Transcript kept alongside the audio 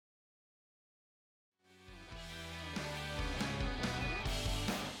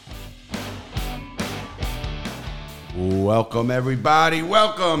Welcome, everybody.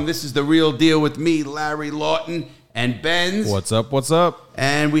 Welcome. This is The Real Deal with me, Larry Lawton, and Benz. What's up? What's up?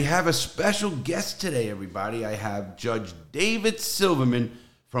 And we have a special guest today, everybody. I have Judge David Silverman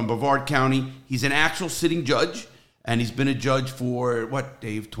from Brevard County. He's an actual sitting judge, and he's been a judge for, what,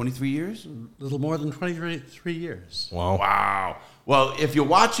 Dave, 23 years? A little more than 23 years. Wow. Well, if you're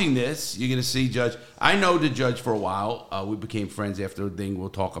watching this, you're going to see Judge. I know the judge for a while. We became friends after the thing. We'll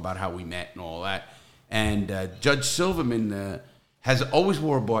talk about how we met and all that. And Judge Silverman has always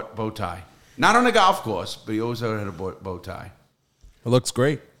wore a bow tie. Not on a golf course, but he always had a bow tie. It looks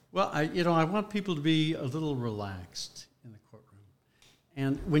great. Well, I want people to be a little relaxed in the courtroom.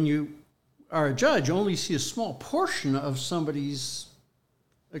 And when you are a judge, you only see a small portion of somebody's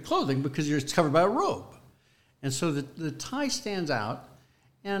clothing because it's covered by a robe. And so the tie stands out,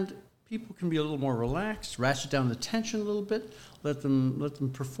 and people can be a little more relaxed, ratchet down the tension a little bit, let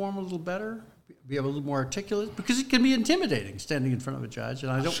them perform a little better, be a little more articulate, because it can be intimidating standing in front of a judge.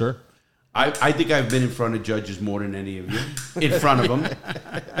 And I don't. Sure. I think I've been in front of judges more than any of you, in front of them.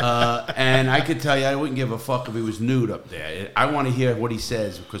 And I could tell you I wouldn't give a fuck if he was nude up there. I want to hear what he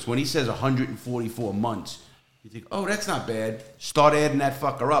says, because when he says 144 months, you think, oh, that's not bad. Start adding that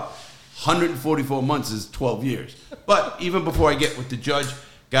fucker up. 144 months is 12 years. But even before I get with the judge,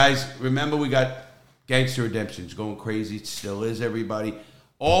 guys, remember we got Gangster Redemption's going crazy. It still is, everybody.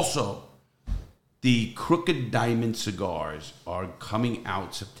 Also, the Crooked Diamond cigars are coming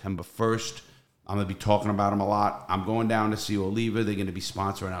out September 1st. I'm going to be talking about them a lot. I'm going down to see Oliva. They're going to be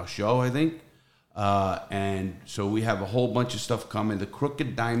sponsoring our show, I think. And so we have a whole bunch of stuff coming. The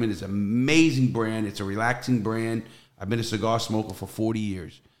Crooked Diamond is an amazing brand. It's a relaxing brand. I've been a cigar smoker for 40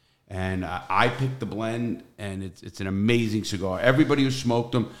 years. And I picked the blend, and it's an amazing cigar. Everybody who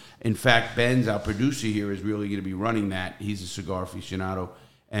smoked them, in fact, Benz, our producer here, is really going to be running that. He's a cigar aficionado.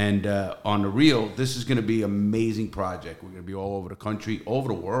 And on the real, this is going to be an amazing project. We're going to be all over the country, all over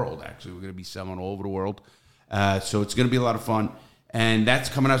the world, actually. We're going to be selling all over the world. So it's going to be a lot of fun. And that's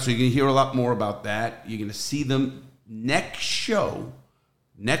coming out, so you're going to hear a lot more about that. You're going to see them next show,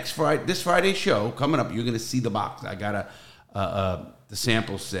 this Friday's show coming up. You're going to see the box. I got the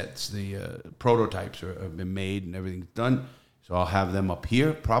sample sets, the prototypes have been made and everything's done. So I'll have them up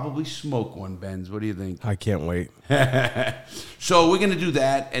here. Probably smoke one, Benz. What do you think? I can't wait. So we're going to do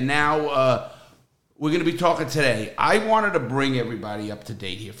that. And now we're going to be talking today. I wanted to bring everybody up to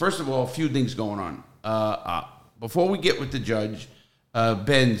date here. First of all, a few things going on. Before we get with the judge,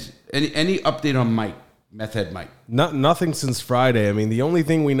 Benz, any update on Mike, Meth Head Mike? Nothing since Friday. I mean, the only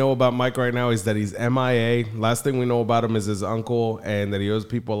thing we know about Mike right now is that he's MIA. Last thing we know about him is his uncle and that he owes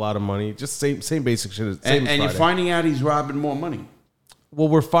people a lot of money. Just same basic shit. And you're finding out he's robbing more money. Well,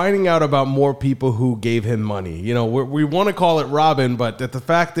 we're finding out about more people who gave him money. You know, we want to call it robbing, but the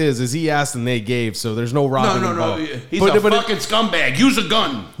fact is he asked and they gave, so there's no robbing involved. He's a fucking scumbag. Use a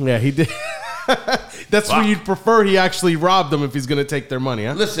gun. Yeah, he did. That's where you'd prefer he actually robbed them if he's going to take their money,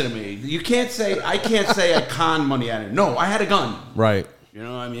 huh? Listen to me. I can't say I conned money out of him. No, I had a gun. Right. You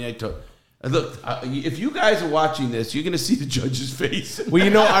know, I mean, look, if you guys are watching this, you're going to see the judge's face. Well, you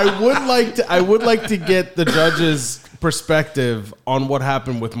know, I would like to get the judge's perspective on what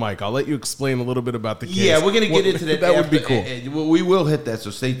happened with Mike. I'll let you explain a little bit about the case. Yeah, we're going to get into that. That would be cool. We will hit that, so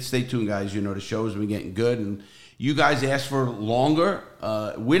stay tuned, guys. You know, the show's been getting good, and you guys asked for longer.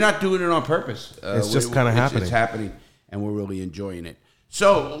 We're not doing it on purpose. It's just kind of happening. It's happening, and we're really enjoying it.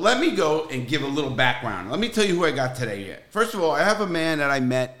 So let me go and give a little background. Let me tell you who I got today. First of all, I have a man that I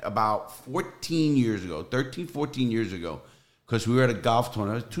met about 14 years ago, 14 years ago, because we were at a golf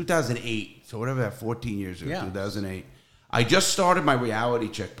tournament. It was 2008, so whatever that 14 years ago, yeah. 2008. I just started my reality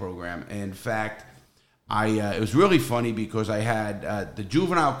check program. And in fact, it was really funny because I had the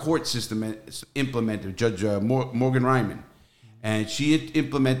juvenile court system implemented, Judge Morgan Ryman. And she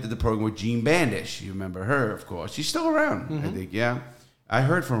implemented the program with Jean Bandish. You remember her, of course. She's still around, I think, yeah. I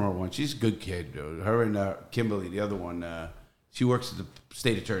heard from her once. She's a good kid. Her and Kimberly, the other one, she works at the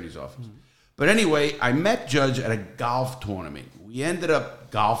state attorney's office. But anyway, I met Judge at a golf tournament. We ended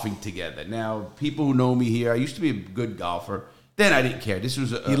up golfing together. Now, people who know me here, I used to be a good golfer. Then I didn't care. This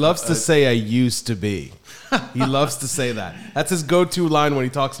was he loves to say I used to be. He loves to say that. That's his go-to line when he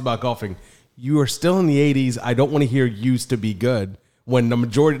talks about golfing. You are still in the 80s. I don't want to hear used to be good when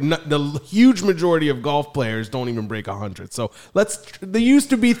the huge majority of golf players don't even break 100. So the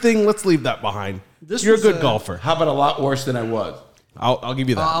used to be thing, let's leave that behind. You're a good golfer. How about a lot worse than I was? I'll give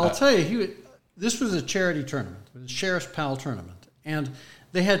you that. I'll tell you, this was a charity tournament. It was a Sheriff's Pal tournament. And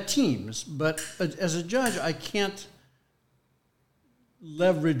they had teams, but as a judge, I can't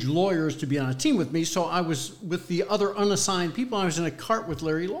leverage lawyers to be on a team with me, so I was with the other unassigned people. I was in a cart with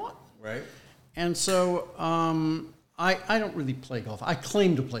Larry Lawton. Right. And so I don't really play golf. I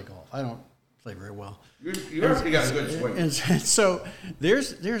claim to play golf. I don't play very well. You already got a good swing. And so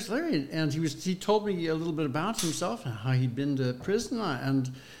there's Larry, and he told me a little bit about himself and how he'd been to prison,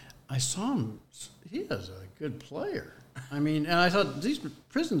 and I saw him. He is a good player. I mean, and I thought these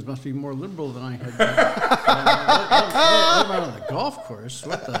prisons must be more liberal than I had. Let him out on the golf course.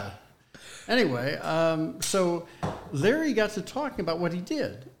 What the? Anyway, so Larry got to talking about what he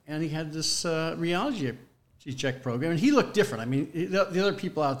did, and he had this reality check program, and he looked different. I mean, the other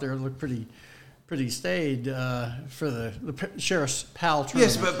people out there looked pretty staid for the sheriff's pal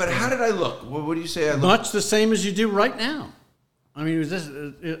tournament. Yes, but how did I look? What do you say I look? Much the same as you do right now. I mean, that's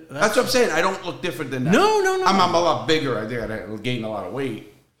what I'm saying. I don't look different than that. No. I'm a lot bigger. I think I gained a lot of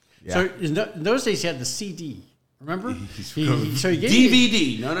weight. Yeah. So in those days, he had the CD. Remember? So he gave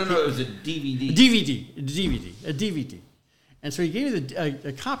DVD. No. It was a DVD. A DVD. And so he gave me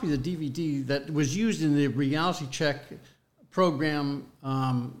a copy of the DVD that was used in the reality check program.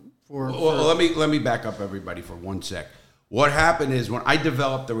 Let me back up everybody for 1 sec. What happened is when I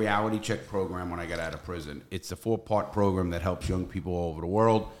developed the reality check program when I got out of prison, it's a 4-part program that helps young people all over the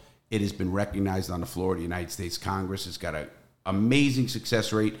world. It has been recognized on the floor of the United States Congress. It's got an amazing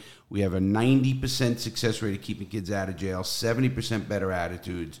success rate. We have a 90% success rate of keeping kids out of jail, 70% better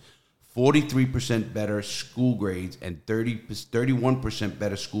attitudes, 43% better school grades, and 31%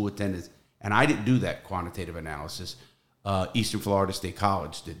 better school attendance. And I didn't do that quantitative analysis. Eastern Florida State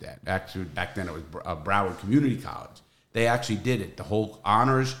College did that. Actually, back then it was Broward Community College. They actually did it. The whole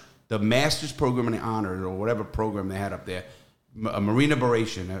honors, the master's program in the honors, or whatever program they had up there. Marina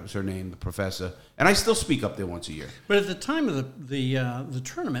Baration, that was her name, the professor. And I still speak up there once a year. But at the time of the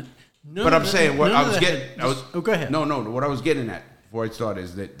tournament, go ahead. No. What I was getting at before I started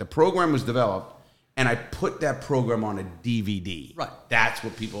is that the program was developed, and I put that program on a DVD. Right. That's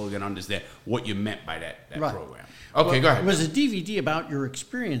what people are going to understand what you meant by that right. program. Okay, go ahead. It was a DVD about your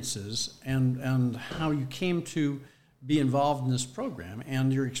experiences and how you came to be involved in this program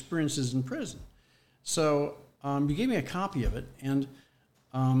and your experiences in prison. So you gave me a copy of it, and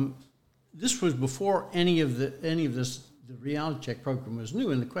this was before any of this. The reality check program was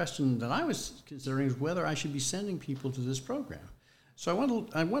new, and the question that I was considering is whether I should be sending people to this program. So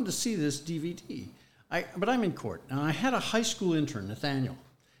I wanted to see this DVD. But I'm in court. Now, I had a high school intern, Nathaniel,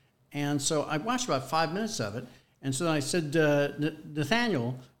 and so I watched about 5 minutes of it, and so I said,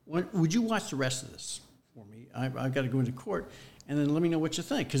 Nathaniel, would you watch the rest of this for me? I've got to go into court, and then let me know what you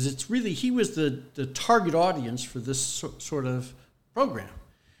think, because it's really, he was the target audience for this sort of program.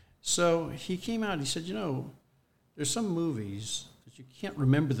 So he came out, he said, there's some movies that you can't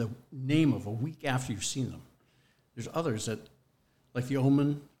remember the name of a week after you've seen them. There's others that, like The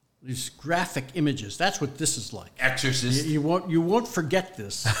Omen, these graphic images. That's what this is like. Exorcist. You won't forget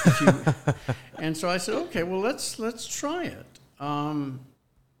this. And so I said, okay, well let's try it.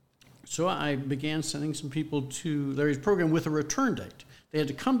 So I began sending some people to Larry's program with a return date. They had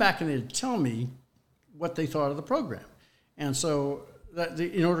to come back and they had to tell me what they thought of the program, and so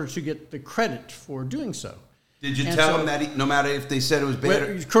in order to get the credit for doing so. Did you tell them that no matter if they said it was bad?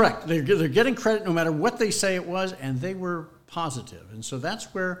 Well, correct. They're getting credit no matter what they say it was, and they were positive. And so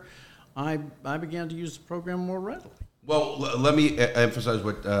that's where I began to use the program more readily. Well, let me emphasize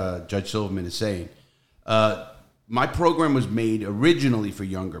what Judge Silverman is saying. My program was made originally for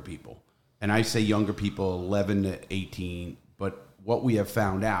younger people. And I say younger people 11 to 18. But what we have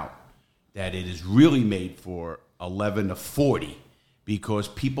found out, that it is really made for 11 to 40 because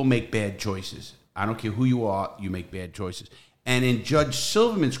people make bad choices. I don't care who you are, you make bad choices. And in Judge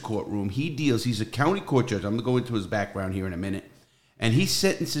Silverman's courtroom, he's a county court judge. I'm going to go into his background here in a minute. And he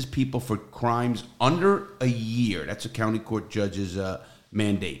sentences people for crimes under a year. That's a county court judge's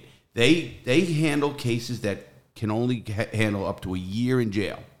mandate. They handle cases that can only handle up to a year in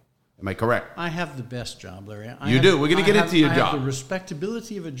jail. Am I correct? I have the best job, Larry. You do. We're going to get into your job. I have the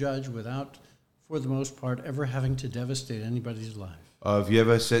respectability of a judge without, for the most part, ever having to devastate anybody's life. Have you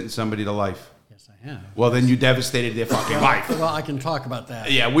ever sentenced somebody to life? Yes, I have. Well, then you devastated their fucking life. Well, I can talk about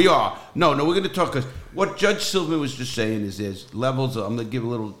that. Yeah, we are. No, we're going to talk, because what Judge Silverman was just saying is there's levels. I'm going to give a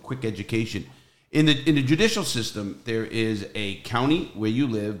little quick education. In the judicial system, there is a county where you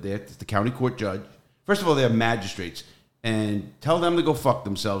live. There's the county court judge. First of all, they have magistrates. And tell them to go fuck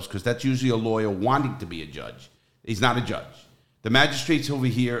themselves, because that's usually a lawyer wanting to be a judge. He's not a judge. The magistrates over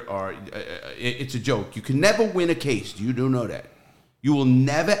here are, it's a joke. You can never win a case. You do know that. You will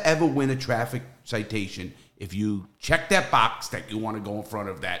never, ever win a traffic citation if you check that box that you want to go in front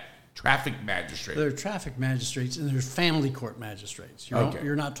of that traffic magistrate. There are traffic magistrates and there's family court magistrates.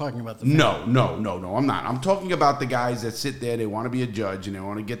 You're not talking about the family. No, I'm not. I'm talking about the guys that sit there, they want to be a judge, and they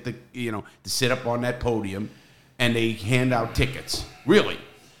want to get to sit up on that podium. and they hand out tickets. Really.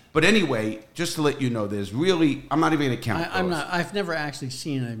 But anyway, just to let you know, there's really, I'm not even going to count those. I've never actually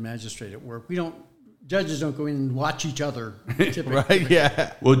seen a magistrate at work. Judges don't go in and watch each other. Typically. Right?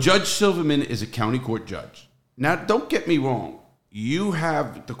 Yeah. Well, Judge Silverman is a county court judge. Now, don't get me wrong. You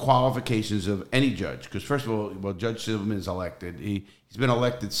have the qualifications of any judge. Because first of all, Judge Silverman is elected. He's been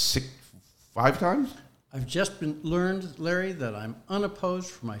elected 5 times? I've just learned, Larry, that I'm unopposed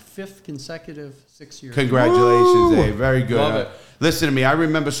for my 5th consecutive 6-year. Congratulations, Dave. Very good. Love it. Listen to me. I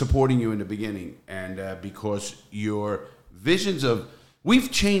remember supporting you in the beginning, and because your visions of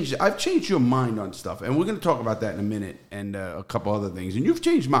I've changed your mind on stuff, and we're going to talk about that in a minute, and a couple other things. And you've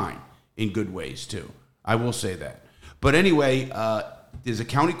changed mine in good ways too. I will say that. But anyway, there's a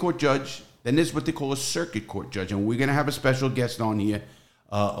county court judge. Then there's what they call a circuit court judge, and we're going to have a special guest on here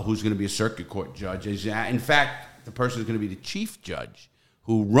who's going to be a circuit court judge. In fact, the person is going to be the chief judge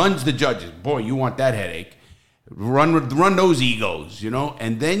who runs the judges. Boy, you want that headache. Run those egos,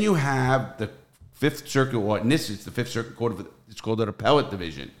 And then you have the Fifth Circuit, and this is the Fifth Circuit Court it's called an appellate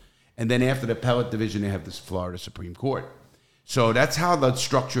division. And then after the appellate division, they have this Florida Supreme Court. So that's how the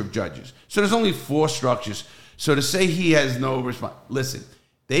structure of judges. So there's only 4 structures. So to say he has no response, listen,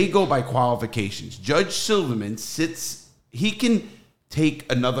 they go by qualifications. Judge Silverman he can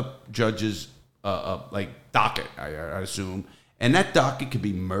take another judge's docket, I assume, and that docket could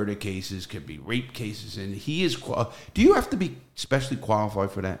be murder cases, could be rape cases, and he is. Do you have to be specially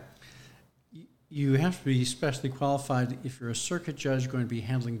qualified for that? You have to be specially qualified if you're a circuit judge going to be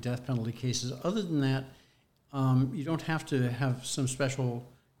handling death penalty cases. Other than that, you don't have to have some special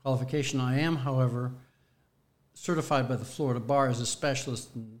qualification. I am, however, certified by the Florida Bar as a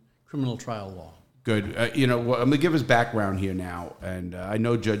specialist in criminal trial law. Good. I'm going to give his background here now. And I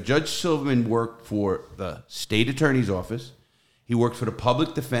know Judge Silverman worked for the state attorney's office. He worked for the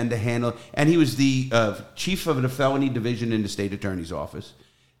public defender and he was the chief of the felony division in the state attorney's office.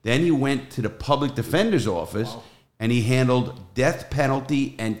 Then he went to the public defender's office, and he handled death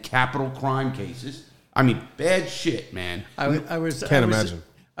penalty and capital crime cases. I mean, bad shit, man. Can't imagine.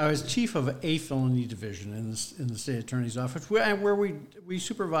 I was chief of a felony division in the state attorney's office, where we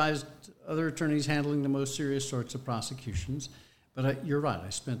supervised other attorneys handling the most serious sorts of prosecutions. But you're right. I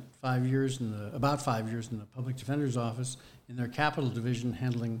spent about 5 years in the public defender's office in their capital division,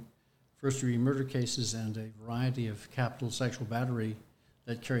 handling first-degree murder cases and a variety of capital sexual battery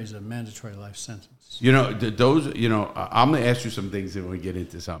that carries a mandatory life sentence. I'm going to ask you some things when we get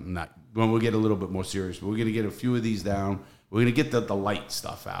into something. When we get a little bit more serious, but we're going to get a few of these down. We're going to get the light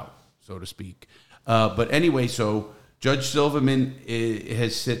stuff out, so to speak. But anyway, so Judge Silverman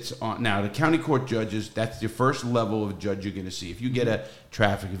sits on now the county court judges. That's the first level of judge you're going to see. If you get a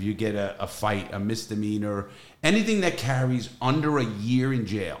traffic, if you get a fight, a misdemeanor, anything that carries under a year in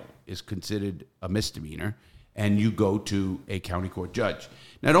jail is considered a misdemeanor, and you go to a county court judge.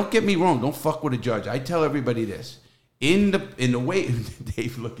 Now, don't get me wrong. Don't fuck with a judge. I tell everybody this. In the way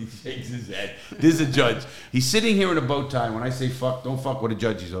Dave he shakes his head. This is a judge. He's sitting here in a bow tie. When I say fuck, don't fuck with a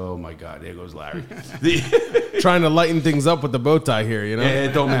judge. He's oh my god, there goes Larry. Trying to lighten things up with the bow tie here, Yeah,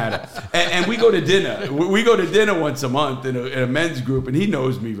 it don't matter. And we go to dinner. We go to dinner once a month in a men's group, and he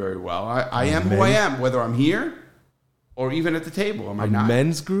knows me very well. I am who I am, whether I'm here or even at the table. Am I not?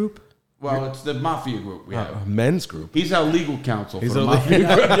 Men's group? Well, it's the mafia group we have. A men's group. He's our legal counsel for the mafia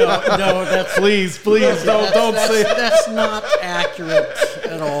group. No, that's please, don't say that's not accurate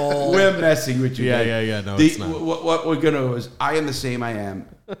at all. We're messing with you. Yeah. No, it's not. What we're gonna is I am the same I am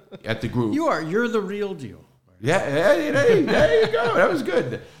at the group. You are. You're the real deal. Yeah, there you go. That was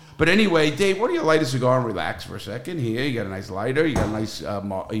good. But anyway, Dave, why don't you light a cigar and relax for a second? Here, you got a nice lighter. You got a nice.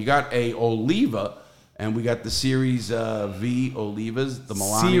 You got a Oliva. And we got the Series V Olivas, the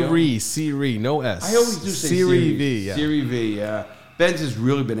Milano. Series, no S. I always do say Series V. Yeah. Series V, yeah. Benz has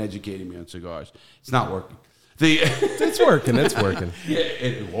really been educating me on cigars. It's not working. It's working. Yeah,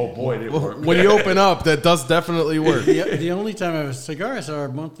 it worked. When you open up, that does definitely work. The only time I have a cigar is our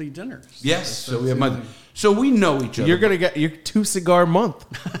monthly dinners. Yes, so we have monthly. So we know each other. You're gonna get your 2 cigar month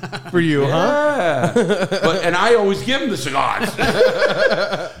for you, huh? And I always give him the cigars.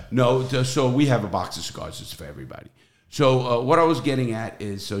 No, so we have a box of cigars. It's for everybody. So what I was getting at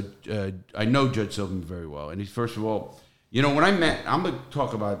is, I know Judge Silverman very well, and he's first of all, when I'm going to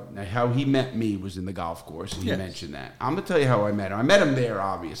talk about how he met me was in the golf course, and he mentioned that. I'm going to tell you how I met him. I met him there,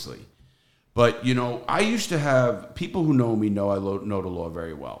 obviously, but I used to have people who know me know I know the law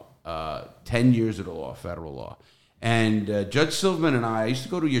very well. 10 years of the law, federal law. And Judge Silverman and I used to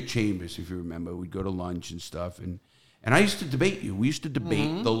go to your chambers, if you remember. We'd go to lunch and stuff. And I used to debate you. We used to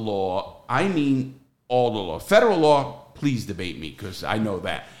debate the law. I mean, all the law. Federal law, please debate me because I know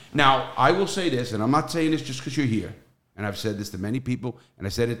that. Now, I will say this, and I'm not saying this just because you're here, and I've said this to many people, and I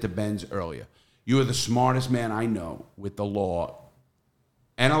said it to Benz earlier. You are the smartest man I know with the law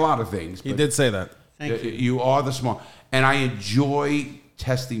and a lot of things. He did say that. Thank you. You are the smart. And I enjoy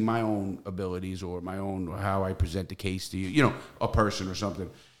testing my own abilities or my own, how I present the case to you, a person or something.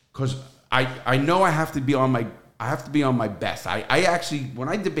 Because I know I have to be on my best. I actually, when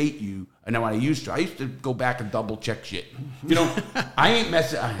I debate you, I know I used to go back and double check shit. I ain't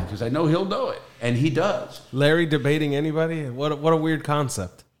messing, because I know he'll do it. And he does. Larry debating anybody? What a weird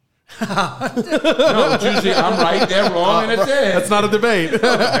concept. No, it's usually I'm right, they're wrong, and it's it. That's not a debate.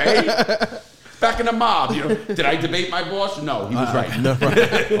 Back in the mob, did I debate my boss? No, he was right. No,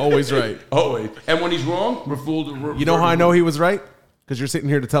 right. Always right. Always. And when he's wrong, we're fooled. You know how I know he was right? Because you're sitting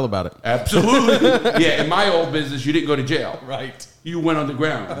here to tell about it. Absolutely. Yeah, in my old business, you didn't go to jail. Right. You went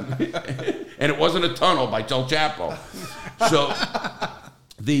underground. And it wasn't a tunnel by El Chapo. So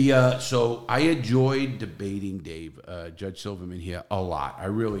I enjoyed debating Judge Silverman here a lot. I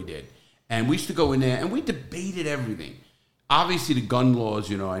really did. And we used to go in there and we debated everything. Obviously, the gun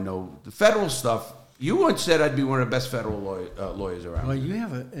laws, I know the federal stuff. You once said I'd be one of the best federal lawyers around. Well, you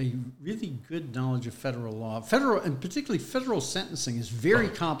have a really good knowledge of federal law. Federal, and particularly federal sentencing, is very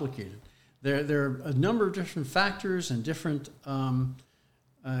complicated. There are a number of different factors and different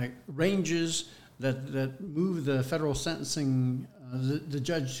ranges that move the federal sentencing, the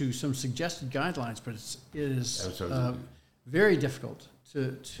judge to some suggested guidelines, but it is very difficult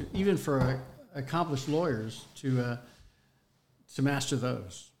to even for accomplished lawyers to master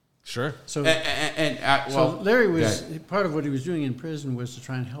those. Sure. So, so Larry was part of what he was doing in prison was to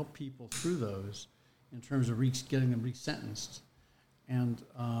try and help people through those in terms of getting them resentenced, and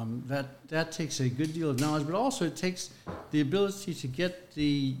that takes a good deal of knowledge, but also it takes the ability to get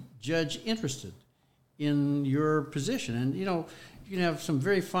the judge interested in your position. And you can have some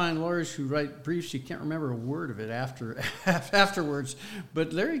very fine lawyers who write briefs, you can't remember a word of it afterwards,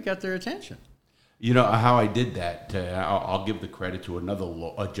 but Larry got their attention. You know how I did that? I'll give the credit to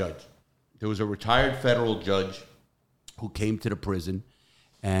a judge. There was a retired federal judge who came to the prison,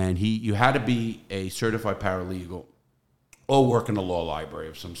 and you had to be a certified paralegal or work in a law library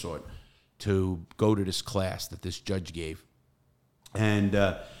of some sort to go to this class that this judge gave. And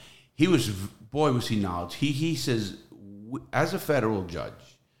he was, boy, was he knowledgeable. He says, as a federal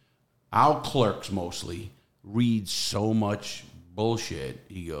judge, our clerks mostly read so much bullshit,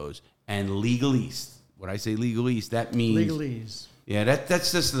 he goes, and legalese. When I say legalese, that means... Legalese. Yeah,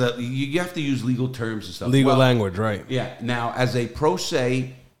 that's just you have to use legal terms and stuff. Legal language, right. Yeah. Now, as a pro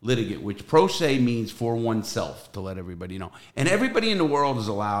se litigant, which pro se means for oneself, to let everybody know. And everybody in the world is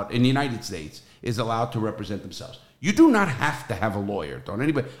allowed, in the United States, is allowed to represent themselves. You do not have to have a lawyer. Don't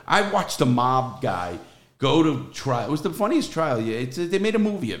anybody... I watched a mob guy go to trial. It was the funniest trial. They made a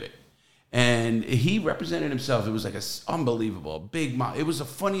movie of it. And he represented himself. It was like unbelievable, big mob. It was the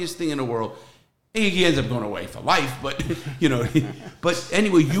funniest thing in the world. He ends up going away for life, but But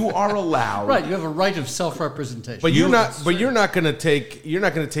anyway, you are allowed. Right, you have a right of self-representation. But you're not going to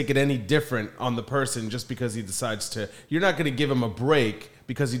take it any different on the person just because he decides to. You're not going to give him a break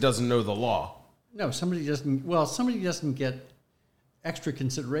because he doesn't know the law. No, somebody doesn't get extra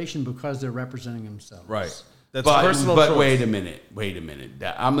consideration because they're representing themselves. Right. That's personal choice. Wait a minute.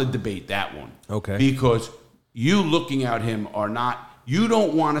 I'm going to debate that one. Okay. Because you looking at him you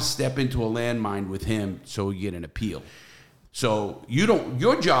don't want to step into a landmine with him so you get an appeal. So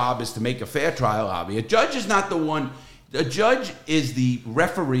your job is to make a fair trial, obviously. A judge is not the one. A judge is the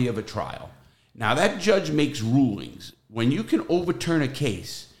referee of a trial. Now, that judge makes rulings. When you can overturn a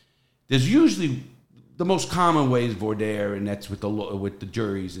case, there's usually the most common way is voir dire, and that's with the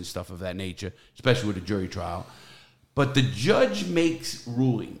juries and stuff of that nature, especially with a jury trial. But the judge makes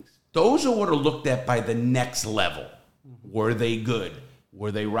rulings. Those are what are looked at by the next level. Were they good?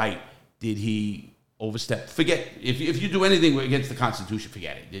 Were they right? Did he overstep? Forget, if you do anything against the Constitution,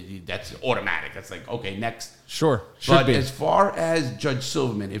 forget it. That's automatic. That's like, okay, next. Sure. But as far as Judge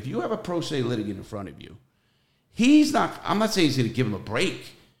Silverman, if you have a pro se litigant in front of you, I'm not saying he's going to give him a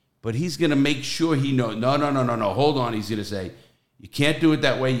break, but he's going to make sure he knows, no, hold on. He's going to say, you can't do it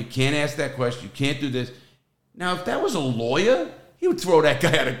that way. You can't ask that question. You can't do this. Now, if that was a lawyer, he would throw that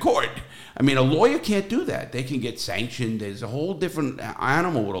guy out of court. I mean, a lawyer can't do that. They can get sanctioned. There's a whole different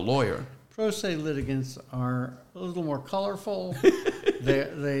animal with a lawyer. Pro se litigants are a little more colorful.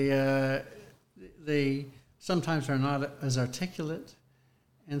 They sometimes are not as articulate.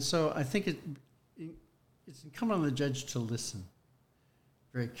 And so I think it's incumbent on the judge to listen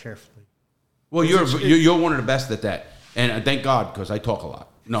very carefully. Well, you're one of the best at that. And thank God, because I talk a lot.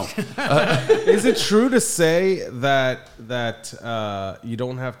 No. Is it true to say that you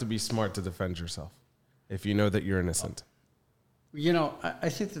don't have to be smart to defend yourself if you know that you're innocent? You know, I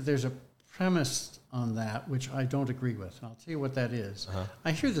think that there's a premise on that which I don't agree with. And I'll tell you what that is.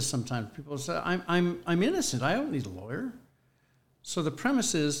 I hear this sometimes. People say, I'm innocent. I don't need a lawyer. So the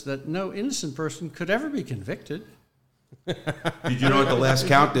premise is that no innocent person could ever be convicted. Did you know at the last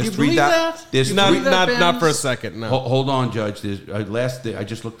count there's you believe that? There's Not for a second. No. Hold on, Judge. There's I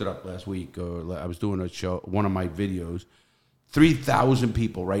just looked it up last week. I was doing a show, one of my videos. 3,000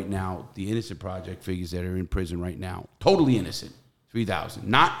 people right now. The Innocent Project figures that are in prison right now, totally innocent. 3,000.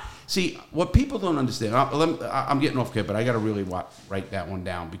 Not see what people don't understand. I'm getting off here, but I got to really write that one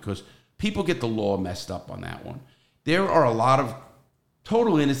down because people get the law messed up on that one. There are a lot of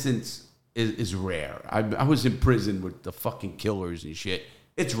total innocence. Is rare. I was in prison with the fucking killers and shit.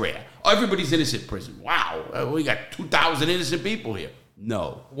 It's rare. Everybody's innocent in prison. Wow, we got 2,000 innocent people here.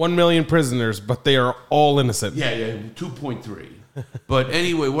 No. 1 million prisoners, but they are all innocent. Yeah, 2.3. But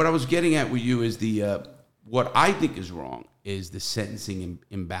anyway, what I was getting at with you is what I think is wrong is the sentencing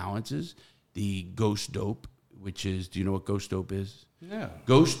imbalances, the ghost dope, which is, do you know what ghost dope is? Yeah.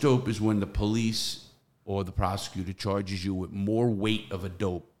 Ghost dope is when the police or the prosecutor charges you with more weight of a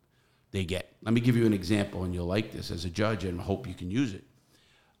dope they get. Let me give you an example, and you'll like this as a judge, and hope you can use it.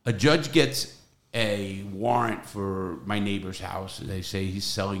 A judge gets a warrant for my neighbor's house, and they say he's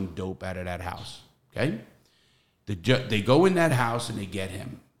selling dope out of that house, okay? They go in that house, and they get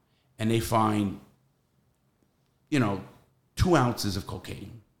him, and they find, 2 ounces of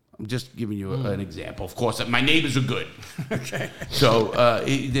cocaine. I'm just giving you an example. Of course, my neighbors are good. Okay. So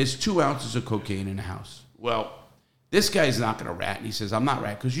there's 2 ounces of cocaine in the house. Well, this guy's not going to rat, and he says, I'm not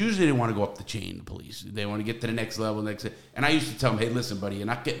rat, because usually they want to go up the chain, the police. They want to get to the next level, and I used to tell them, hey, listen, buddy, you're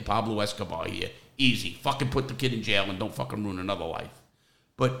not getting Pablo Escobar here. Easy. Fucking put the kid in jail and don't fucking ruin another life.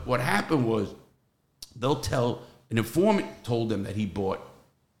 But what happened was, an informant told them that he bought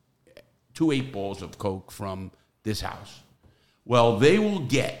 2 8-balls of coke from this house. Well, they will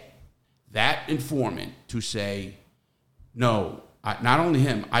get that informant to say, no, not only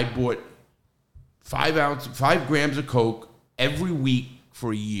him, I bought 5 grams of coke every week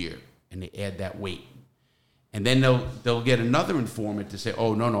for a year, and they add that weight. And then they'll get another informant to say,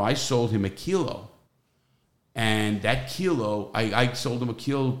 oh, no, I sold him a kilo. And that kilo, I sold him a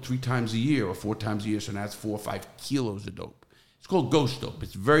kilo 3 times a year or 4 times a year, so now it's 4 or 5 kilos of dope. It's called ghost dope.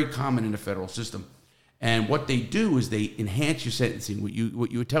 It's very common in the federal system. And what they do is they enhance your sentencing. What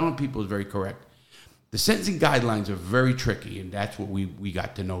you were telling people is very correct. The sentencing guidelines are very tricky, and that's what we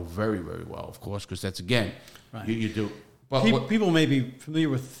got to know very, very well, of course, because that's, again, right. you do. But people may be familiar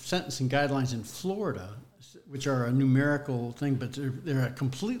with sentencing guidelines in Florida, which are a numerical thing, but they're a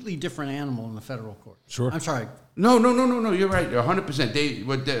completely different animal in the federal court. Sure. I'm sorry. No, you're right. 100%.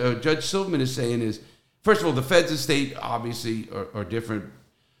 What Judge Silverman is saying is, first of all, the feds and state obviously are different.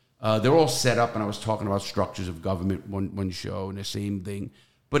 They're all set up, and I was talking about structures of government one show, and the same thing,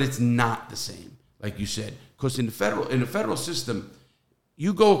 but it's not the same. Like you said, because in the federal system,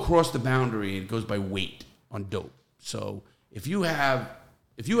 you go across the boundary and it goes by weight on dope. So if you have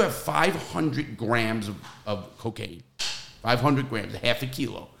 500 grams of cocaine, 500 grams, half a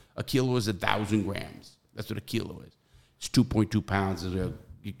kilo. A kilo is 1,000 grams. That's what a kilo is. It's 2.2 pounds.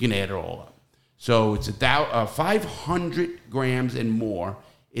 You can add it all up. So it's 500 grams and more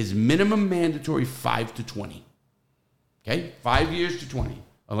is minimum mandatory 5 to 20. Okay, 5 years to 20,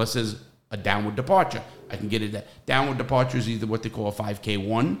 unless there's a downward departure. I can get it. That downward departure is either what they call a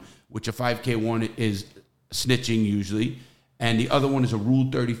 5K1, which a 5K1 is snitching usually, and the other one is a Rule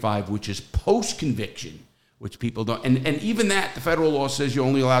 35, which is post-conviction, which people don't. And even that, the federal law says you're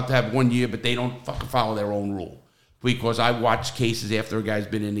only allowed to have 1 year, but they don't fucking follow their own rule. Because I watched cases after a guy's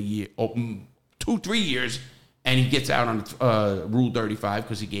been in a year, 2-3 years, and he gets out on Rule 35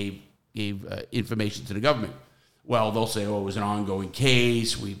 because he gave information to the government. Well, they'll say, it was an ongoing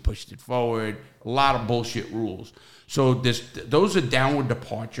case. We pushed it forward. A lot of bullshit rules. So those are downward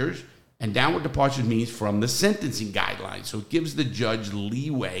departures, and downward departures means from the sentencing guidelines. So it gives the judge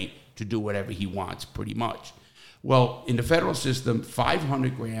leeway to do whatever he wants, pretty much. Well, in the federal system,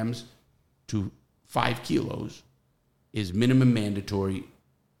 500 grams to 5 kilos is minimum mandatory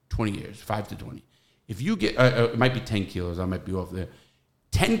 20 years, 5 to 20. If you get, it might be 10 kilos. I might be off there.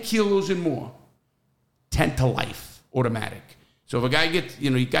 10 kilos and more. 10 to life, automatic. So if a guy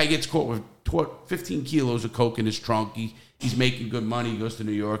gets caught with 15 kilos of coke in his trunk, he's making good money, he goes to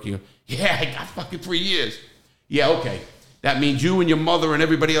New York, he goes, yeah, I got fucking 3 years. Yeah, okay. That means you and your mother and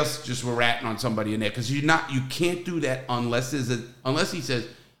everybody else just were ratting on somebody in there, because you can't do that unless he says,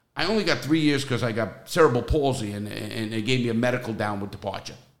 I only got 3 years because I got cerebral palsy, and they gave me a medical downward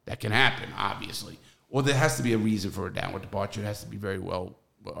departure. That can happen, obviously. Or there has to be a reason for a downward departure. It has to be very well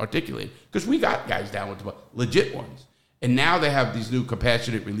articulated. Because we got guys downward departure, legit ones. And now they have these new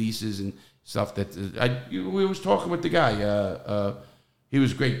compassionate releases and stuff that we was talking with the guy. He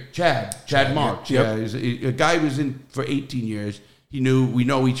was great, Chad Marks. Yep. Yeah, a guy who was in for 18 years. We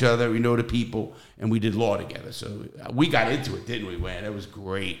know each other, we know the people, and we did law together. So we got into it, didn't we, man? It was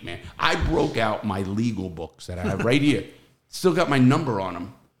great, man. I broke out my legal books that I have right here. Still got my number on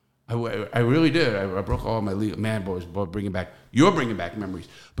them. I really did. I broke all my legal, man, boys, you're bringing back memories.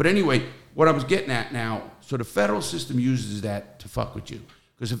 But anyway, what I was getting at now, so the federal system uses that to fuck with you.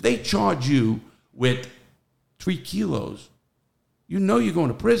 Because if they charge you with 3 kilos, you know you're going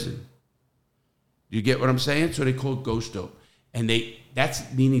to prison. You get what I'm saying? So they call it ghost dope. And that's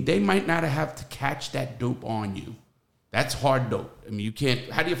meaning they might not have to catch that dope on you. That's hard dope. I mean, you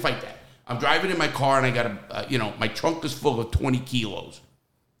can't, how do you fight that? I'm driving in my car and I got my trunk is full of 20 kilos.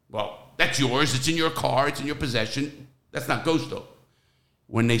 Well, that's yours. It's in your car. It's in your possession. That's not ghost dope.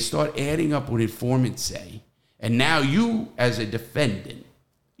 When they start adding up what informants say, and now you as a defendant,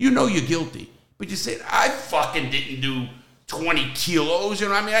 you know you're guilty, but you say, I fucking didn't do 20 kilos. You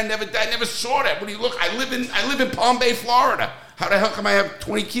know what I mean? I never saw that. What do you look? I live in Palm Bay, Florida. How the hell come I have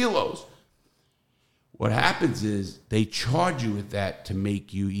 20 kilos? What happens is they charge you with that to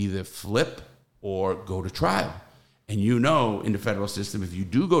make you either flip or go to trial. And you know, in the federal system, if you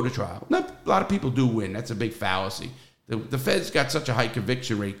do go to trial, not a lot of people do win. That's a big fallacy. The feds got such a high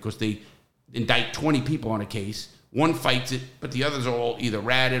conviction rate because they indict 20 people on a case. One fights it, but the others are all either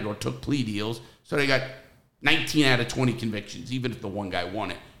ratted or took plea deals. So they got 19 out of 20 convictions, even if the one guy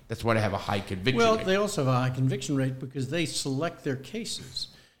won it. That's why they have a high conviction rate. Well, they also have a high conviction rate because they select their cases.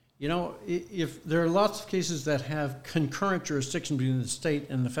 You know, if there are lots of cases that have concurrent jurisdiction between the state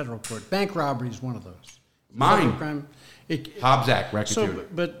and the federal court. Bank robbery is one of those. Mine. Crime, Hobbs Act, racketeering. So,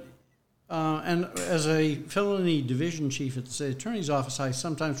 but and as a felony division chief at the state attorney's office, I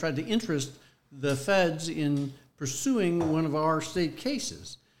sometimes tried to interest the feds in pursuing one of our state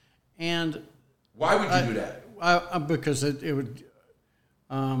cases. And why would you do that? Because it would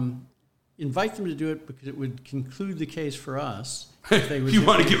invite them to do it because it would conclude the case for us. You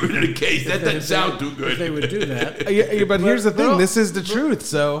want to get rid of the case? That doesn't sound too good. If they would do that. Yeah, but here's the thing. This is the truth.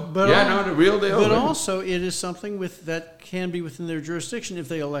 So the real deal. But also, it is something that can be within their jurisdiction if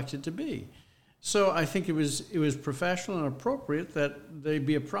they elect it to be. So I think it was professional and appropriate that they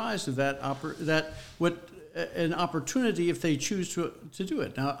be apprised of an opportunity if they choose to do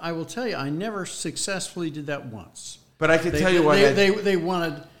it. Now, I will tell you, I never successfully did that once. But I can tell you why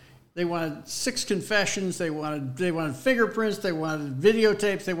they wanted 6 confessions. They wanted fingerprints. They wanted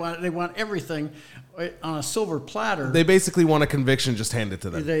videotapes. They want everything on a silver platter. They basically want a conviction just handed to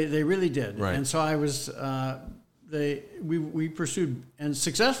them. They really did. Right. And so I was. We pursued and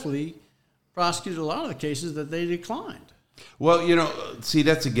successfully prosecuted a lot of the cases that they declined. Well, see,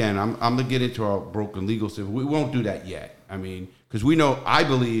 that's again. I'm gonna get into our broken legal system. We won't do that yet. I mean, because I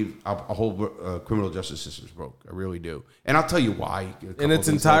believe our whole criminal justice system is broke. I really do, and I'll tell you why. In its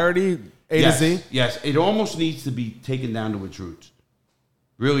entirety, to Z. Yes, it almost needs to be taken down to its roots.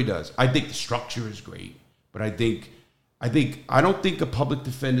 Really does. I think the structure is great, but I don't think a public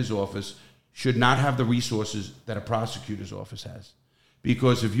defender's office should not have the resources that a prosecutor's office has,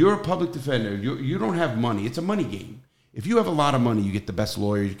 because if you're a public defender, you don't have money. It's a money game. If you have a lot of money, you get the best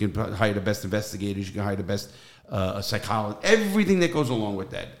lawyers, you can hire the best investigators, you can hire the best psychologists, everything that goes along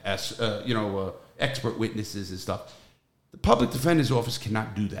with that, expert witnesses and stuff. The public defender's office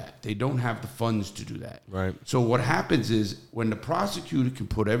cannot do that. They don't have the funds to do that. Right. So what happens is when the prosecutor can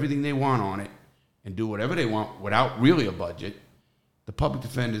put everything they want on it and do whatever they want without really a budget, the public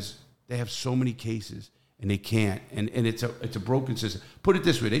defenders, they have so many cases and they can't. And it's a broken system. Put it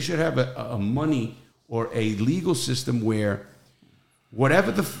this way, they should have a money or a legal system where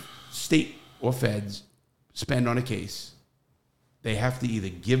whatever the state or feds spend on a case, they have to either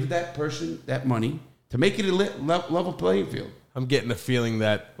give that person that money to make it a level playing field. I'm getting a feeling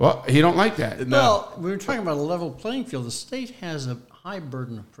that... Well, he don't like that. No. Well, we were talking about a level playing field. The state has a high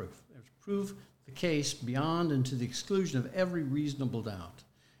burden of proof. They have to prove the case beyond and to the exclusion of every reasonable doubt.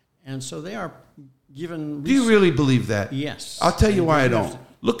 And so they are given... Do you really believe that? Yes. I'll tell you why I don't.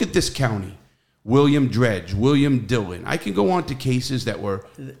 Look at this county. William Dredge, William Dillon. I can go on to cases that were...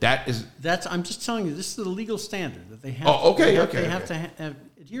 I'm just telling you, this is the legal standard that they have, to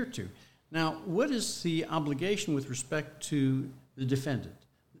adhere to. Now, what is the obligation with respect to the defendant?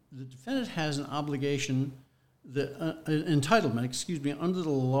 The defendant has an obligation, entitlement, under the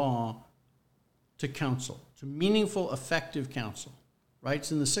law to counsel, to meaningful, effective counsel.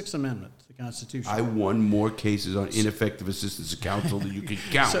 rights in the Sixth Amendment to the Constitution. I won more cases on ineffective assistance of counsel than you could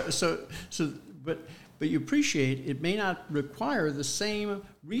count. But you appreciate it may not require the same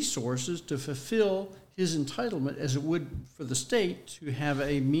resources to fulfill his entitlement as it would for the state to have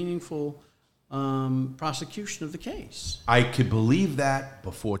a meaningful prosecution of the case. I could believe that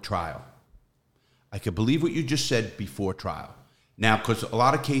before trial. I could believe what you just said before trial. Now, because a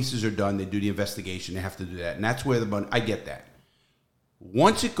lot of cases are done, they do the investigation, they have to do that, and that's where the money. I get that.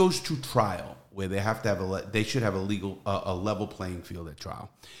 Once it goes to trial, where they have to have they should have a level playing field at trial.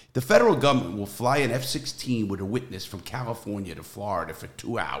 The federal government will fly an F-16 with a witness from California to Florida for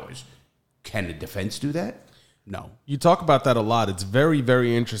 2 hours. Can the defense do that? No. You talk about that a lot. It's very,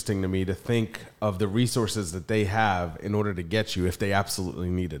 very interesting to me to think of the resources that they have in order to get you if they absolutely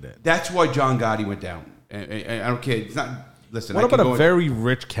needed it. That's why John Gotti went down. And I don't care. It's not. Listen. What about a very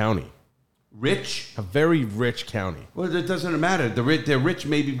rich county? Rich? A very rich county. Well, it doesn't matter. They're rich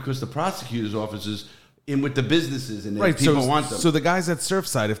maybe because the prosecutor's office is in with the businesses and people want them. So the guys at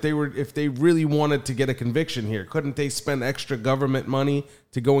Surfside, if they really wanted to get a conviction here, couldn't they spend extra government money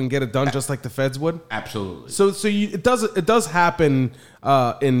to go and get it done just like the feds would? Absolutely. It does happen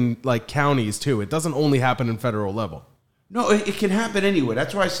in like counties too. It doesn't only happen in federal level. No, it can happen anywhere.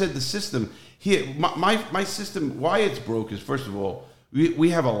 That's why I said the system here. My system, why it's broke is, first of all, we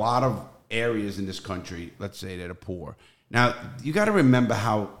have a lot of areas in this country, let's say, that are poor. Now, you got to remember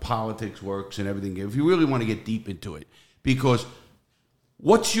how politics works and everything, if you really want to get deep into it. Because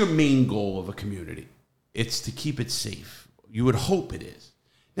what's your main goal of a community? It's to keep it safe. You would hope it is.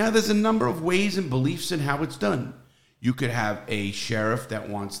 Now, there's a number of ways and beliefs in how it's done. You could have a sheriff that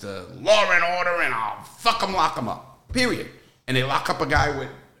wants to law and order and I'll fuck them, lock them up, period. And they lock up a guy with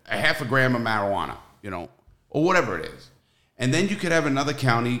a half a gram of marijuana, or whatever it is. And then you could have another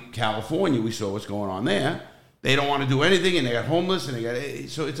county, California, we saw what's going on there. They don't want to do anything, and they got homeless,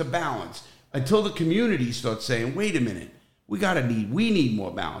 so it's a balance. Until the community starts saying, wait a minute, we need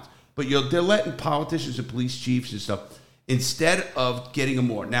more balance. But they're letting politicians and police chiefs and stuff, instead of getting them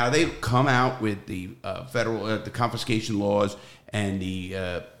more. Now, they come out with the federal, the confiscation laws and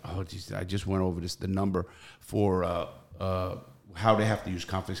I just went over the number for how they have to use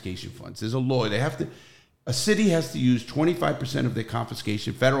confiscation funds. There's a law. A city has to use 25% of their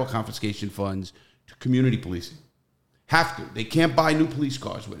federal confiscation funds to community policing. Have to. They can't buy new police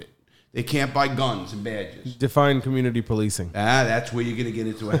cars with it. They can't buy guns and badges. Define community policing. That's where you're going to get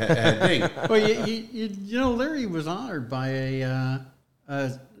into a thing. Well, Larry was honored by a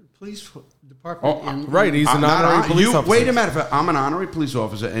police department. Right, he's an honorary police officer. Wait a minute. I'm an honorary police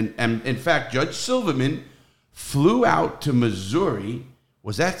officer. And in fact, Judge Silverman flew out to Missouri.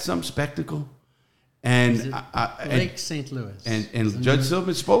 Was that some spectacle? And Lake St. Louis. And Judge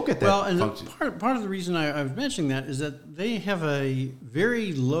Silverman spoke at that function. Part of the reason I was mentioning that is that they have a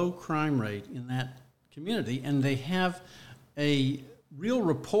very low crime rate in that community, and they have a real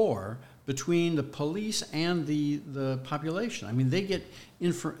rapport between the police and the population. I mean, they get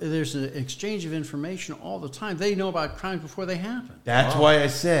there's an exchange of information all the time. They know about crimes before they happen. That's why I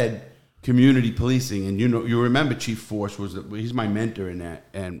said community policing, and you remember Chief Force he's my mentor in that,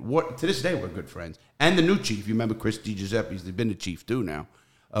 and to this day we're good friends. And the new chief, you remember Chris DiGiuseppe's been the chief too now.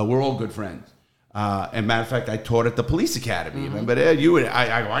 We're all good friends. And matter of fact, I taught at the police academy. Mm-hmm. Remember there?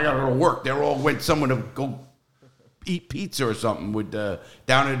 I got to go to work. They all went somewhere to go eat pizza or something with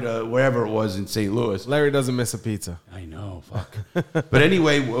down at wherever it was in St. Louis. Larry doesn't miss a pizza. I know, fuck. But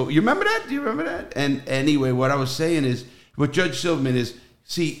anyway, you remember that? Do you remember that? And anyway, what I was saying is, what Judge Silverman is.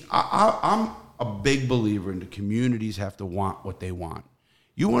 See, I'm a big believer in the communities have to want what they want.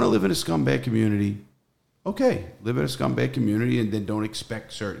 You want to live in a scumbag community, okay, live in a scumbag community and then don't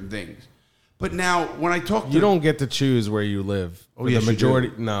expect certain things. But now, when I talk to... You don't get to choose where you live. Oh, yes, the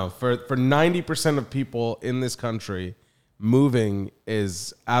majority. No, for 90% of people in this country, moving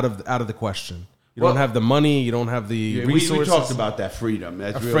is out of the question. You don't have the money, you don't have the resources. We talked about that freedom.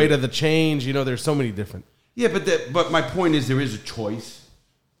 That's afraid of the change. There's so many different... Yeah, but my point is there is a choice.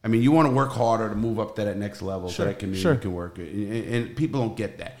 I mean, you want to work harder to move up to that next level so that community can work. And people don't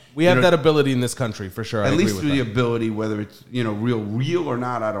get that. We have that ability in this country, for sure. At least the ability, whether it's real or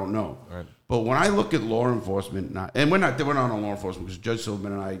not, I don't know. Right. But when I look at law enforcement, and we're not on law enforcement because Judge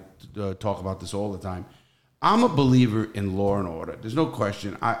Silverman and I talk about this all the time. I'm a believer in law and order. There's no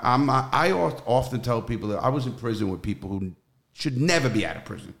question. I often tell people that I was in prison with people who should never be out of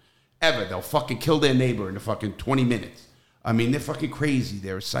prison. Ever. They'll fucking kill their neighbor in the fucking 20 minutes. I mean, they're fucking crazy.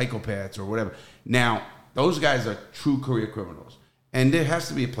 They're psychopaths or whatever. Now, those guys are true career criminals. And there has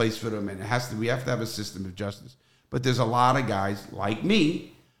to be a place for them, and we have to have a system of justice. But there's a lot of guys like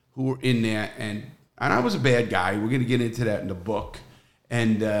me who are in there, and I was a bad guy. We're going to get into that in the book.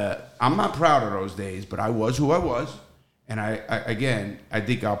 And I'm not proud of those days, but I was who I was. And I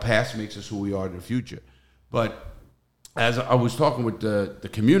think our past makes us who we are in the future. But as I was talking with the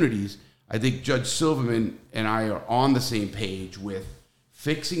communities, I think Judge Silverman and I are on the same page with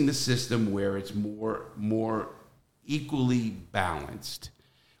fixing the system where it's more equally balanced.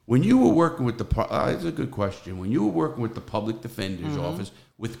 When you were working with it's a good question. When you were working with the public defender's office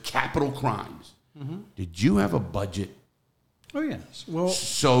with capital crimes, did you have a budget? Oh, yes. Well,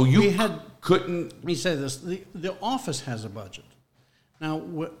 so couldn't. Let me say this: the office has a budget. Now,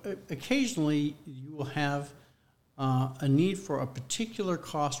 occasionally you will have a need for a particular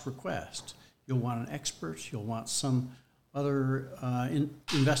cost request. You'll want an expert. You'll want some other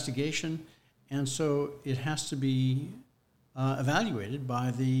investigation, and so it has to be evaluated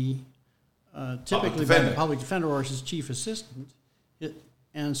by the typically by the public defender or his chief assistant,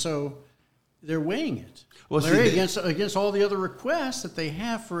 and so they're weighing it. Well, they're against all the other requests that they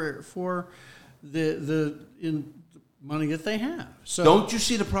have for the money that they have. So don't you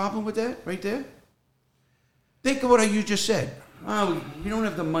see the problem with that right there? Think of what you just said. Oh, we don't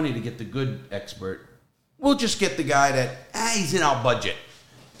have the money to get the good expert. We'll just get the guy that he's in our budget.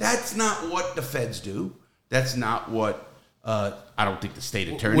 That's not what the feds do. That's not what I don't think the state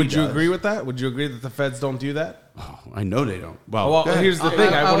attorney Would you does. agree with that? Would you agree that the feds don't do that? Oh, I know they don't. Well, here's the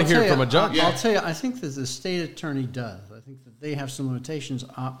thing. I want to hear it from a judge. I'll tell you, I think that the state attorney does. I think that they have some limitations.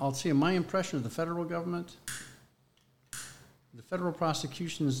 I'll tell you my impression of the federal government. The federal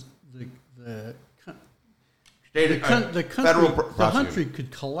prosecutions, the country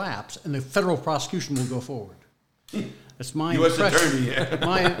could collapse, and the federal prosecution will go forward. That's my U.S. impression. attorney.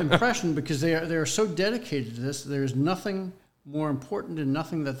 My impression, because they are so dedicated to this. There's nothing more important and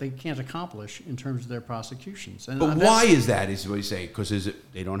nothing that they can't accomplish in terms of their prosecutions. And but why is that? Is what you say? Because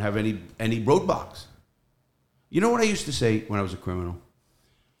they don't have any roadblocks. You know what I used to say when I was a criminal?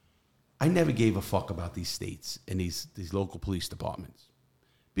 I never gave a fuck about these states and these local police departments.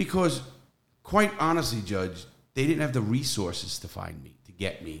 Because, quite honestly, Judge, they didn't have the resources to find me, to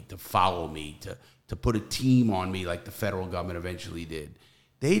get me, to follow me, to put a team on me like the federal government eventually did.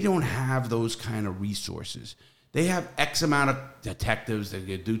 They don't have those kind of resources. They have X amount of detectives.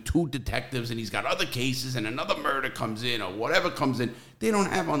 They do 2 detectives, and he's got other cases, and another murder comes in, or whatever comes in. They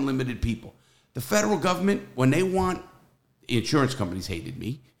don't have unlimited people. The federal government, when they want, the insurance companies hated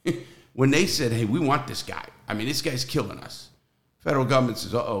me. When they said, hey, we want this guy. I mean, this guy's killing us. Federal government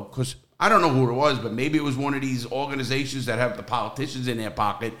says, uh-oh, because I don't know who it was, but maybe it was one of these organizations that have the politicians in their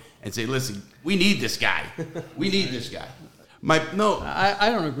pocket and say, listen, we need this guy. We need this guy. I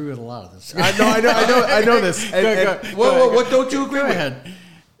don't agree with a lot of this. I know this. What don't you agree Go with? ahead.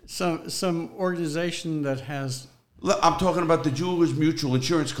 Some organization that has... Look, I'm talking about the Jewelers Mutual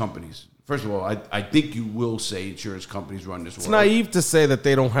insurance companies. First of all, I think you will say insurance companies run this world. It's naive to say that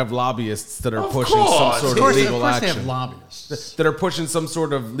they don't have lobbyists that are pushing some sort of legal action. They have lobbyists. That are pushing some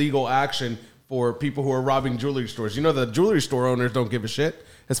sort of legal action for people who are robbing jewelry stores. You know, the jewelry store owners don't give a shit.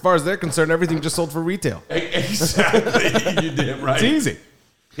 As far as they're concerned, everything just sold for retail. Exactly. You damn right. It's easy.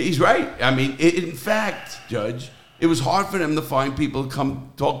 He's right. I mean, in fact, Judge, it was hard for them to find people to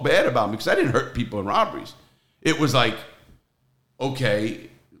come talk bad about me because I didn't hurt people in robberies. It was like, okay,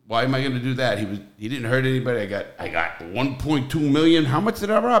 why am I going to do that? He didn't hurt anybody. I got 1.2 million. How much did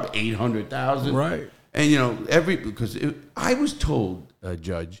I rob? 800,000. Right. And I was told,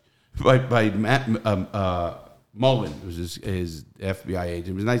 Judge, by Matt Mullen, who was his FBI agent,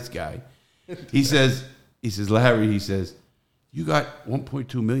 he was a nice guy. He says, Larry, you got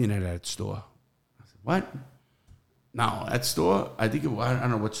 1.2 million at that store. I said, what? No, that store, I don't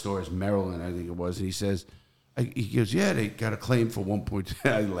know what store is, Maryland, I think it was. And he says, he goes, yeah, they got a claim for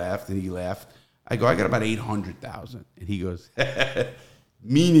 1.2. I laughed, and he laughed. I go, I got about 800,000. And he goes,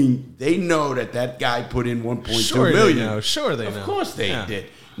 meaning they know that guy put in 1.2 million. Sure they know. Of course they did.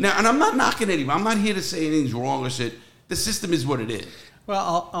 Now, and I'm not knocking anyone. I'm not here to say anything's wrong or shit. The system is what it is.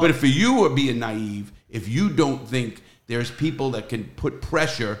 Well, but if you are being naive, if you don't think there's people that can put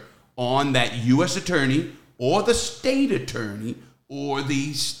pressure on that U.S. attorney or the state attorney or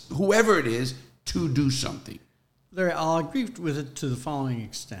whoever it is to do something. Larry, I'll agree with it to the following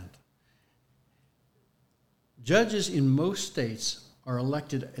extent. Judges in most states are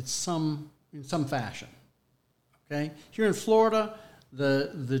elected in some fashion. Okay? Here in Florida,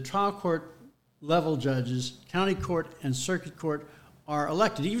 the trial court level judges, county court and circuit court are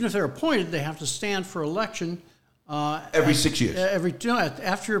elected. Even if they're appointed, they have to stand for election every 6 years.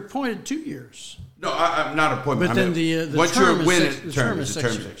 After you're appointed, 2 years. No, I'm not appointed. But then the once term you're winning, the term is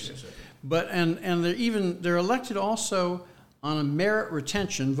 6 years. But and they're elected also on a merit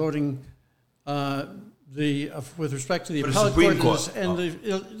retention, voting with respect to the For the appellate Supreme court Court. and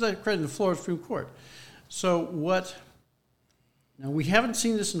the Florida Supreme Court. So now we haven't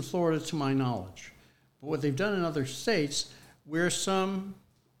seen this in Florida to my knowledge, but what they've done in other states where some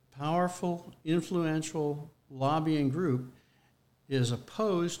powerful, influential lobbying group is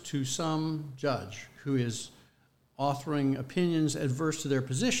opposed to some judge who is authoring opinions adverse to their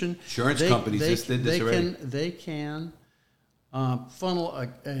position. Insurance companies just did this already. They can funnel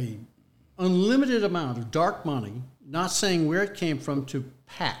a unlimited amount of dark money, not saying where it came from, to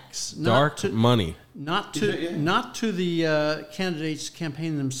PACs. Money. Not to the candidates'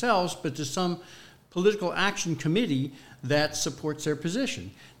 campaign themselves, but to some political action committee that supports their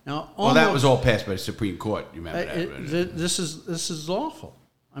position. Now, well, that was all passed by the Supreme Court. You remember that? Right? This is lawful.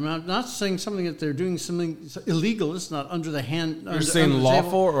 I'm not saying something that they're doing something illegal. It's not under the hand. You're saying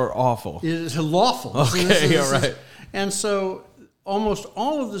lawful or awful? It is lawful. Okay, all right. And so almost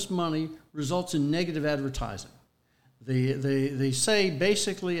all of this money results in negative advertising. They say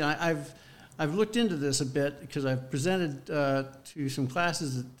basically, I've looked into this a bit because I've presented to some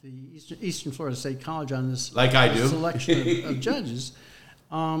classes at the Eastern Florida State College on this, like I do, selection of judges.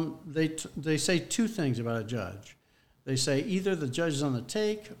 They say two things about a judge. They say either the judge is on the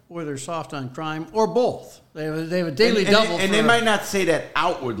take, or they're soft on crime, or both. They have a daily double. And they might not say that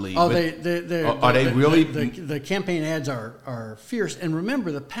outwardly. Oh, are they really? The campaign ads are fierce. And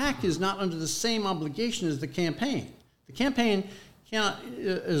remember, the PAC is not under the same obligation as the campaign. The campaign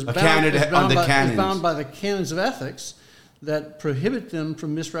is bound by the canons of ethics that prohibit them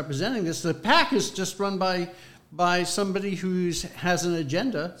from misrepresenting this. The PAC is just run by somebody who has an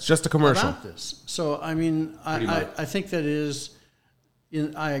agenda. It's just a commercial about this. So I mean, I think that is.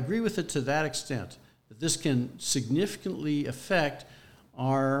 I agree with it to that extent that this can significantly affect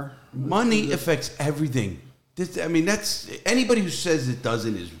our money. Affects everything. That's anybody who says it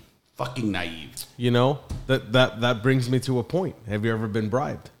doesn't is fucking naive. You know, that brings me to a point. Have you ever been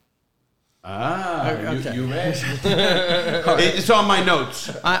bribed? Okay. You read? It's on my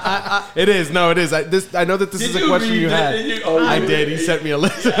notes. It is. No, it is. I know that this is a question you had. I did. He sent me a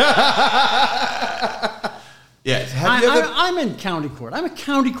list. Yes. I'm in county court. I'm a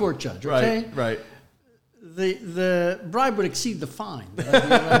county court judge. Okay. Right. The bribe would exceed the fine.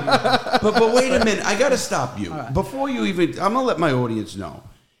 But wait a minute. I got to stop you before you even. I'm gonna let my audience know.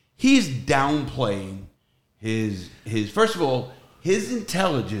 He's downplaying his first of all his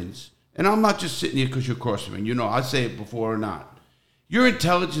intelligence. And I'm not just sitting here because you're crossing me. You know, I say it before or not. Your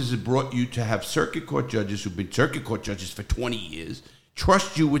intelligence has brought you to have circuit court judges who've been circuit court judges for 20 years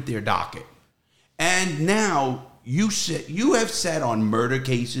trust you with their docket. And now you have sat on murder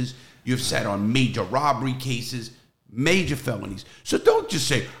cases. You've sat on major robbery cases, major felonies. So don't just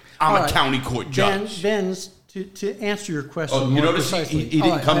say, I'm a county court judge. Benz, to answer your question you more notice precisely. he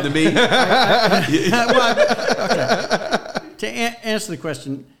didn't come to me? To answer the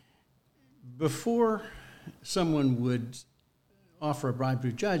question, before someone would offer a bribe to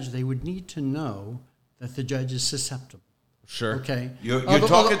a judge, they would need to know that the judge is susceptible. Sure. Okay. You're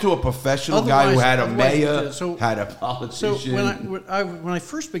talking to a professional guy who had a mayor, had a politician. So when I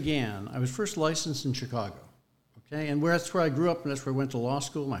first began, I was first licensed in Chicago. Okay, and that's where I grew up, and that's where I went to law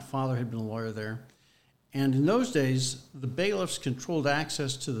school. My father had been a lawyer there, and in those days, the bailiffs controlled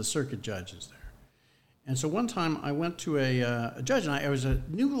access to the circuit judges there. And so one time, I went to a judge, and I was a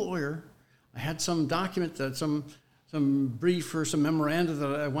new lawyer. I had some document, some brief or some memoranda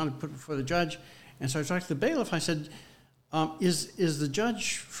that I wanted to put before the judge. And so I talked to the bailiff. I said, is the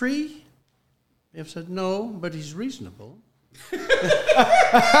judge free? The bailiff said, no, but he's reasonable. That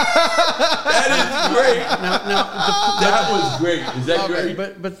is great. That was great. Is that great?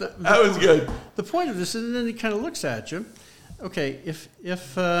 But that was good. The point of this, and then he kind of looks at you. Okay, if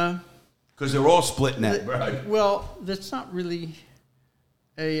because they're all splitting that, right? Well, that's not really...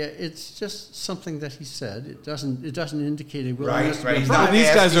 it's just something that he said. It doesn't indicate a willingness to be No, these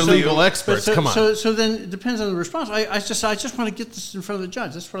guys are legal experts. Come on. So then it depends on the response. I just want to get this in front of the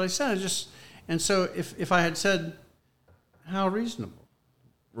judge. That's what I said. And so if I had said, how reasonable?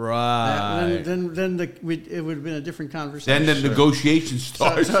 Right. Then it would have been a different conversation. Then the negotiation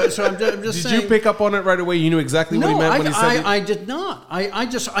starts. So I'm just saying. Did you pick up on it right away? You knew exactly what he meant when he said it? I did not. I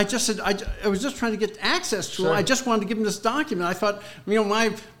just said I was just trying to get access to him. I just wanted to give him this document. I thought, my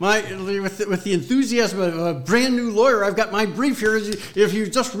with the enthusiasm of a brand new lawyer, I've got my brief here. If you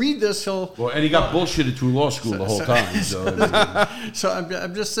just read this, he'll. Well, and he got bullshitted through law school the whole time. So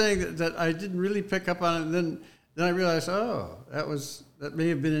I'm just saying that I didn't really pick up on it. And then I realized, that That may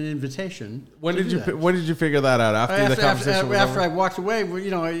have been an invitation. When did you figure that out? After the conversation was after over? I walked away,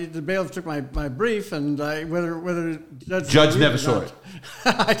 the bailiff took my brief, and whether Judge never saw it.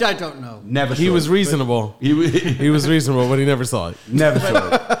 I don't know. Never. He was reasonable. He was reasonable, but he never saw it. Never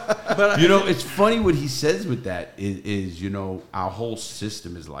saw it. But it's funny what he says with that is our whole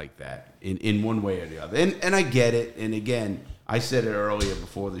system is like that in one way or the other, and I get it. And again, I said it earlier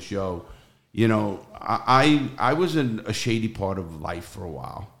before the show. I was in a shady part of life for a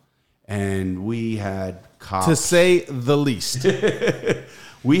while, and we had cops. To say the least.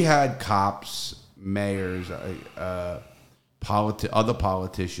 We had cops, mayors, other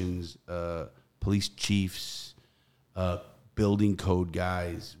politicians, police chiefs, building code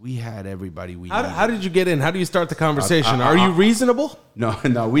guys. We had everybody we needed. How did you get in? How do you start the conversation? Are you reasonable?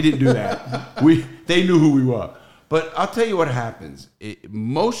 No, we didn't do that. They knew who we were. But I'll tell you what happens.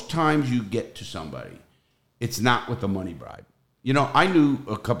 Most times you get to somebody, it's not with a money bribe. I knew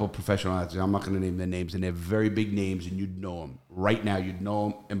a couple of professional athletes. I'm not going to name their names, and they're very big names, and you'd know them. Right now, you'd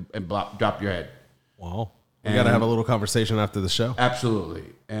know them and drop your head. Wow. We got to have a little conversation after the show. Absolutely.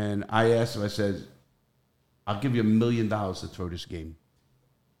 And I asked him, I said, I'll give you $1 million to throw this game.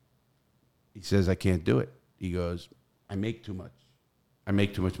 He says, I can't do it. He goes, I make too much. I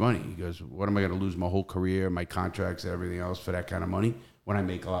make too much money. He goes, what am I going to lose my whole career, my contracts, and everything else for that kind of money when I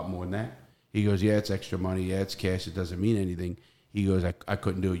make a lot more than that? He goes, yeah, it's extra money. Yeah, it's cash. It doesn't mean anything. He goes, I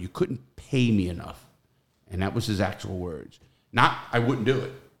couldn't do it. You couldn't pay me enough. And that was his actual words. Not, I wouldn't do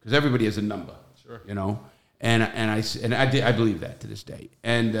it, because everybody has a number. Sure. And I believe that to this day.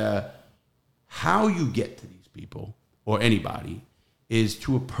 And how you get to these people or anybody is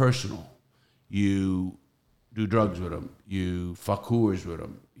to a personal. You do drugs with him. You fuck hooers with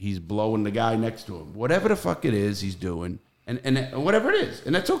him. He's blowing the guy next to him. Whatever the fuck it is he's doing, and whatever it is,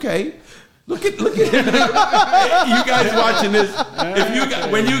 and that's okay. Look at you guys watching this.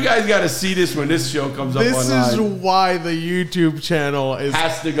 When you guys got to see this when this show comes up online. This is why the YouTube channel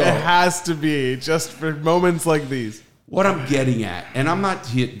has to go. It has to be just for moments like these. What I'm getting at, and I'm not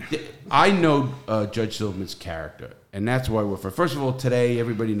here. I know Judge Silverman's character, and that's why we're for. First of all, today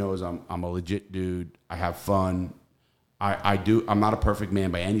everybody knows I'm a legit dude. I have fun. I'm not a perfect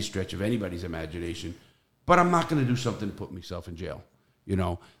man by any stretch of anybody's imagination, but I'm not going to do something to put myself in jail.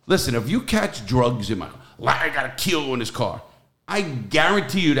 Listen, if you catch drugs in I got a kilo in this car, I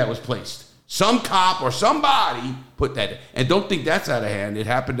guarantee you that was placed. Some cop or somebody put that in. And don't think that's out of hand. It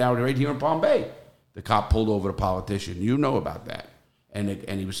happened down right here in Palm Bay. The cop pulled over the politician. You know about that. And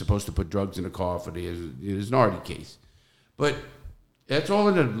he was supposed to put drugs in the car for the Isnardi case. But that's all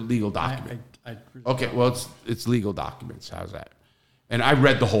in a legal document. Okay, well, it's legal documents. How's that? And I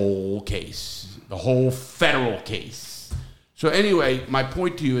read the whole case, the whole federal case. So anyway, my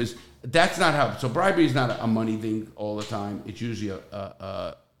point to you is that's not how. So bribery is not a money thing all the time. It's usually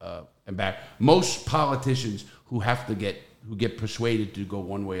and back. Most politicians who get persuaded to go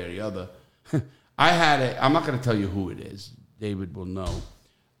one way or the other. I'm not going to tell you who it is. David will know.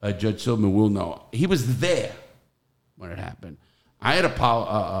 Judge Silverman will know. He was there when it happened. I had a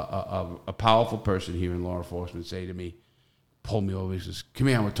powerful person here in law enforcement say to me, pull me over. He says, come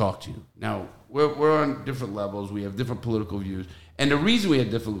here, I want to talk to you. Now, we're on different levels. We have different political views. And the reason we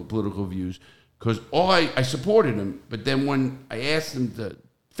had different political views, because I supported him, but then when I asked him to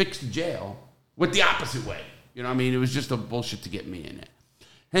fix the jail, went the opposite way. It was just a bullshit to get me in it.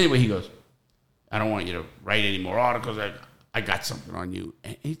 Anyway, he goes, I don't want you to write any more articles. I got something on you.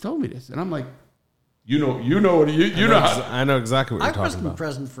 And he told me this. And I'm like, you know what I know exactly what you're talking about. I wasn't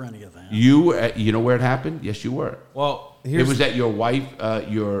present for any of that. You know where it happened? Yes, you were. Well, it was at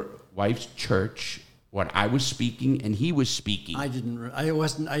your wife's church when I was speaking and he was speaking. I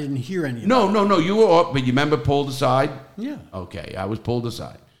didn't hear any of that. No. You were up, but you remember pulled aside? Yeah. Okay, I was pulled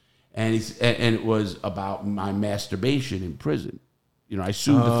aside. And it was about my masturbation in prison. I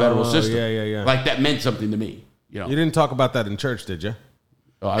sued the federal system. Yeah. Like that meant something to me. You didn't talk about that in church, did you?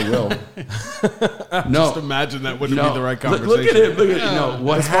 Oh, I will. No. Just imagine that wouldn't be the right conversation. Look at him.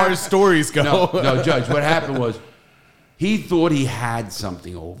 As far as stories go. No, Judge, what happened was he thought he had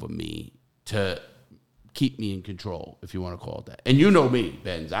something over me to keep me in control, if you want to call it that. And you know me,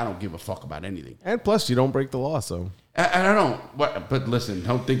 Benz. I don't give a fuck about anything. And plus, you don't break the law, so. And I don't. But listen,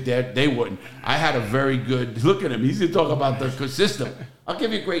 don't think that they wouldn't. I had a very good look at him. He's going to talk about the system. I'll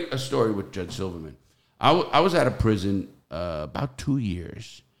give you a story with Judge Silverman. I was at a prison about 2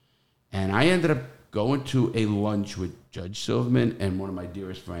 years, and I ended up going to a lunch with Judge Silverman, and one of my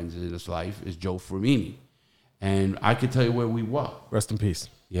dearest friends in this life is Joe Fermini. And I could tell you where we were. Rest in peace.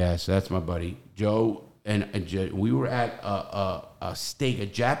 Yes, that's my buddy. Joe and we were at a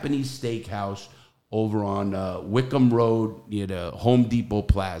Japanese steakhouse over on Wickham Road near the Home Depot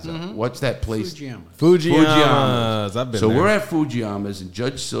Plaza. What's that place? Fujiyama's. I've been so there. we're at Fujiyama's, and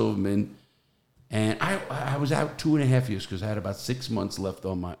Judge Silverman, and I was out 2.5 years because I had about 6 months left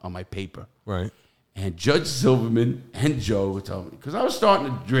on my paper. Right. And Judge Silverman and Joe were telling me, because I was starting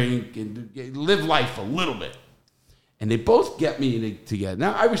to drink and live life a little bit. And they both get me together.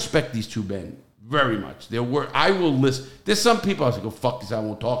 Now, I respect these two men very much. I will listen. There's some people I was like, oh, fuck this, I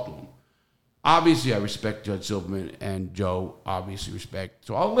won't talk to them. Obviously, I respect Judge Silverman, and Joe obviously respect.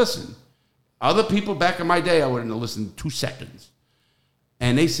 So I'll listen. Other people back in my day, I wouldn't have listened 2 seconds.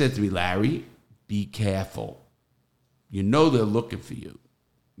 And they said to me, Larry, be careful. You know they're looking for you,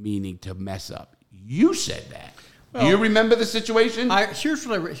 meaning to mess up. You said that. Well, do you remember the situation?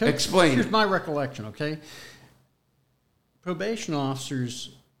 Explain. Here's my recollection, okay? Probation officers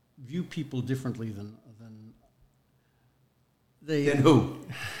view people differently than who?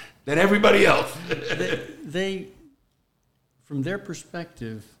 Than everybody else. they, from their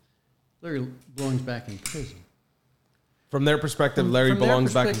perspective, Larry belongs back in prison. From their perspective, Larry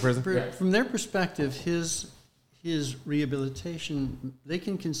belongs back in prison? From their perspective, his rehabilitation, they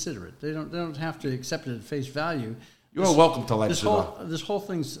can consider it. They don't have to accept it at face value. You're welcome to life. This whole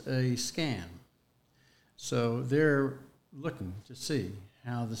thing's a scam. So they're looking to see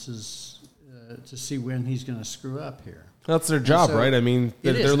how this is, to see when he's going to screw up here. That's their job, right? I mean,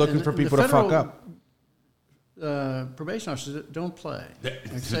 they're looking for people to fuck up. Probation officers don't play.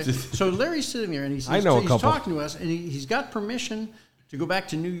 Okay? So Larry's sitting there, and he's talking to us, and he's got permission to go back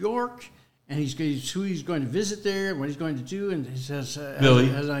to New York, and who he's going to visit there, what he's going to do, and he says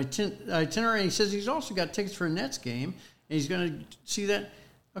has an itinerary. And he says he's also got tickets for a Nets game, and he's going to see that.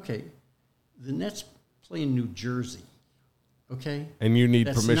 Okay, the Nets play in New Jersey. Okay, and you need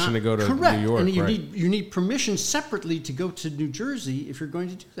permission to go to New York, and you need permission separately to go to New Jersey if you're going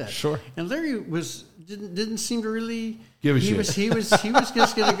to do that. Sure. And Larry didn't seem to really give a shit. He was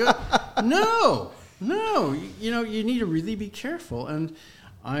just going to go. No. You need to really be careful. And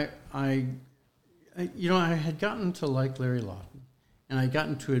I had gotten to like Larry Lawton. And I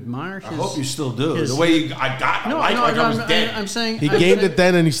gotten to admire his... I hope you still do. The way I was dead. I'm saying... He gained it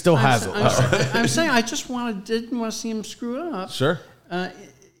then and he still has it. I'm saying I just didn't want to see him screw up. Sure.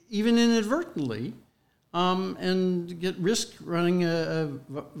 Even inadvertently, and risk running a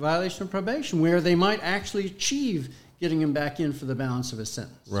violation of probation where they might actually achieve getting him back in for the balance of his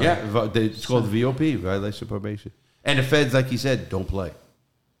sentence. Right. Yeah, it's called the VOP, violation of probation. And the feds, like he said, don't play.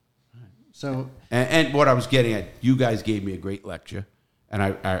 So... And what I was getting at, you guys gave me a great lecture. And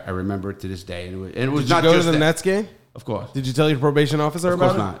I remember it to this day. And it was not just Did you go to the Nets game? Of course. Did you tell your probation officer about it?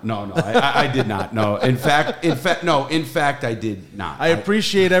 Of course not. No, I did not. No, in fact, I did not. I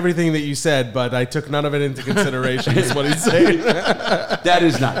appreciate everything that you said, but I took none of it into consideration. Is what he's saying. That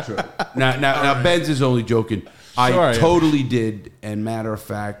is not true. Now, Benz is only joking. I totally did. And matter of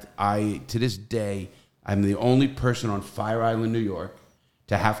fact, to this day, I'm the only person on Fire Island, New York,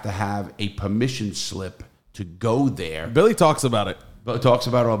 to have a permission slip to go there. Billy talks about it. Talks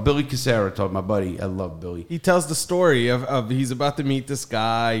about it all. Billy Casera, my buddy. I love Billy. He tells the story of he's about to meet this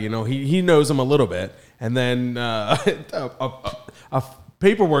guy. You know, he knows him a little bit, and then a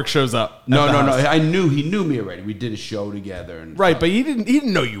paperwork shows up. No. I knew he knew me already. We did a show together, and right. But he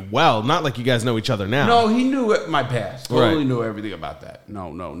didn't know you well. Not like you guys know each other now. No, he knew my past. Totally knew everything about that.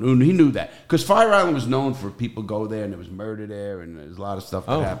 No, he knew that because Fire Island was known for people go there, and there was murder there, and there's a lot of stuff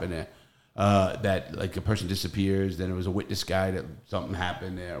that happened there. That like a person disappears, then it was a witness guy that something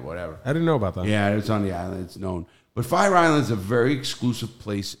happened there or whatever. I didn't know about that. Yeah, it's on the island. It's known. But Fire Island's a very exclusive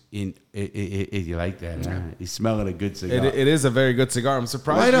place. You like that? Huh? He's smelling a good cigar. It is a very good cigar. I'm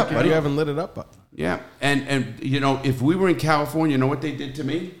surprised you haven't lit it up. Yeah, and if we were in California, you know what they did to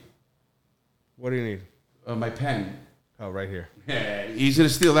me? What do you need? My pen. Oh, right here. Yeah, he's gonna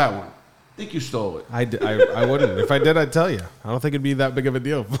steal that one. I think you stole it. I wouldn't. If I did, I'd tell you. I don't think it'd be that big of a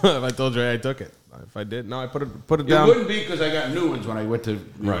deal if I told you I took it. If I did, no, I put it down. It wouldn't be because I got new ones when I went to...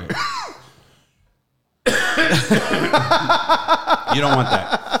 Right. You don't want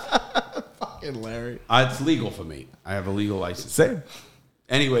that. Fucking Larry. It's legal for me. I have a legal license. Same.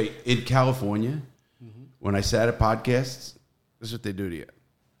 Anyway, in California, when I sat at podcasts, this is what they do to you.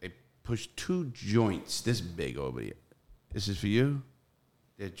 They push 2 joints this big over here. This is for you.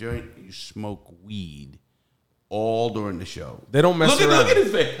 That joint, you smoke weed all during the show. They don't mess around. Look at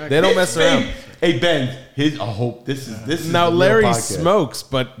his face. They don't mess around. Hey, Ben, I hope this is now Larry smokes,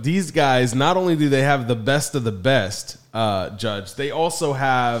 but these guys, not only do they have the best of the best, Judge, they also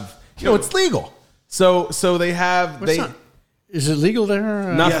have, it's legal. So they have, Is it legal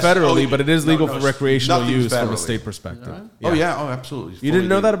there? Not Yes. federally, Oh, but it is legal no, for recreational nothing's use from a federally. state perspective. Right? Oh yeah, oh absolutely. You didn't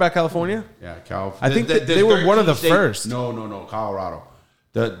know that about California? Yeah, California. I think that they were one of the first. No, Colorado.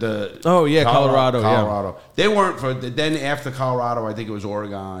 The Oh, yeah, Colorado, yeah. Colorado. They weren't for then after Colorado. I think it was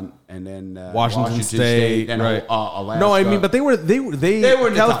Oregon and then Washington State, and right? Alaska. No, I mean, but they were They were in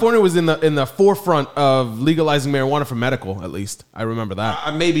the California was in the forefront of legalizing marijuana for medical. At least I remember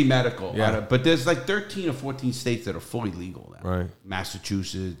that. Maybe medical. Yeah. But there's like 13 or 14 states that are fully legal now. Right.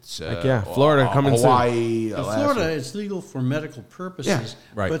 Massachusetts. yeah, Florida coming soon. Hawaii. In Alaska. Florida, it's legal for medical purposes,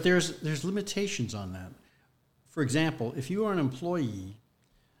 Yeah, right. but there's limitations on that. For example, if you are an employee,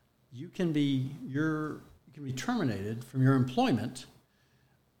 you can be terminated from your employment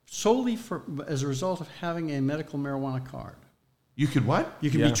solely as a result of having a medical marijuana card. You could what? You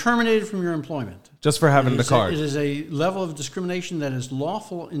can Yeah. be terminated from your employment. Just for having It the is card. It is a level of discrimination that is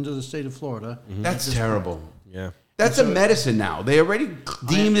lawful into the state of Florida. That's terrible. Yeah, That's a medicine now. They already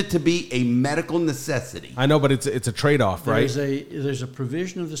deemed it to be a medical necessity. I know, but it's a trade off, right? There's a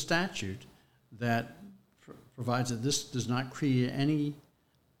provision of the statute that provides that this does not create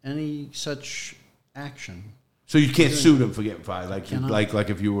any such action. So you can't sue them for getting fired, Cannot. like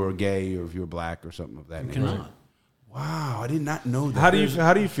if you were gay or if you were black or something of that nature. Cannot. Wow, I did not know that.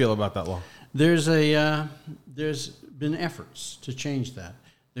 How do you feel about that law? There's been efforts to change that.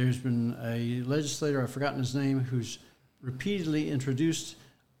 There's been a legislator, I've forgotten his name, who's repeatedly introduced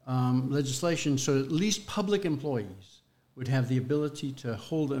legislation so at least public employees would have the ability to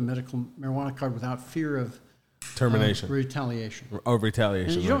hold a medical marijuana card without fear of Termination retaliation. or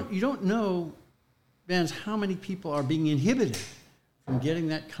retaliation. And you don't know, Benz, how many people are being inhibited from getting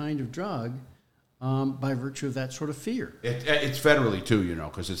that kind of drug by virtue of that sort of fear. It's federally too,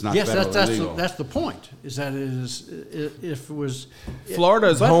 because it's not Yes, federally legal. that's the point. Is that it is if it was Florida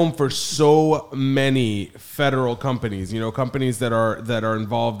is but- home for so many federal companies. Companies that are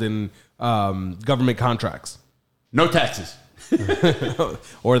involved in government contracts. No taxes.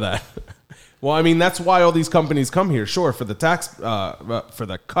 Or that. Well, I mean, that's why all these companies come here. Sure, for the tax, for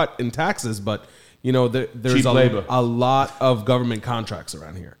the cut in taxes, but there's Cheap labor. a lot of government contracts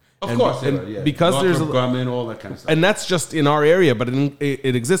around here. Of course, because there's government, all that kind of stuff. and that's just in our area, but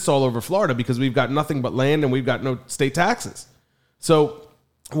it exists all over Florida because we've got nothing but land and we've got no state taxes. So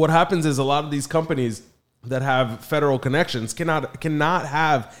what happens is a lot of these companies that have federal connections cannot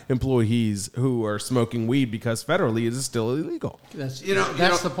have employees who are smoking weed because federally it is still illegal. That's You know-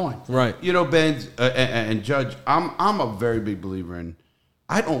 the point. Right. Ben and Judge, I'm a very big believer in.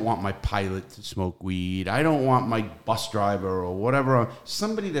 I don't want my pilot to smoke weed. I don't want my bus driver or whatever,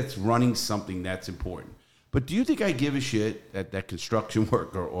 somebody that's running something that's important. But do you think I give a shit that construction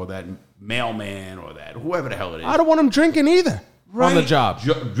worker or that mailman or that whoever the hell it is? I don't want them drinking either on the job.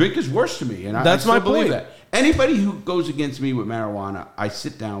 Drink is worse to me, and That's I still my believe point. that. Anybody who goes against me with marijuana, I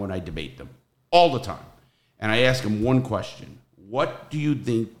sit down and I debate them all the time, and I ask them one question: what do you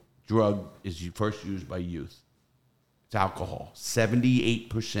think drug is first used by youth? It's alcohol.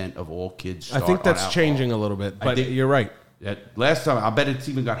 78% of all kids I start think on that's alcohol. changing a little bit, but think- you're right. That last time, I bet it's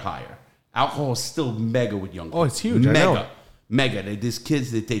even got higher. Alcohol is still mega with young kids. Oh, it's huge. I know. Mega. There's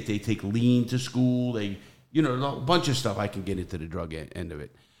kids that they take lean to school. They, a bunch of stuff. I can get into the drug end of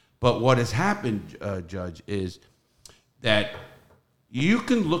it. But what has happened, Judge, is that you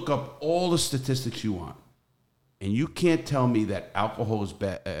can look up all the statistics you want, and you can't tell me that alcohol is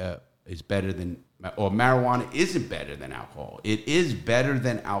better than, or marijuana isn't better than alcohol. It is better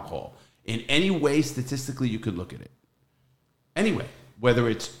than alcohol. In any way, statistically, you could look at it. Anyway, whether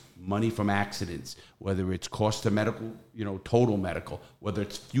it's money from accidents, whether it's cost to medical, total medical, whether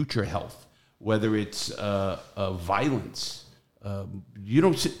it's future health, whether it's violence.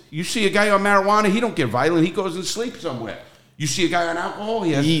 You see a guy on marijuana, he don't get violent. He goes and sleeps somewhere. You see a guy on alcohol,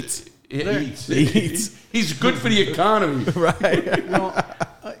 he eats. He eats. He's good for the economy. Right.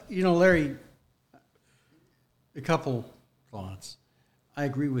 Larry, a couple thoughts. I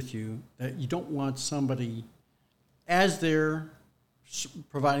agree with you that you don't want somebody, as they're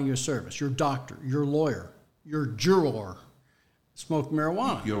providing you a service, your doctor, your lawyer, your juror, smoke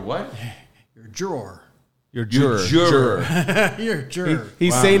marijuana. You're what? Your juror. Your juror. Your juror.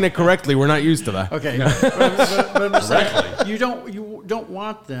 He's saying it correctly. We're not used to that. Okay. but I'm just saying, you don't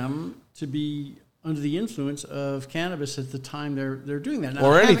want them to be under the influence of cannabis at the time they're doing that. Now,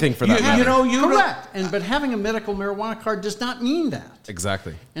 Or anything for that matter. Correct. But having a medical marijuana card does not mean that.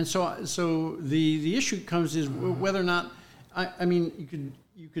 Exactly. And so the issue comes is whether or not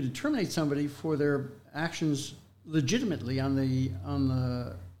you could terminate somebody for their actions legitimately on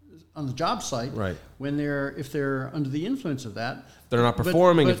the on the job site, Right. if they're under the influence of that. They're not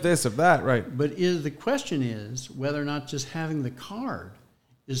performing, if this, if that, right. But the question is whether or not just having the card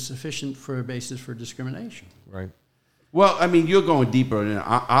is sufficient for a basis for discrimination. Right. Well, I mean, you're going deeper, and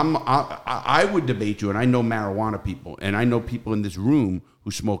I would debate you, and I know marijuana people, and I know people in this room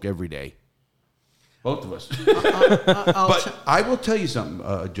who smoke every day. Both of us. But I will tell you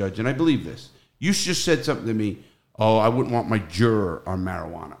something, Judge, and I believe this. You just said something to me, I wouldn't want my juror on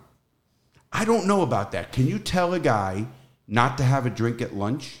marijuana. I don't know about that. Can you tell a guy not to have a drink at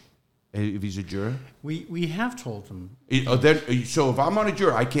lunch if he's a juror? We have told them. So if I'm on a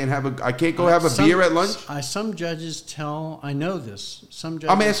juror, I can't go have a beer at lunch? Some judges I know this. Some judges.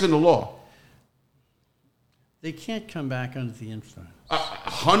 I'm asking the law. They can't come back under the influence.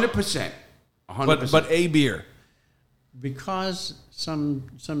 100%. 100%. But a beer. Because some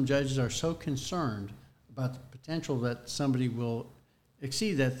judges are so concerned about the potential that somebody will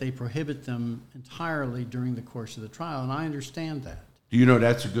exceed that, they prohibit them entirely during the course of the trial, and I understand that. Do you know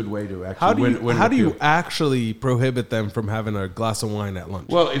that's a good way to actually win? How do you actually prohibit them from having a glass of wine at lunch?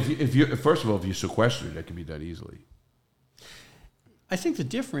 Well, if you first of all, if you sequester it, that can be done easily. I think the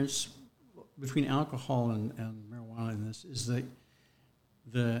difference between alcohol and marijuana in this is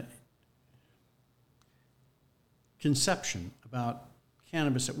the conception about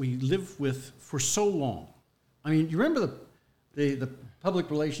cannabis that we live with for so long. I mean, you remember the public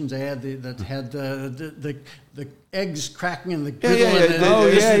relations ad that had the eggs cracking in the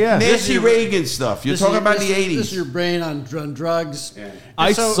griddle? Nancy Reagan stuff. You're talking about the 80s. This is your brain on drugs. Yeah.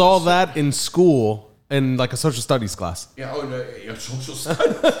 I saw that in school in like a social studies class. Yeah, social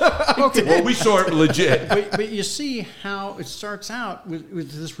studies. Okay. Well, we saw it legit. But you see how it starts out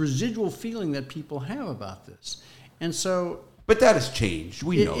with this residual feeling that people have about this. And so... But that has changed.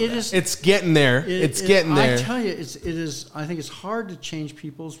 We know that. It's getting there. It's getting there. I tell you, it is. I think it's hard to change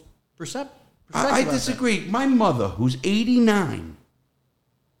people's perspective. I disagree. That. My mother, who's 89,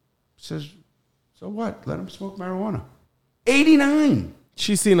 says, "So what? Let him smoke marijuana." 89.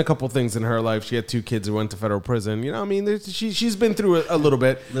 She's seen a couple things in her life. She had 2 kids who went to federal prison. You know, I mean, she's been through a little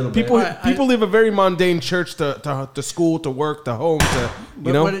bit. People live a very mundane church to school, to work, to home, to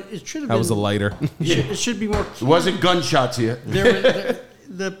But it should have that been, was a lighter. It should be more. It wasn't gunshots here.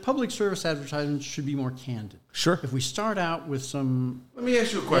 The public service advertisements should be more candid. Sure. If we start out with some... Let me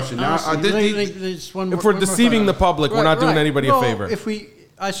ask you a question. If we're deceiving the public, we're not doing anybody a favor.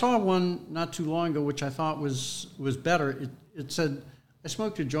 I saw one not too long ago, which I thought was better. It said, I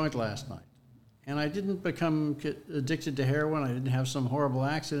smoked a joint last night, and I didn't become addicted to heroin. I didn't have some horrible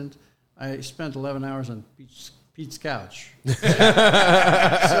accident. I spent 11 hours on Pete's couch. But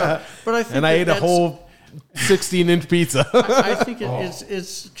I think I ate a whole 16-inch pizza. I think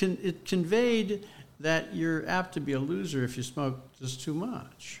it conveyed that you're apt to be a loser if you smoke just too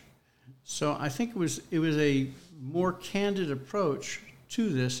much. So I think it was a more candid approach to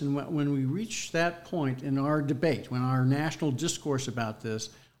this, and when we reach that point in our debate, when our national discourse about this,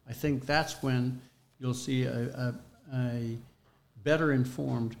 I think that's when you'll see a better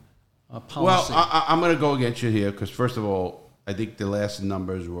informed policy. Well, I'm going to go against you here because, first of all, I think the last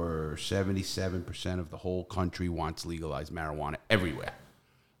numbers were 77% of the whole country wants legalized marijuana everywhere.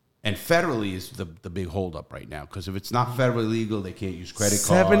 And federally is the big holdup right now because if it's not federally legal, they can't use credit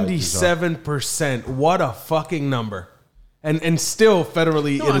cards. 77%. What a fucking number. And still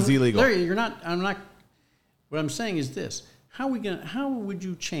federally it is illegal. Larry, I'm not. What I'm saying is this: how would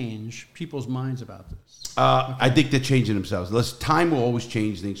you change people's minds about this? I think they're changing themselves. Time will always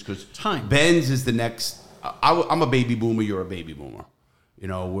change things because Benz is the next. I'm a baby boomer. You're a baby boomer. You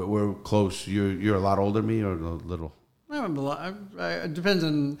know, we're close. You're a lot older than me, or a little. It depends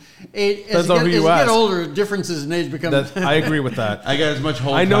on age. Depends on who you ask. As you get older, differences in age become... I agree with that. I got as much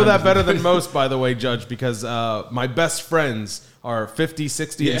whole I know time that better than most, by the way, Judge, because my best friends are 50,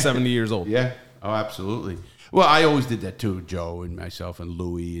 60, and 70 years old. Yeah. Oh, absolutely. Well, I always did that too, Joe and myself and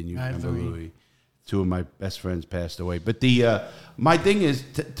Louie, and you remember Louie. 2 of my best friends passed away. But my thing is,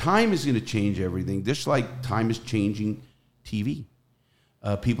 time is going to change everything, just like time is changing TV.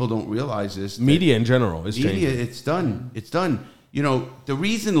 People don't realize this. Media in general is changing. It's done. It's done. You know, the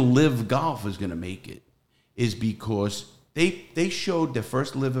reason Live Golf is going to make it is because they showed their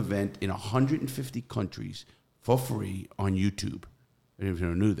first Live event in 150 countries for free on YouTube. I didn't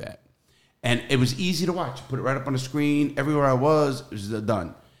even know that. And it was easy to watch. Put it right up on the screen. Everywhere I was, it was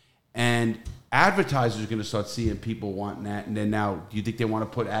done. And advertisers are going to start seeing people wanting that. And then now, do you think they want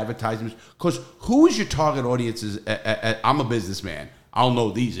to put advertisements? Because who is your target audience? I'm a businessman. I'll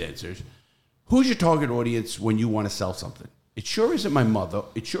know these answers. Who's your target audience when you want to sell something? It sure isn't my mother.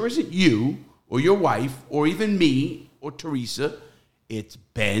 It sure isn't you or your wife or even me or Teresa. it's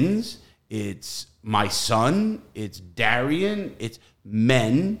Benz, it's my son, it's Darian, it's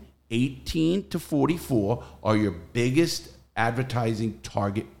men 18 to 44 are your biggest advertising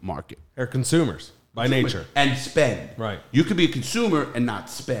target market. They're consumers by nature. And spend. Right. You could be a consumer and not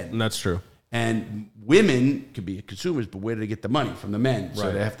spend. And that's true. And women could be consumers, but where do they get the money? From the men. So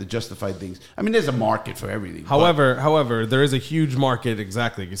Right. they have to justify things. I mean, there's a market for everything. However, there is a huge market,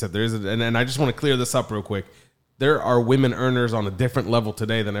 exactly like you said. And I just want to clear this up real quick. There are women earners on a different level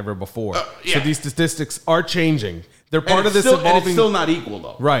today than ever before. Yeah. So these statistics are changing. They're part And of this still, and evolving. it's still not equal,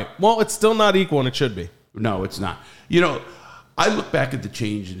 though. Right. Well, it's still not equal, and it should be. No, it's not. You know, I look back at the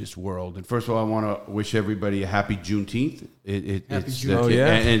change in this world, and first of all, I want to wish everybody a happy Juneteenth. Happy It's Juneteenth. Oh,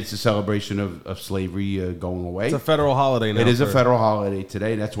 yeah. and it's a celebration of slavery going away. It's a federal holiday now. It is a for- federal holiday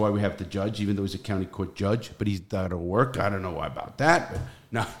today. That's why we have the judge, even though he's a county court judge, but he's out of work. I don't know why about that. But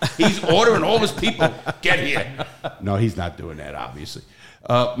no, he's ordering all his people, get here. No, he's not doing that, obviously.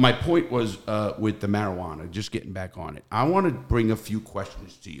 My point was with the marijuana, just getting back on it. I want to bring a few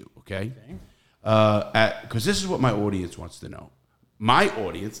questions to you, okay? Because this is what my audience wants to know. My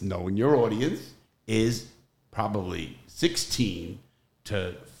audience, knowing your audience, is probably 16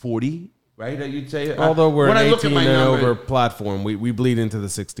 to 40, right? You'd say. Although we're When an I look 18 at my and number- over platform, we bleed into the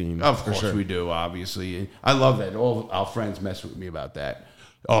 16. Of for course sure. we do, obviously. I love that. All our friends mess with me about that.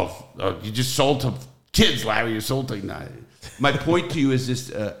 Oh, you just sold to kids, Larry. You sold to... Nah. My point to you is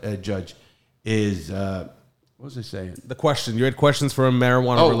this, Judge, is... what was I saying? The question. You had questions for a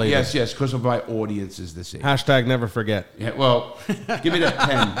marijuana Oh, related. yes, because of my audience is this age. Hashtag never forget. Yeah, well, give me that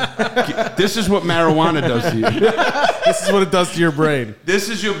pen. This is what marijuana does to you. This is what it does to your brain. This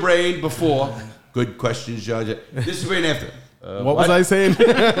is your brain before. Good questions, Judge. This is brain after. What was I saying?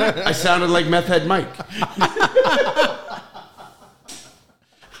 I sounded like Meth Head Mike.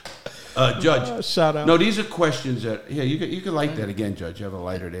 Judge. Shout out. No, these are questions that... Yeah, you can light that again, Judge. You have a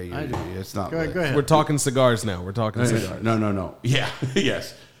lighter there. I do. It's not... Go lit. ahead. We're talking cigars now. We're talking cigars. No. Yeah,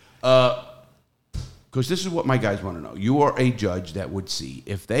 yes. Because this is what my guys want to know. You are a judge that would see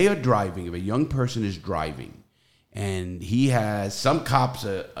if they are driving, if a young person is driving, and he has some cops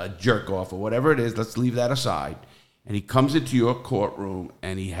a jerk off or whatever it is. Let's leave that aside. And he comes into your courtroom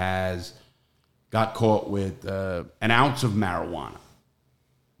and he has got caught with an ounce of marijuana.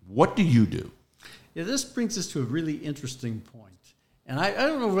 What do you do? Yeah, this brings us to a really interesting point. And I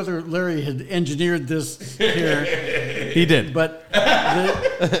don't know whether Larry had engineered this here. He did. But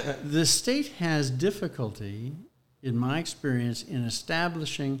the state has difficulty, in my experience, in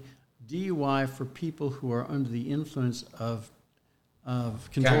establishing DUI for people who are under the influence of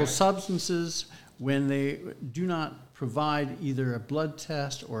controlled substances when they do not provide either a blood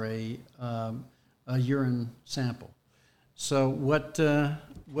test or a urine sample. So what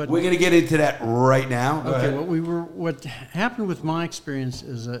We're going to get into that right now. Go ahead. What happened with my experience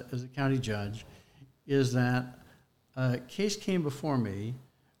as a county judge is that a case came before me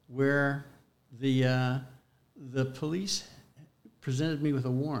where the police presented me with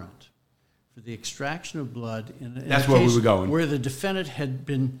a warrant for the extraction of blood in That's a where we case were going. where the defendant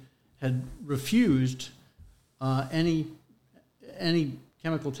had refused any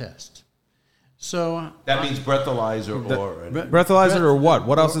chemical test. So That means breathalyzer or Breathalyzer or what?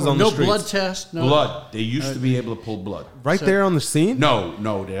 What else is on the no streets? blood test, no blood. They used to be able to pull blood. Right there on the scene?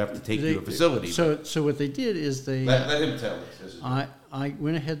 No, they have to take you to a facility. So what they did is they let him tell us. I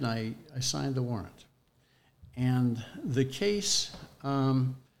went ahead and I signed the warrant, and the case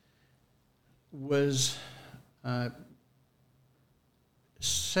was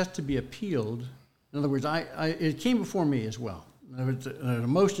set to be appealed. In other words, it came before me as well. There was a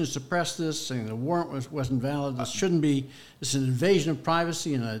motion to suppress this, saying the warrant wasn't valid. This shouldn't be. This is an invasion of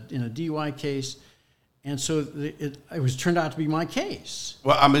privacy in a DUI case, and so it was turned out to be my case.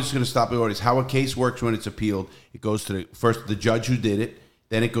 Well, I'm just going to stop the audience. How a case works when it's appealed, it goes to the judge who did it,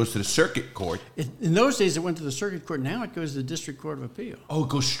 then it goes to the circuit court. In those days, it went to the circuit court. Now it goes to the district court of appeal. Oh, it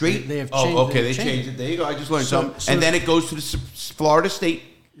goes straight? They have oh, changed- okay, they've they changed changed it. There you go. I just learned So- something. so- And then it goes to the Florida State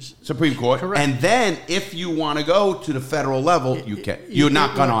Supreme Court. Correct. And then if you want to go to the federal level, you can. You're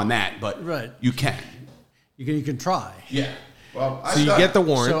not going on that, but Right. you can. You can try. Yeah. Well, So you get the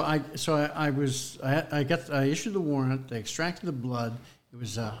warrant. I issued the warrant. They extracted the blood. It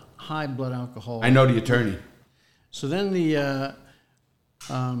was high blood alcohol. I know the attorney. So then the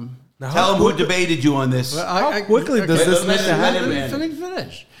Tell him who debated you on this. How quickly does this need to happen? Let me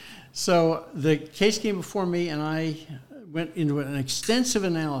finish. So the case came before me, and I went into an extensive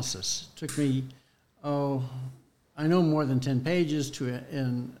analysis. It took me, I know more than 10 pages to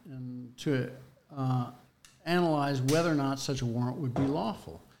analyze whether or not such a warrant would be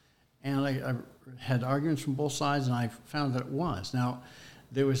lawful. And I had arguments from both sides, and I found that it was. Now,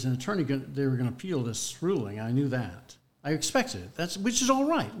 there was an attorney, they were going to appeal this ruling. I knew that. I expected it. Which is all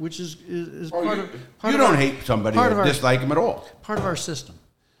right, which is part of You don't hate somebody or dislike them at all. Part of our system.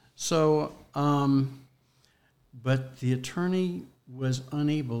 So, but the attorney was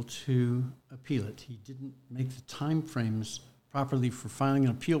unable to appeal it. He didn't make the time frames properly for filing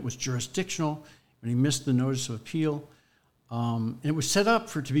an appeal. It was jurisdictional, and he missed the notice of appeal. And it was set up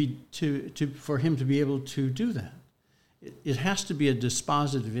for him to be able to do that. It has to be a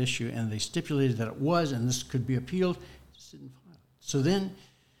dispositive issue, and they stipulated that it was, and this could be appealed. He just didn't file it. So then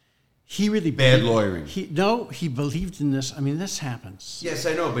he really bad lawyering. He believed in this. I mean, this happens. Yes,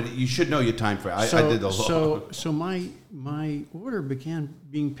 I know, but you should know your time frame. I did the law. So my order began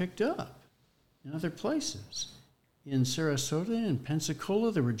being picked up in other places. In Sarasota, in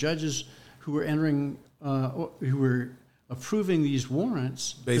Pensacola, there were judges who were who were approving these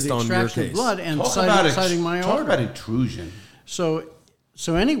warrants based for the on your extraction case. of blood and citing my talk order. Talk about intrusion. So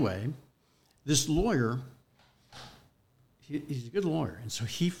anyway, this lawyer, he's a good lawyer, and so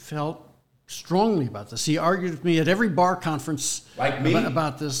he felt strongly about this. He argued with me at every bar conference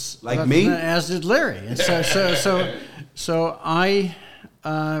about this. Like me? As did Larry. And so I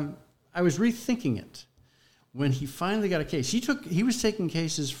was rethinking it. When he finally got a case, he was taking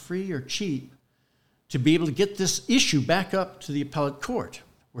cases free or cheap to be able to get this issue back up to the appellate court,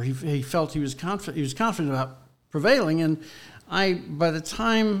 where he felt he was confident about prevailing. And by the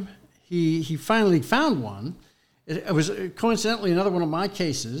time he finally found one, it was coincidentally another one of my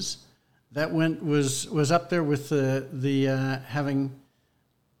cases that was up there with the having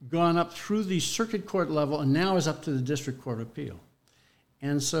gone up through the circuit court level and now is up to the district court of appeal.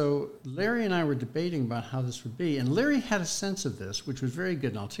 And so Larry and I were debating about how this would be, and Larry had a sense of this, which was very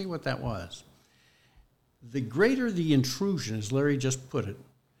good, and I'll tell you what that was. The greater the intrusion, as Larry just put it,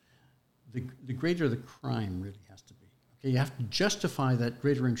 the greater the crime really has to be. Okay, you have to justify that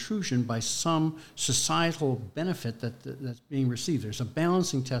greater intrusion by some societal benefit that's being received. There's a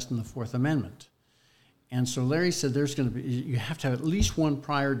balancing test in the Fourth Amendment. And so Larry said you have to have at least one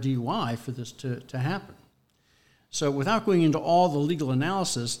prior DUI for this to happen. So without going into all the legal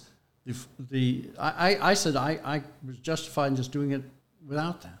analysis, I said I was justified in just doing it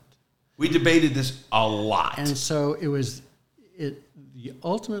without that. We debated this a lot. And so the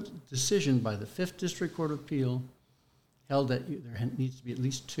ultimate decision by the 5th District Court of Appeal held that there needs to be at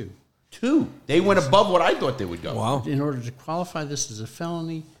least two. Two? They went above what I thought they would go. Wow. In order to qualify this as a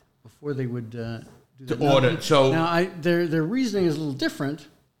felony before they would do that. Now, their reasoning is a little different,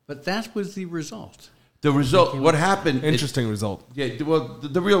 but that was the result. The result, what happened... Interesting result. Yeah, well,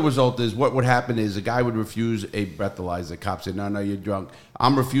 the real result is what would happen is a guy would refuse a breathalyzer. The cop said, no, you're drunk.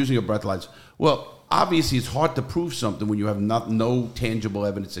 I'm refusing a breathalyzer. Well, obviously, it's hard to prove something when you have no tangible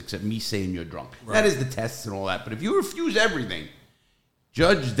evidence except me saying you're drunk. Right. That is the tests and all that. But if you refuse everything,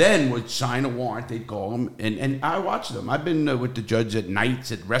 judge then would sign a warrant. They'd call them, and I watch them. I've been with the judge at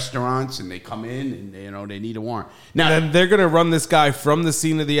nights at restaurants, and they come in and they need a warrant. Now, and they're going to run this guy from the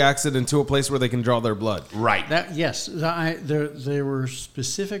scene of the accident to a place where they can draw their blood. Right. There were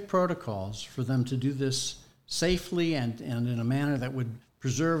specific protocols for them to do this safely and in a manner that would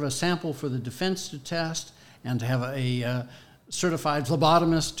preserve a sample for the defense to test and to have a certified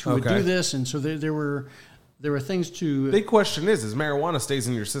phlebotomist who would do this. And so there were things to... Big question is marijuana stays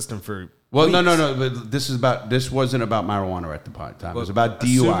in your system for Well, weeks. no. But this wasn't about marijuana at the time. It was about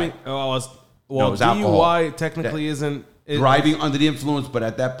DUI. DUI technically isn't... driving under the influence, but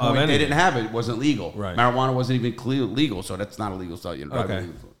at that point, they didn't have it. It wasn't legal. Right. Marijuana wasn't even legal, so that's not illegal. So, driving under the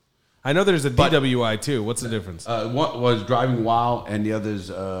influence. I know there's a DWI too. What's the difference? One was driving while, and the other's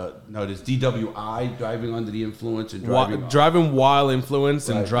there's DWI, driving under the influence, and driving while influenced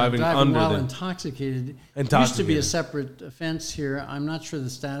and driving under while the intoxicated. It used to be a separate offense here. I'm not sure the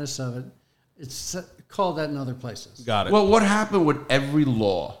status of it. It's called that in other places. Got it. Well, what happened with every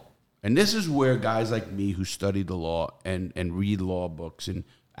law, and this is where guys like me who study the law and read law books and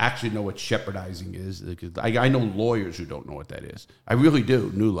actually know what shepherdizing is. Because I know lawyers who don't know what that is. I really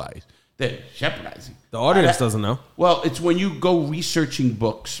do. New lies. They're shepherdizing. The audience doesn't know. Well, it's when you go researching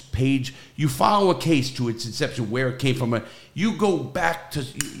books, you follow a case to its inception, where it came from. You go back to,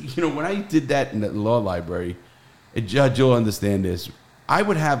 when I did that in the law library, a judge, you'll understand this. I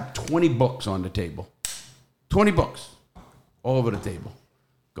would have 20 books on the table. 20 books all over the table.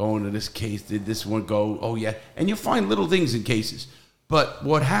 Going to this case, did this one go? Oh, yeah. And you find little things in cases. But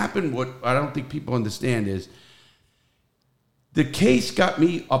what happened, what I don't think people understand is the case got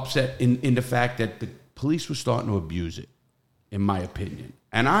me upset in the fact that the police were starting to abuse it, in my opinion.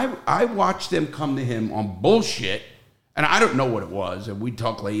 And I watched them come to him on bullshit, and and I don't know what it was, and we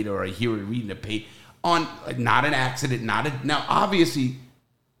talk later, or I hear it reading the paper, on not an accident, now obviously,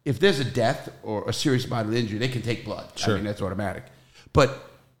 if there's a death or a serious bodily injury, they can take blood. Sure. I mean, that's automatic. But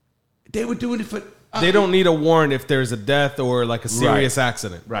they were doing it for... They don't need a warrant if there's a death or like a serious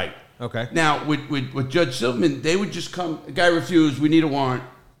accident. Right. Okay. Now, with Judge Silverman, they would just come, the guy refused, we need a warrant.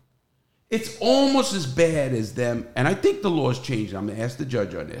 It's almost as bad as them, and I think the law's changed. I'm going to ask the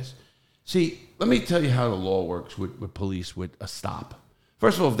judge on this. See, let me tell you how the law works with police with a stop.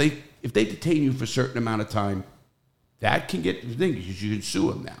 First of all, if they detain you for a certain amount of time, that can get the thing, because you can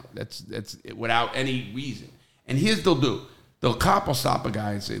sue them now. That's without any reason. And here's what they'll do. The cop will stop a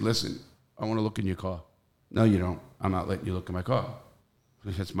guy and say, listen, I want to look in your car. No, you don't. I'm not letting you look in my car.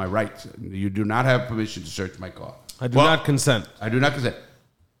 That's my right. You do not have permission to search my car. I do not consent. I do not consent.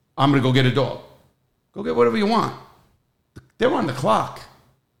 I'm going to go get a dog. Go get whatever you want. They're on the clock.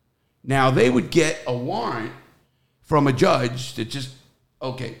 Now, they would get a warrant from a judge that just,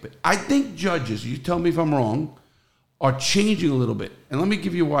 okay. But I think judges, you tell me if I'm wrong, are changing a little bit. And let me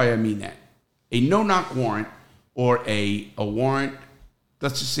give you why I mean that. A no-knock warrant or a warrant,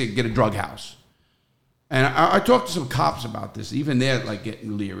 let's just say get a drug house. And I talked to some cops about this. Even they're like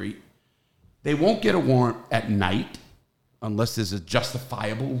getting leery. They won't get a warrant at night unless there's a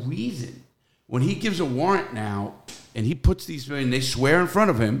justifiable reason. When he gives a warrant now and he puts these, and they swear in front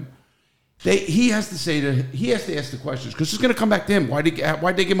of him, he has to ask the questions, because it's going to come back to him. Why'd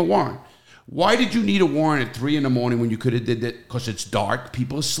they give him a warrant? Why did you need a warrant at 3 a.m. when you could have did that? Because it's dark,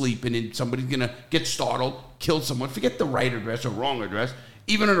 people are sleeping, and somebody's going to get startled, kill someone. Forget the right address or wrong address,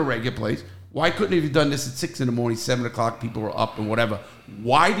 even in a regular place. Why couldn't you have done this at 6 a.m, 7 o'clock, people were up and whatever?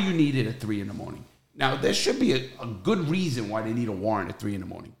 Why do you need it at 3 a.m? Now, there should be a good reason why they need a warrant at 3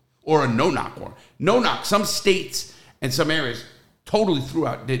 a.m. or a no-knock warrant. No-knock, some states and some areas totally threw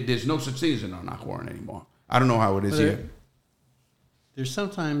out, there's no such thing as a no-knock warrant anymore. I don't know how it is here. There's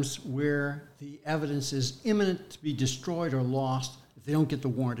sometimes where the evidence is imminent to be destroyed or lost if they don't get the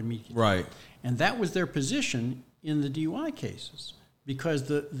warrant immediately. Right. And that was their position in the DUI cases, because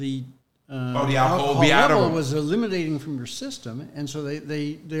the alcohol will be out of level them. was eliminating from your system, and so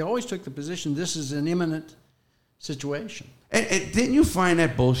they always took the position this is an imminent situation. And didn't you find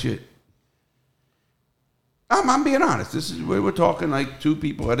that bullshit? I'm being honest. This is where we're talking like two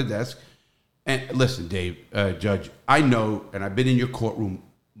people at a desk. And listen, Dave, Judge, I know, and I've been in your courtroom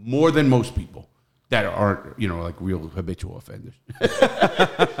more than most people that aren't, like real habitual offenders.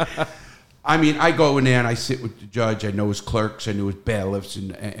 I mean, I go in there and I sit with the judge. I know his clerks. I know his bailiffs,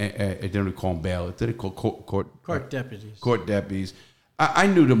 and I don't call them bailiffs. They call court deputies. Court deputies. I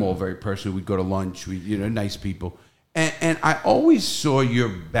knew them all very personally. We'd go to lunch. Nice people. And I always saw your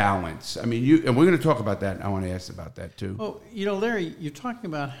balance. I mean, and we're going to talk about that. And I want to ask about that too. Oh, Larry, you're talking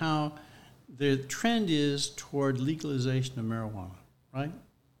about how the trend is toward legalization of marijuana, right?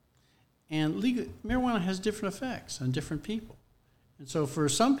 And marijuana has different effects on different people. And so for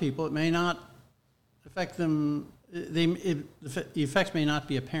some people, it may not affect them, the effects may not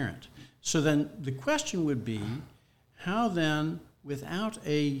be apparent. So then the question would be, how then, without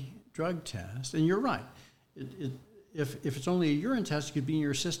a drug test, and you're right, if it's only a urine test, it could be in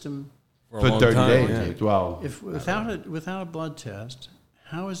your system for 30 days. Yeah. Well, if without a blood test,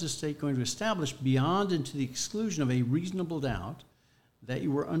 how is the state going to establish beyond and to the exclusion of a reasonable doubt that you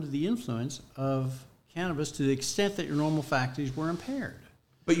were under the influence of cannabis to the extent that your normal faculties were impaired?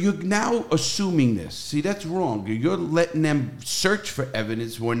 But you're now assuming this. See, that's wrong. You're letting them search for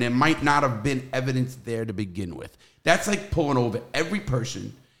evidence when there might not have been evidence there to begin with. That's like pulling over every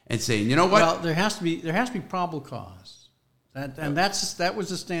person and saying, you know what? Well, there has to be probable cause. That was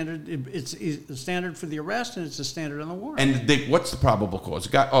the standard. It's the standard for the arrest, and it's the standard on the warrant. And what's the probable cause?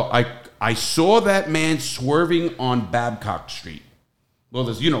 I saw that man swerving on Babcock Street. Well,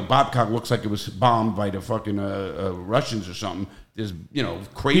 there's, Babcock looks like it was bombed by the fucking Russians or something. There's,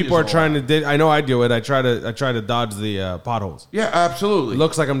 craters. People are trying to. I know I do it. I try to dodge the potholes. Yeah, absolutely. It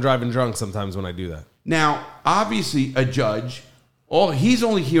looks like I'm driving drunk sometimes when I do that. Now, obviously, a judge, he's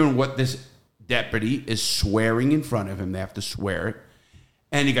only hearing what this deputy is swearing in front of him. They have to swear it.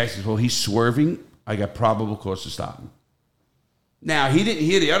 And the guy says, well, he's swerving. I got probable cause to stop him. Now, he didn't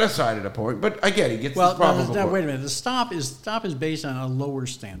hear the other side of the point, but I get it. He gets the probable cause. Wait a minute. The stop is based on a lower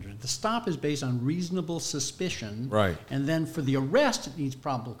standard. The stop is based on reasonable suspicion. Right. And then for the arrest, it needs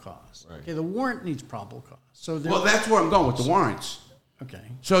probable cause. Right. Okay, the warrant needs probable cause. So that's where I'm going with the warrants. Okay.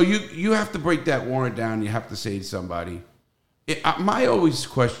 So you have to break that warrant down. You have to say to somebody. My always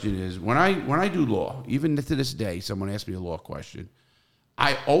question is, when I do law, even to this day, someone asks me a law question,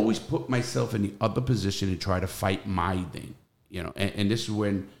 I always put myself in the other position and try to fight my thing. And this is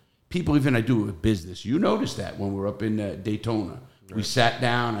when people, even I do it with business. You noticed that when we were up in Daytona. Right. We sat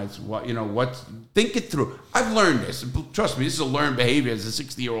down. I said, think it through. I've learned this. Trust me, this is a learned behavior as a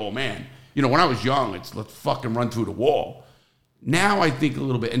 60-year-old man. When I was young, it's let's fucking run through the wall. Now I think a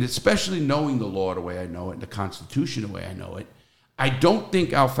little bit, and especially knowing the law the way I know it, and the Constitution the way I know it, I don't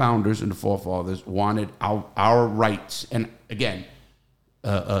think our founders and the forefathers wanted our rights. And again,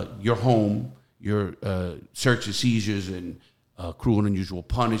 your home, your search and seizures and cruel and unusual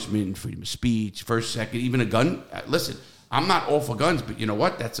punishment, freedom of speech, first, second, even a gun. Listen, I'm not all for guns, but you know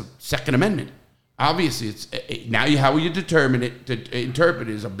what? That's a Second Amendment. Obviously, it's now how you determine it, to interpret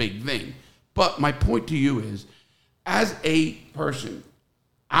it is a big thing. But my point to you is, as a person,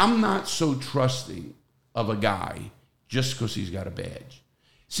 I'm not so trusting of a guy just because he's got a badge.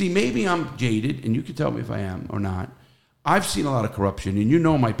 See, maybe I'm jaded, and you can tell me if I am or not. I've seen a lot of corruption, and you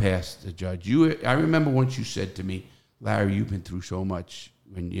know my past, Judge. I remember once you said to me, Larry, you've been through so much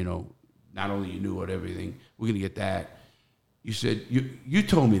when, not only you knew what everything, we're going to get that. You said, you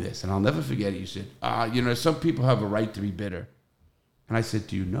told me this, and I'll never forget it. You said, some people have a right to be bitter. And I said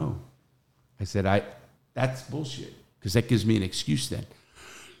to you, no. I said, that's bullshit, because that gives me an excuse then.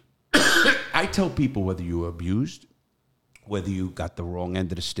 I tell people whether you were abused, whether you got the wrong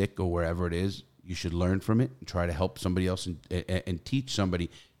end of the stick or wherever it is, you should learn from it and try to help somebody else and teach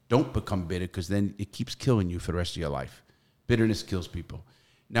somebody. Don't become bitter, because then it keeps killing you for the rest of your life. Bitterness kills people.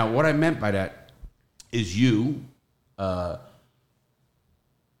 Now, what I meant by that is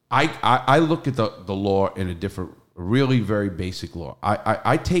I look at the law in a different, really very basic law.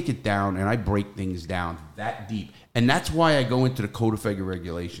 I take it down and I break things down that deep. And that's why I go into the Code of Federal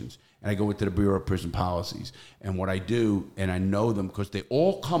Regulations and I go into the Bureau of Prison Policies. And what I do, and I know them because they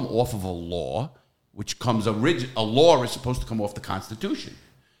all come off of a law, which comes a law is supposed to come off the Constitution.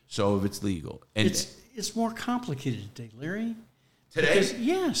 So if it's legal. And it's more complicated today, Larry. Today? Because,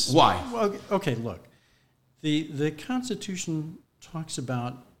 yes. Why? Well, okay, look. The Constitution talks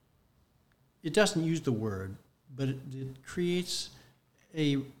about, it doesn't use the word, but it creates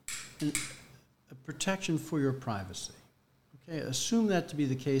a protection for your privacy. Okay, assume that to be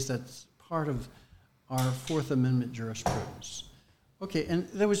the case. That's part of our Fourth Amendment jurisprudence. Okay, and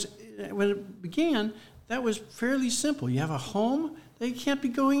when it began, that was fairly simple. You have a home, they can't be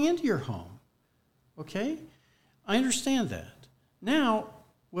going into your home. Okay, I understand that. Now,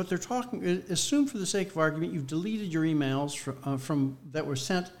 what they're talking, assume for the sake of argument, you've deleted your emails from that were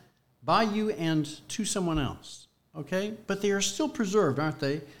sent by you and to someone else. Okay, but they are still preserved, aren't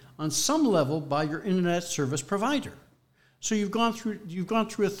they, on some level by your internet service provider. So you've gone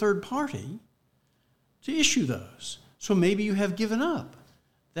through a third party to issue those. So maybe you have given up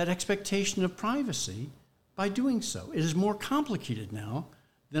that expectation of privacy by doing so. It is more complicated now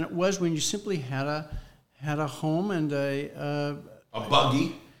than it was when you simply had a home and a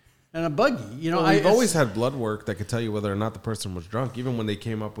buggy. And a buggy. We've always had blood work that could tell you whether or not the person was drunk, even when they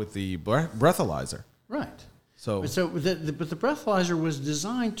came up with the breathalyzer. Right. But the breathalyzer was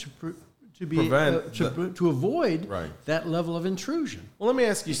designed to avoid that level of intrusion. Well, let me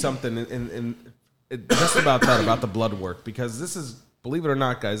ask you something in just about that, about the blood work, because this is, believe it or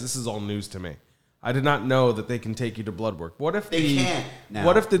not, guys, this is all news to me. I did not know that they can take you to blood work. What if they can't now?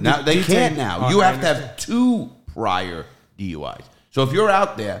 What if they can't now? You have to have 2 prior DUIs. So if you're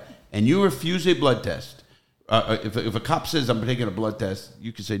out there and you refuse a blood test, if a cop says I'm taking a blood test,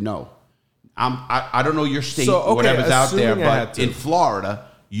 you can say no. I don't know your state or whatever's out there, but in Florida,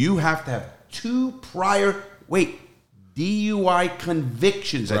 you have to have 2 prior DUI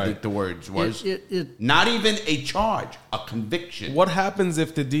convictions. I think the words was not even a charge, a conviction. What happens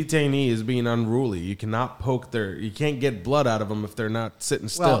if the detainee is being unruly? You cannot you can't get blood out of them if they're not sitting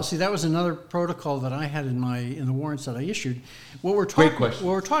still. Well, see, that was another protocol that I had in the warrants that I issued. Great question.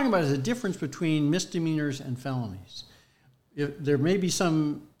 What we're talking about is a difference between misdemeanors and felonies. There may be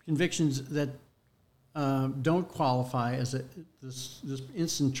some convictions that don't qualify as this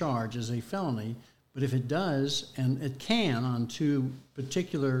instant charge as a felony, but if it does, and it can on 2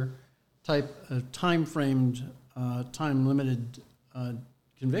 particular type of time-framed, time-limited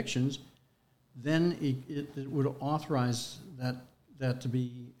convictions, then it would authorize that to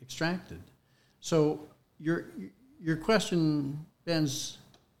be extracted. So your question, Benz,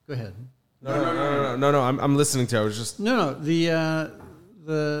 go ahead. No. I'm listening to you. I was just The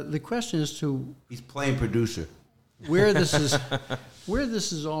question is to he's playing producer. Where this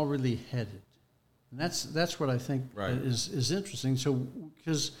is all really headed. And that's what I think is interesting. So,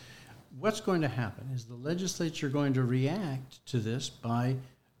 because what's going to happen is the legislature going to react to this by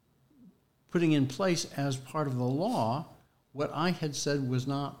putting in place as part of the law what I had said was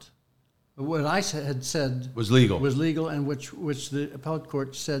not what I had said Was legal. and which the appellate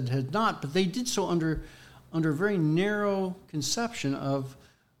court said had not. But they did so under a very narrow conception of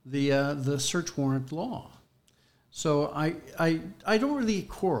the search warrant law. So I don't really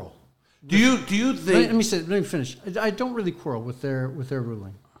quarrel. Do you think? Let me finish. I don't really quarrel with their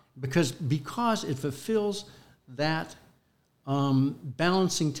ruling because it fulfills that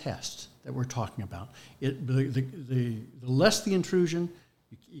balancing test that we're talking about. The less the intrusion,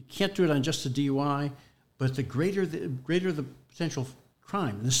 you can't do it on just a DUI, but the greater the potential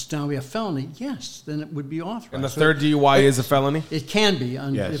crime. This is now be a felony. Yes, then it would be authorized. And the third DUI is a felony? It can be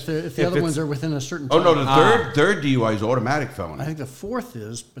Yes. if the other ones are within a certain time. Oh no, the third DUI is automatic felony. I think the fourth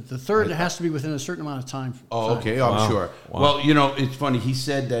is, but the third has to be within a certain amount of time. Oh, okay, I'm sure. Wow. Well, it's funny. He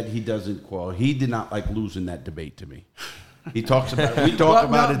said that he doesn't quarrel. He did not like losing that debate to me. He talks about it. We talk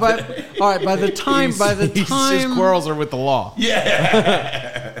about it. All right, by the time his quarrels are with the law.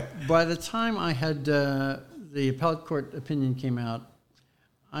 Yeah. By the time I had the appellate court opinion came out,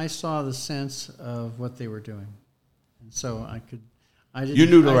 I saw the sense of what they were doing, and so I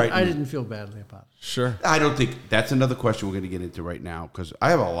didn't feel badly about it. Sure. I don't think that's another question we're going to get into right now because I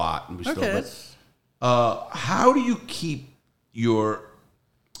have a lot. And how do you keep your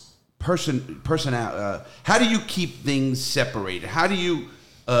personality? How do you keep things separated? How do you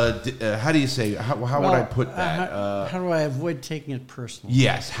say? How would I put that? How do I avoid taking it personally?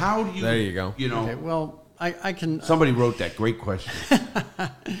 Yes. How do you? There you go. Okay, well, I can. Somebody wrote that. Great question.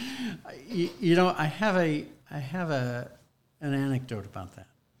 I have an anecdote about that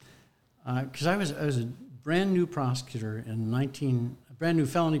because I was a brand new prosecutor brand new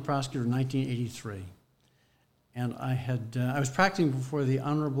felony prosecutor in 1983, and I was practicing before the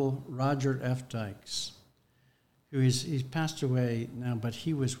Honorable Roger F. Dykes, he's passed away now, but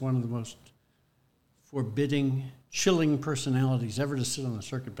he was one of the most forbidding, chilling personalities ever to sit on the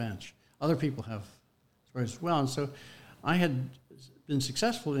circuit bench. Other people have as well, and so I had been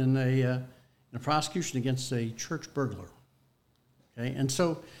successful in a prosecution against a church burglar. Okay, and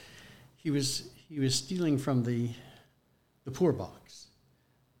so he was stealing from the poor box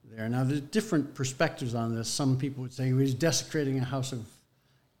there. Now there's different perspectives on this. Some people would say he was desecrating a house of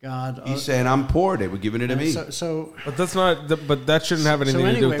God. He's saying I'm poor. They were giving it to me. So but that's not. But that shouldn't have anything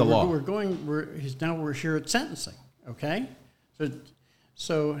to do with the law. We're here at sentencing. Okay,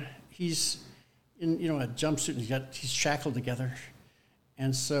 so he's in a jumpsuit and he's shackled together,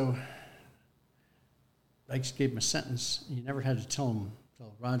 and so Dykes gave him a sentence. He never had to tell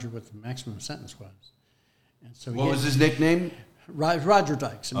Roger what the maximum sentence was, and so what was his nickname? Roger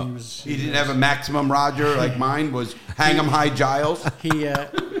Dykes. I mean, he didn't have a maximum Roger like mine was. Hang 'em high, Giles.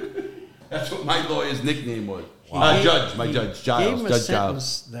 That's what my lawyer's nickname was. My judge, Giles. Gave him a Judge sentence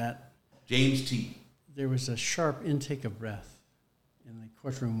Giles. that James T. There was a sharp intake of breath in the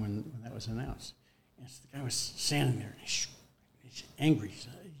courtroom when that was announced. And so the guy was standing there, and he's angry. He's a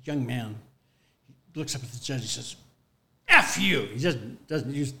young man. He looks up at the judge. He says, "F you." He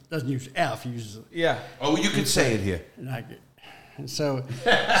doesn't use F. He uses Oh, you could say it here. And so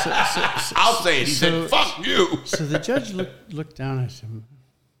I'll say it. He said, "Fuck you." So the judge looked down at him,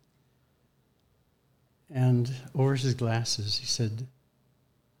 and over his glasses, he said,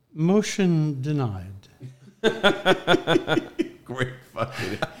 "Motion denied." Great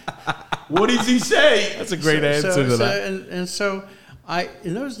fucking. What does he say? That's a great answer to that. And so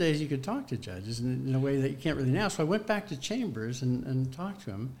in those days, you could talk to judges in a way that you can't really now. So I went back to chambers and talked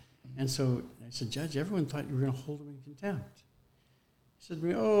to him. And so I said, "Judge, everyone thought you were going to hold him in contempt." He said to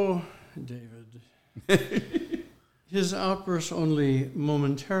me, "Oh, David, his outburst only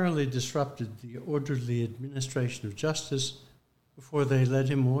momentarily disrupted the orderly administration of justice before they led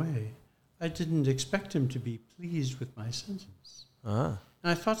him away. I didn't expect him to be pleased with my sentence." And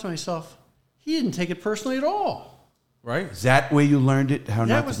I thought to myself, he didn't take it personally at all. Right? Is that where you learned it?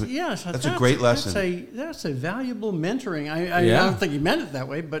 Yes. That's a great lesson. That's a valuable mentoring. I don't think he meant it that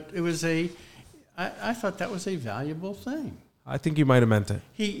way, but it was I thought that was a valuable thing. I think you might have meant it.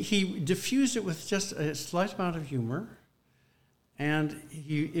 He diffused it with just a slight amount of humor, and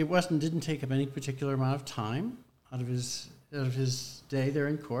didn't take up any particular amount of time out of his day there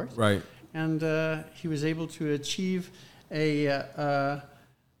in court. Right. And he was able to achieve he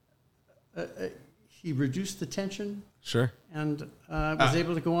reduced the tension. Sure. And was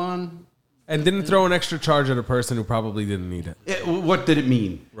able to go on. And didn't throw an extra charge at a person who probably didn't need it. What did it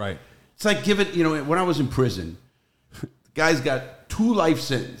mean? Right. It's like when I was in prison, the guy's got 2 life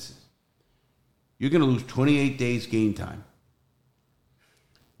sentences. You're going to lose 28 days game time.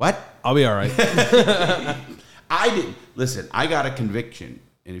 What? I'll be all right. I didn't. Listen, I got a conviction,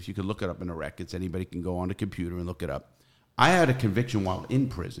 and if you could look it up in the records, anybody can go on the computer and look it up. I had a conviction while in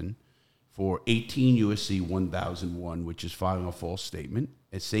prison for 18 U.S.C. 1001, which is filing a false statement.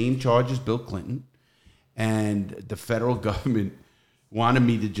 The same charge as Bill Clinton. And the federal government wanted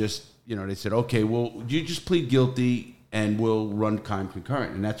me to just, they said, okay, well, you just plead guilty and we'll run crime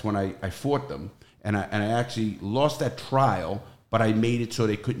concurrent. And that's when I fought them. And I actually lost that trial, but I made it so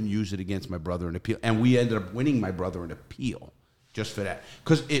they couldn't use it against my brother in appeal. And we ended up winning my brother in appeal just for that.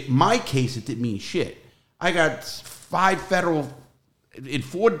 Because in my case, it didn't mean shit. I got 5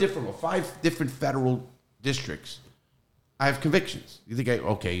 different federal districts. I have convictions. You think,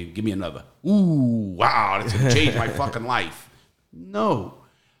 okay, give me another. Ooh, wow, that's going to change my fucking life. No.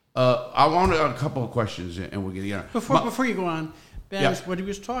 I want a couple of questions, and we'll get Before you go on, Ben, Yeah. what he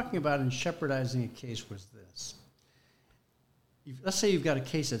was talking about in shepherdizing a case was this. Let's say you've got a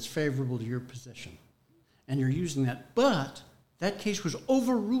case that's favorable to your position, and you're using that, but that case was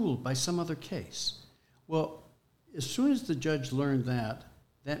overruled by some other case. Well, as soon as the judge learned that,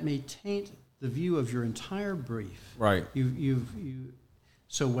 that may taint the view of your entire brief. Right.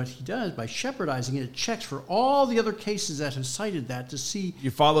 So what he does, by shepherdizing it, it checks for all the other cases that have cited that to see.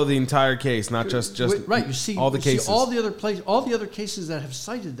 You follow the entire case, not just right. You see all the cases. See all the other cases that have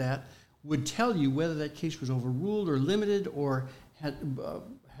cited that would tell you whether that case was overruled or limited or had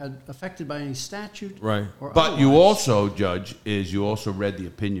affected by any statute. Right. Or But otherwise. you also, Judge, you also read the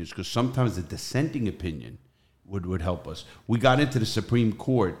opinions, because sometimes the dissenting opinion would help us. We got into the Supreme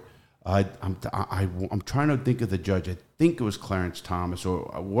Court. I'm trying to think of the judge. I think it was Clarence Thomas, or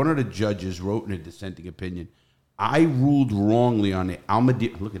one of the judges wrote in a dissenting opinion, I ruled wrongly on the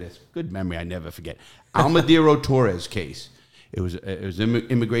Almadero. Look at this. Good memory. I never forget. Almadero Torres case. It was an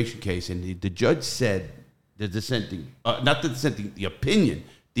immigration case, and the judge said, the opinion,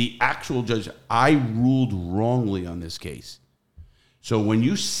 the actual judge, I ruled wrongly on this case. So when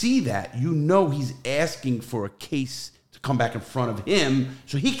you see that, he's asking for a case to come back in front of him,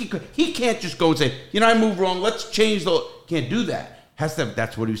 so he can't just go and say, I moved wrong, let's change the. Can't do that.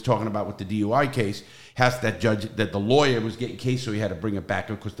 That's what he was talking about with the DUI case. That the lawyer was getting case, so he had to bring it back,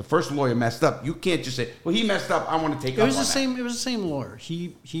 because the first lawyer messed up. You can't just say, well, he messed up, I want to take up on that. It was the same lawyer.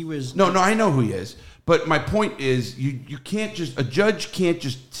 He was. No, I know who he is. But my point is, you can't a judge can't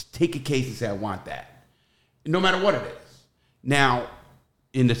just take a case and say, I want that, no matter what it is. Now,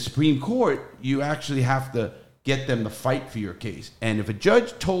 in the Supreme Court, you actually have to get them to fight for your case. And if a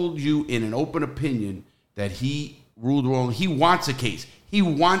judge told you in an open opinion that he ruled wrong, he wants a case. He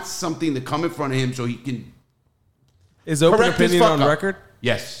wants something to come in front of him so he can. Is open opinion on record?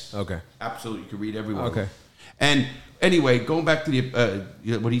 Yes. Okay. Absolutely. You can read every one. Okay. And anyway, going back to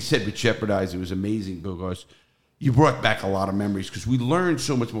the what he said with Shepherdizing, it was amazing, Bill Goss. You brought back a lot of memories, because we learned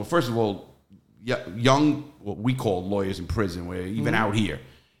so much more. First of all, young, what we call lawyers in prison, where even out here,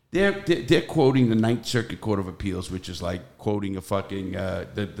 they're quoting the Ninth Circuit Court of Appeals, which is like quoting a fucking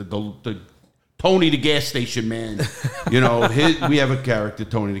the Tony the gas station man. We have a character,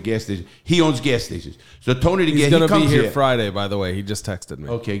 Tony the gas station. He owns gas stations. So Tony the gas station. He's going to be here Friday, by the way. He just texted me.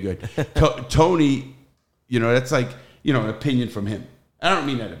 Okay, good. Tony, that's like, an opinion from him. I don't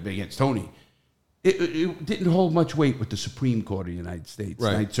mean that against Tony. It didn't hold much weight with the Supreme Court of the United States,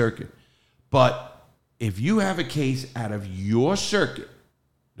 right. Ninth Circuit. But if you have a case out of your circuit,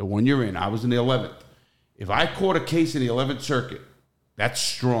 the one you're in, I was in the 11th. If I caught a case in the 11th Circuit, that's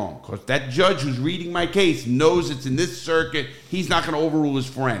strong, because that judge who's reading my case knows it's in this circuit. He's not going to overrule his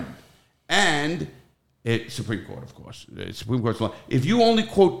friend. And Supreme Court, of course. Supreme Court's law. If you only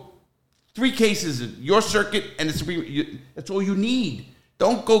quote 3 cases in your circuit and the Supreme, that's all you need.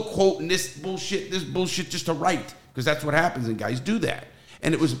 Don't go quoting this bullshit just to write, because that's what happens, and guys do that.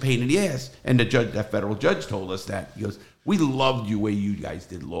 And it was a pain in the ass. And that federal judge told us that. He goes, we loved you way you guys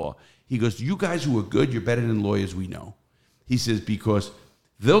did law. He goes, you guys who are good, you're better than lawyers we know. He says, because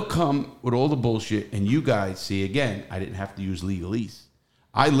they'll come with all the bullshit, and you guys see, again, I didn't have to use legalese.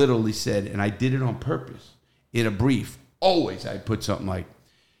 I literally said, and I did it on purpose, in a brief, always I put something like,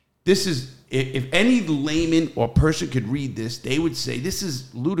 this is, if any layman or person could read this, they would say, this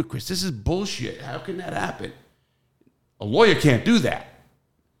is ludicrous. This is bullshit. How can that happen? A lawyer can't do that.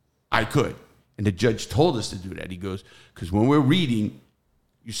 I could. And the judge told us to do that. He goes, because when we're reading,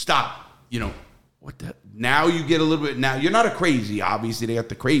 you stop, what the, now you get a little bit, now you're not a crazy, obviously they got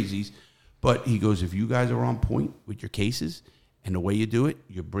the crazies, but he goes, if you guys are on point with your cases and the way you do it,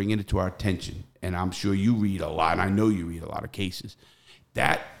 you're bringing it to our attention. And I'm sure you read a lot, and I know you read a lot of cases.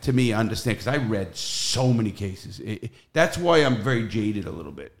 That, to me, I understand, because I read so many cases. That's why I'm very jaded a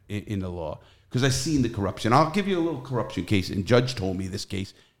little bit in the law, because I've seen the corruption. I'll give you a little corruption case, and judge told me this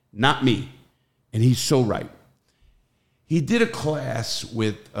case, not me, and he's so right. He did a class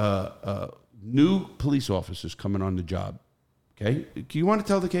with new police officers coming on the job. Okay, do you want to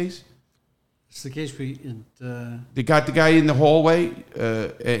tell the case? It's the case They got the guy in the hallway,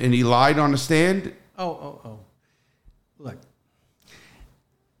 and he lied on the stand. Oh. Look,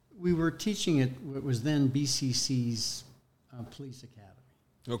 we were teaching at what was then BCC's Police Academy.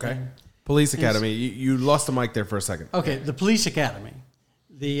 Okay. Police Academy. You lost the mic there for a second. Okay, the Police Academy.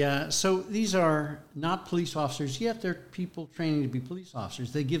 So these are not police officers, yet they're people training to be police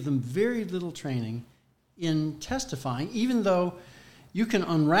officers. They give them very little training in testifying, even though you can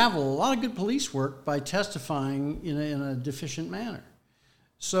unravel a lot of good police work by testifying in a deficient manner.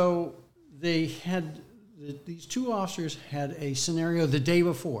 So these two officers had a scenario the day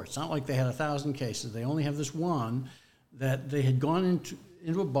before. It's not like they had 1,000 cases. They only have this one that they had gone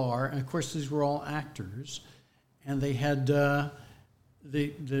into a bar, and of course these were all actors, and they had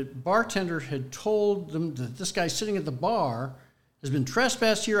the bartender had told them that this guy sitting at the bar has been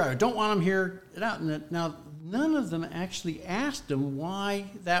trespassed here. I don't want him here. Now, none of them actually asked him why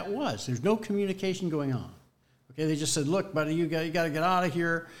that was. There's no communication going on. Okay, they just said, look, buddy, you got to get out of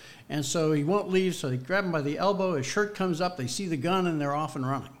here. And so he won't leave, so they grab him by the elbow. His shirt comes up. They see the gun, and they're off and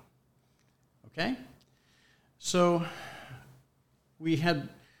running. Okay? So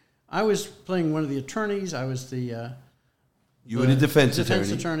I was playing one of the attorneys. I was the... You were the defense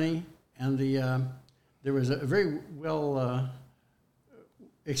attorney. And there was a very well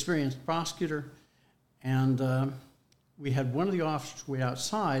experienced prosecutor, and we had one of the officers way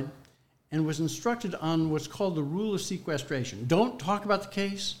outside and was instructed on what's called the rule of sequestration. Don't talk about the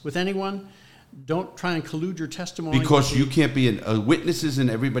case with anyone. Don't try and collude your testimony. Because you can't be witnesses,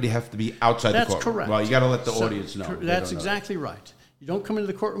 and everybody have to be outside the courtroom. That's correct. Well, you got to let the audience know. That's exactly right. You don't come into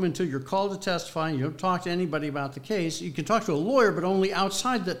the courtroom until you're called to testify. You don't talk to anybody about the case. You can talk to a lawyer, but only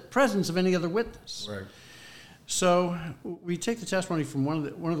outside the presence of any other witness. Right. So we take the testimony from one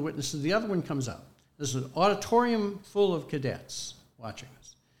of the witnesses. The other one comes out. There's an auditorium full of cadets watching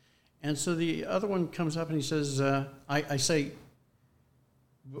us. And so the other one comes up and he says, I say,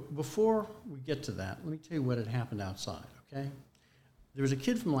 before we get to that, let me tell you what had happened outside, okay? There was a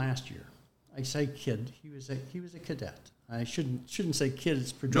kid from last year. I say kid. He was a cadet. I shouldn't say kid.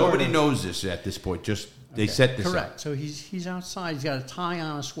 It's pejorative. Nobody knows this at this point. Just they set this correct. up. So he's outside. He's got a tie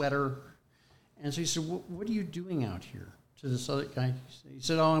on, a sweater, and so he said, "What are you doing out here?" To this other guy, he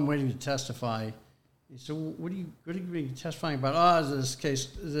said, "Oh, I'm waiting to testify." He said, "What are you testifying about?" "Oh, this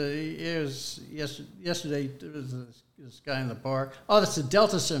case. It was yesterday. There was this guy in the bar. Oh, that's the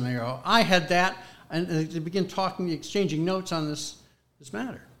Delta scenario. I had that." And they begin talking, exchanging notes on this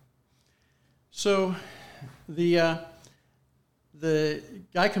matter. So the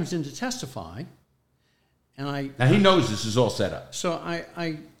guy comes in to testify, and now he knows this is all set up. So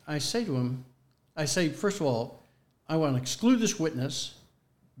I say to him, first of all, I want to exclude this witness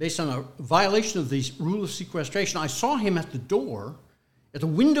based on a violation of the rule of sequestration. I saw him at the door, at the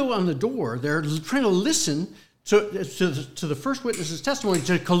window on the door. They're trying to listen to the first witness's testimony,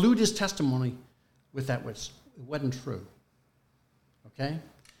 to collude his testimony with that witness. It wasn't true. Okay?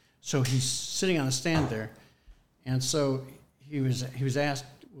 So he's sitting on a stand there, and so he was asked,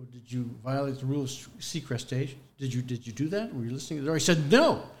 well, "Did you violate the rule of sequestration? Did you do that? Were you listening to the door?" He said,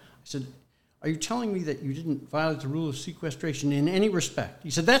 "No." I said, "Are you telling me that you didn't violate the rule of sequestration in any respect?" He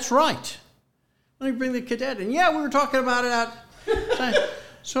said, "That's right." Let me bring the cadet in. "Yeah, we were talking about it out."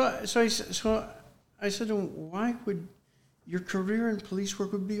 So I said to him, "Why would your career in police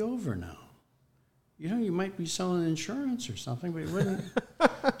work would be over now? You know, you might be selling insurance or something, but it wouldn't.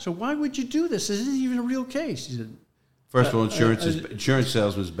 So why would you do this? This isn't even a real case." He said, First of all, insurance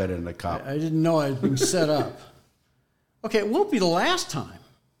sales was better than a cop. I didn't know I was being set up. Okay, it won't be the last time.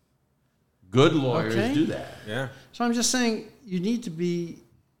 Good lawyers do that. Yeah. So I'm just saying you need to be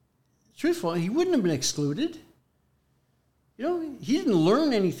truthful. He wouldn't have been excluded. You know, he didn't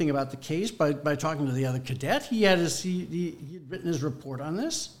learn anything about the case by talking to the other cadet. He had written his report on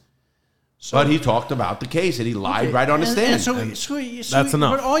this. So, but he talked about the case, and he lied right on the stand. So that's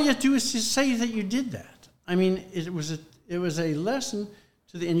enough. But all you have to do is just say that you did that. I mean, it was a lesson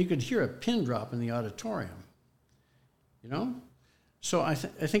to and you could hear a pin drop in the auditorium. You know, so I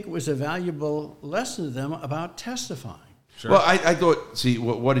think it was a valuable lesson to them about testifying. Sure. Well, I thought, see,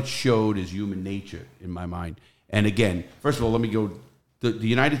 what it showed is human nature in my mind. And again, first of all, let me go. The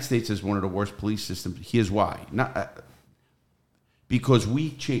United States has one of the worst police systems. Here's why. Because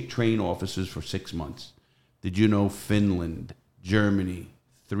we train officers for 6 months. Did you know Finland, Germany,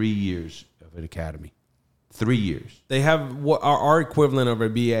 3 years of an academy? 3 years. They have our equivalent of a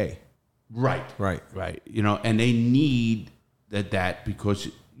BA. Right. You know, and they need that because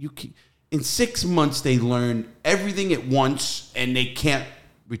in 6 months they learn everything at once, and they can't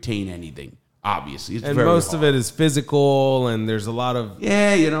retain anything. Obviously, it's And very most hard. of it is physical, and there's a lot of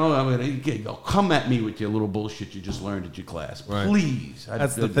Yeah, I mean, come at me with your little bullshit you just learned at your class, Right. please.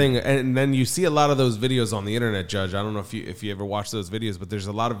 That's the thing, and then you see a lot of those videos on the internet, Judge. I don't know if you ever watch those videos, but there's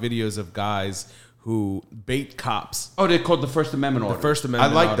a lot of videos of guys who bait cops. Oh, they're called the First Amendment orders. The First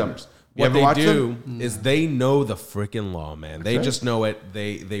Amendment. I like orders. them. You What ever they watch do them? is they know the freaking law, man. They right. just know it.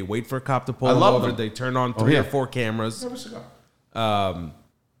 They wait for a cop to pull I them love over. them. They turn on 3 yeah. or 4 cameras. Have a cigar.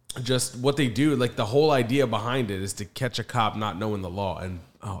 Just what they do, like the whole idea behind it is to catch a cop not knowing the law, and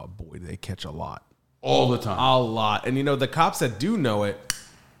oh boy, they catch a lot. All the time. A lot. And the cops that do know it,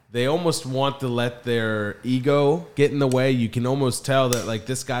 they almost want to let their ego get in the way. You can almost tell that like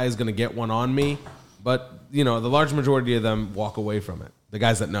this guy is going to get one on me, but the large majority of them walk away from it. The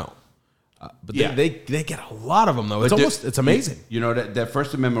guys that know. But Yeah. they get a lot of them though. But It's amazing. That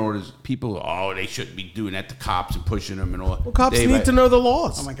First Amendment orders, people, they shouldn't be doing that to cops and pushing them and all that. Well, cops Dave, need to know the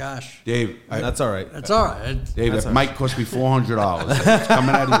laws. Oh my gosh, Dave, That's all right. that's all right. Dave, That's that mic cost me $400. It's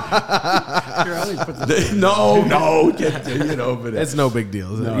coming out of Here, let me put this. No, get over that. It's no big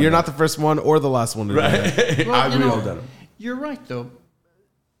deal. You're not the first one or the last one to do that. Well, I've all done them. You're right, though.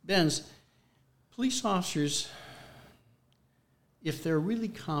 Benz, police officers, if they're really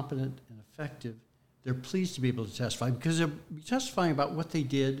competent and effective, they're pleased to be able to testify because they'll be testifying about what they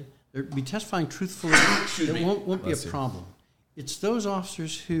did. They'll be testifying truthfully. It won't be a problem. It's those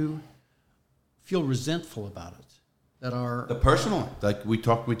officers who feel resentful about it that are... The personal, like we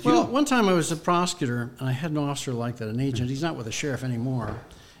talked with you. Well, one time I was a prosecutor, and I had an officer like that, an agent. He's not with the sheriff anymore.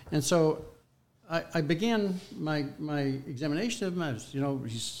 And so I began my examination of him.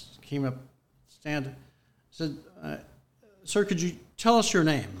 He came up, said, "Sir, could you tell us your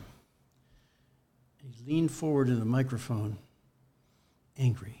name?" He leaned forward in the microphone,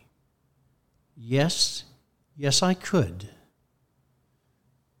 angry. Yes, I could.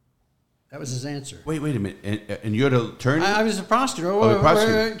 That was his answer. Wait a minute. And you're the attorney? I was a prosecutor. the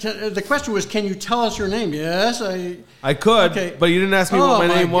prosecutor. The question was, can you tell us your name? Yes, I could, Okay. but you didn't ask me what my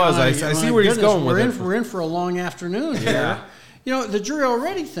name was. I my see where he's goodness, going with it. We're in for a long afternoon here. Yeah. The jury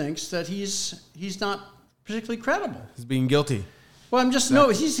already thinks that he's not particularly credible. He's being guilty. Well, he's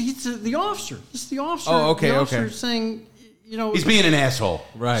the officer. He's the officer. Oh, okay, the officer okay. saying, He's being an asshole.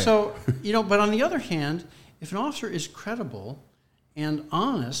 Right. So, but on the other hand, if an officer is credible and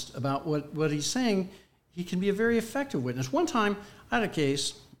honest about what he's saying, he can be a very effective witness. One time, I had a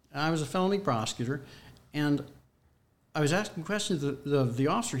case. I was a felony prosecutor, and I was asking questions of the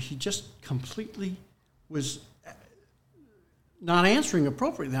officer. He just completely was not answering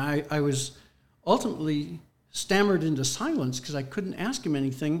appropriately. I was ultimately stammered into silence because I couldn't ask him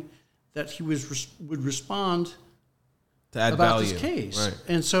anything that he would respond to add about value. this case. Right.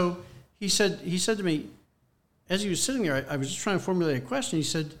 And so he said to me, as he was sitting there, I was just trying to formulate a question. He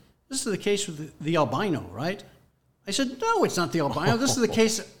said, "This is the case with the albino, right?" I said, "No, it's not the albino. This is the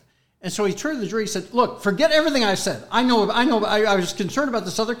case." And so he turned to the jury and said, "Look, forget everything I said. I know. I was concerned about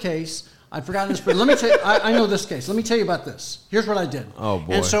this other case. I'd forgotten this, but let me tell you, I know this case. Let me tell you about this. Here's what I did." Oh,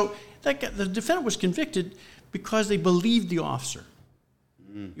 boy. And so the defendant was convicted because they believed the officer.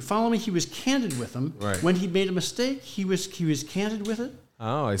 You follow me? He was candid with them. Right. When he made a mistake, he was candid with it.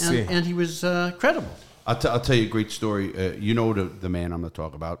 Oh, I see. And he was credible. I'll tell you a great story. You know the man I'm going to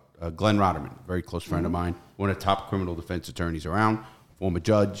talk about, Glenn Rotterman, very close friend of mine, one of the top criminal defense attorneys around, former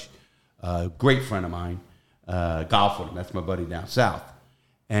judge, great friend of mine, golf with him. That's my buddy down south.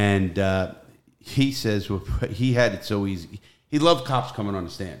 And he says he had it so easy. He loved cops coming on the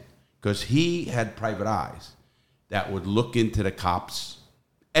stand because he had private eyes that would look into the cops,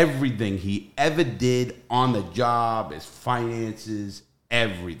 everything he ever did on the job, his finances,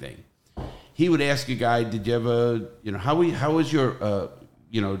 everything. He would ask a guy, "Did you ever, how was your,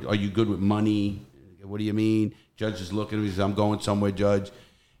 are you good with money? What do you mean?" Judge is looking at him. He says, "I'm going somewhere, Judge."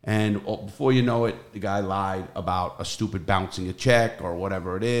 And before you know it, the guy lied about a stupid bouncing a check or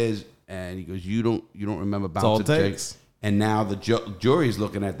whatever it is. And he goes, "You don't remember bouncing all it a check?" takes. And now the jury's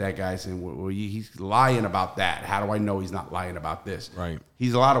looking at that guy saying, "Well, he's lying about that. How do I know he's not lying about this?" Right.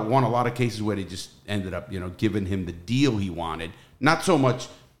 He's won a lot of cases where they just ended up, giving him the deal he wanted. Not so much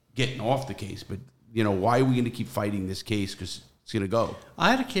getting off the case, but why are we going to keep fighting this case? Because it's going to go. I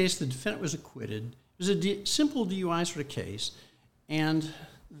had a case. The defendant was acquitted. It was a simple DUI sort of case, and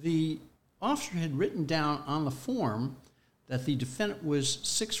the officer had written down on the form that the defendant was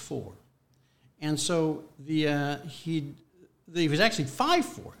 6'4", and so he was actually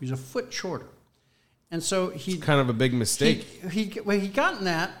 5'4". He was a foot shorter, and so he Kind of a big mistake. He gotten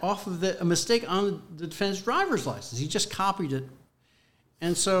that off of a mistake on the defendant's driver's license. He just copied it,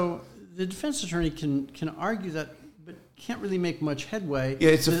 and so the defense attorney can argue that. But can't really make much headway.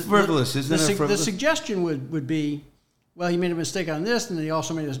 Yeah, it's frivolous, isn't it? The suggestion would be, well, he made a mistake on this, and then he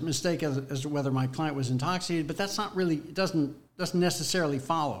also made a mistake as to whether my client was intoxicated. But that's not really, it doesn't necessarily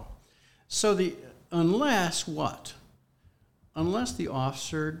follow. So unless the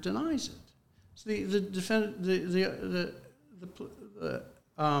officer denies it. So the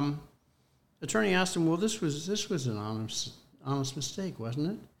attorney asked him, well, this was an honest mistake,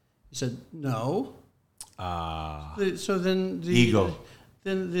 wasn't it? He said, no. So then the ego.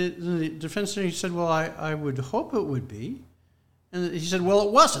 Then the defense attorney said, well, I would hope it would be. And he said, well,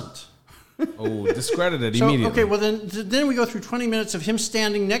 it wasn't. Oh, discredited immediately. Okay, well, then we go through 20 minutes of him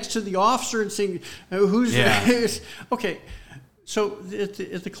standing next to the officer and saying, who's... Yeah. Okay, so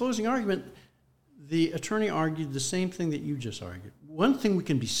at the closing argument, the attorney argued the same thing that you just argued. One thing we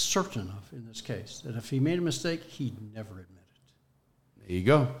can be certain of in this case, that if he made a mistake, he'd never admit it. There you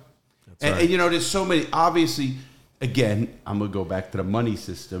go. And you know, there's so many, obviously, again, I'm going to go back to the money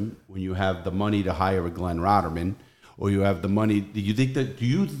system. When you have the money to hire a Glenn Rotterman, or you have the money, do you think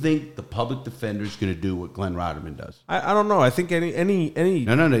the public defender is going to do what Glenn Rotterman does? I don't know. I think any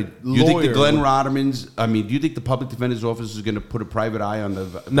No. You think the Glenn Rotterman's, do you think the public defender's office is going to put a private eye on the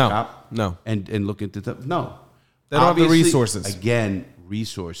cop? No. And look into the, no. They don't have the resources. Again,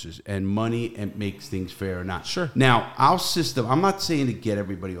 resources and money, and makes things fair or not. Sure. Now, our system, I'm not saying to get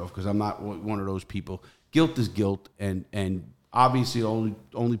everybody off, because I'm not one of those people. Guilt is guilt, and obviously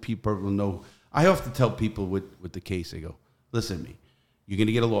only people will know. I have to tell people with the case, I go, listen to me, you're going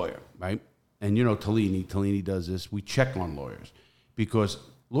to get a lawyer, right? And you know, Tellini does this. We check on lawyers, because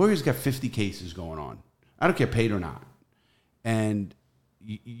lawyers got 50 cases going on. I don't care paid or not. And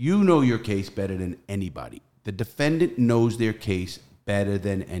you know your case better than anybody. The defendant knows their case better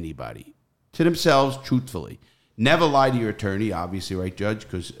than anybody. To themselves, truthfully. Never lie to your attorney, obviously, right, Judge?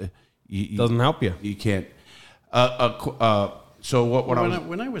 Because doesn't help you. You can't. So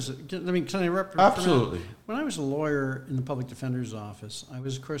when I was can I represent? Absolutely. When I was a lawyer in the public defender's office, I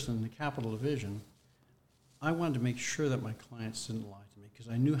was, of course, in the Capital Division. I wanted to make sure that my clients didn't lie to me,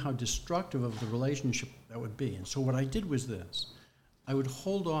 because I knew how destructive of the relationship that would be. And so what I did was this. I would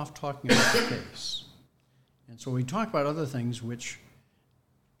hold off talking about the case. And so we talk about other things which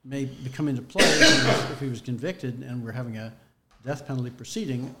may come into play if he was convicted and we're having a death penalty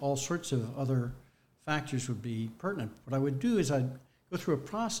proceeding. All sorts of other factors would be pertinent. What I would do is I'd go through a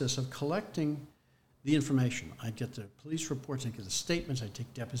process of collecting the information. I'd get the police reports, I'd get the statements, I'd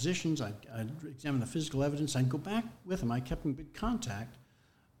take depositions, I'd examine the physical evidence, I'd go back with them. I kept in good contact,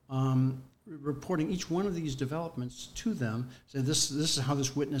 reporting each one of these developments to them. Say, this is how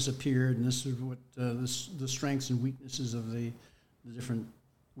this witness appeared, and this is what the strengths and weaknesses of the different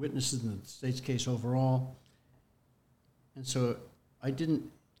witnesses in the state's case overall. And so I didn't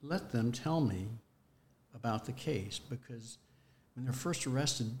let them tell me about the case, because when they're first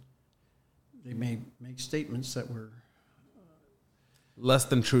arrested, they may make statements that were less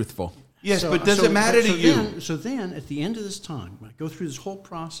than truthful. Yes, but does it matter to you? So then, at the end of this time, when I go through this whole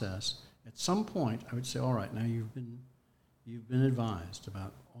process, at some point, I would say, all right, now you've been advised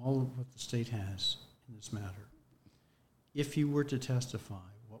about all of what the state has in this matter. If you were to testify,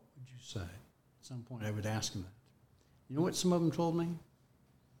 what would you say? At some point, I would ask them that. You know what some of them told me?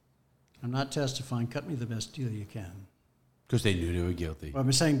 I'm not testifying. Cut me the best deal you can. Because they knew they were guilty. Well,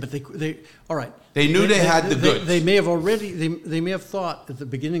 I'm saying, but they all right. They knew they had the goods. They may have already. They may have thought at the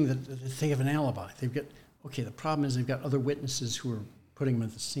beginning that they have an alibi. They've got the problem is they've got other witnesses who are putting them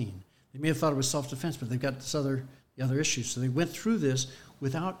at the scene. They may have thought it was self-defense, but they've got the other issues. So they went through this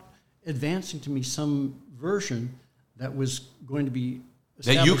without advancing to me some version that was going to be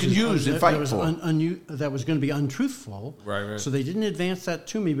that you can use and fight for. That was going to be untruthful. Right. So they didn't advance that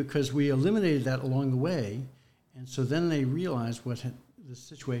to me, because we eliminated that along the way. And so then they realized the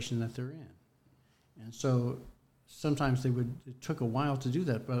situation that they're in. And so sometimes it took a while to do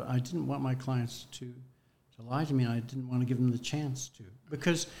that, but I didn't want my clients to lie to me, and I didn't want to give them the chance to.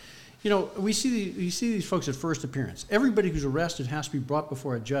 Because, we see these folks at first appearance. Everybody who's arrested has to be brought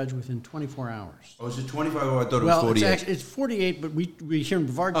before a judge within 24 hours. Oh, is it 25 or I thought it was 48? It's 48, but we here in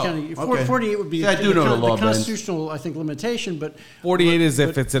Brevard County, okay. 48 would be the constitutional, I think, limitation. But 48 is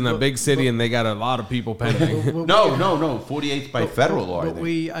if it's in a big city and they got a lot of people pending. No. 48 is by federal law.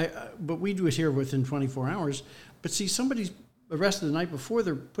 But we do it here within 24 hours. But see, somebody's arrested the night before,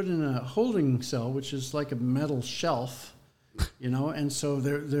 they're put in a holding cell, which is like a metal shelf, and so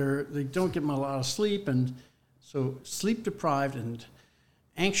they don't get a lot of sleep, and so sleep deprived and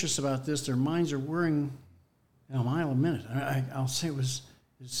anxious about this. Their minds are whirring a mile a minute. I'll say it was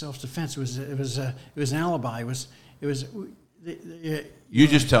self-defense. It was an alibi. It was You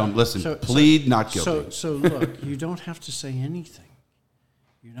just tell them, listen, plead not guilty. So look, you don't have to say anything.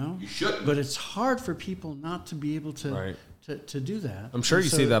 You shouldn't. But it's hard for people not to be able to Right. to do that. I'm sure you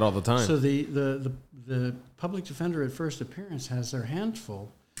see that all the time. So the public defender at first appearance has their hands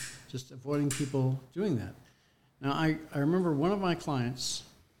full, just avoiding people doing that. Now, I remember one of my clients,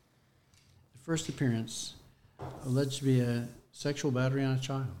 the first appearance, alleged to be a sexual battery on a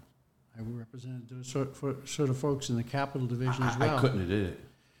child. I represented those sort of folks in the Capital Division as well. I couldn't have did it.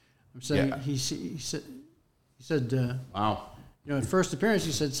 I'm saying he said, wow. At first appearance,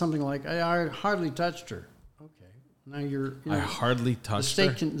 he said something like, I hardly touched her. Okay. Now I hardly touched her?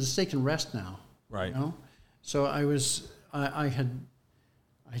 The state can rest now. Right. So I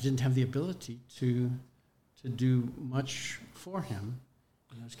didn't have the ability to do much for him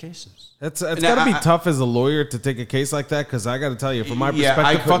in those cases. It's got to be tough as a lawyer to take a case like that, because I got to tell you, from my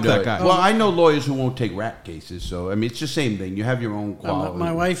perspective, fuck that guy. Well, I know lawyers who won't take rap cases, so I mean, it's the same thing. You have your own quality.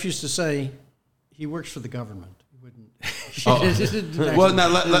 My wife used to say, he works for the government. Well,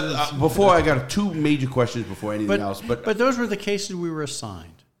 now before I got two major questions before anything else, but those were the cases we were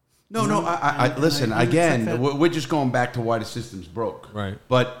assigned. No. Listen again. We're just going back to why the system's broke, right?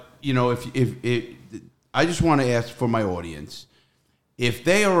 But if I just want to ask for my audience, if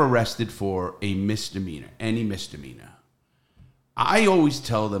they are arrested for a misdemeanor, any misdemeanor, I always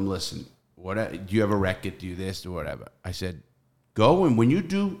tell them, listen, do you have a record? Do you this or whatever? I said, go, and when you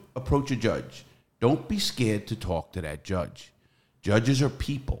do approach a judge, don't be scared to talk to that judge. Judges are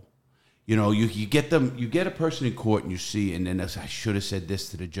people. You get them. You get a person in court, and you see, and then I should have said this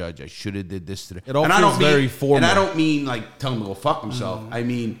to the judge. I should have did this to the. It all feels very formal. And I don't mean like tell him to go fuck himself. I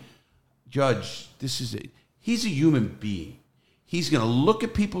mean, judge, he's a human being. He's going to look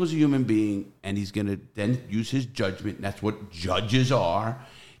at people as a human being, and he's going to then use his judgment. And that's what judges are,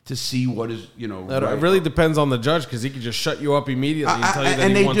 to see what is, That right. It really depends on the judge, because he can just shut you up immediately and tell you that and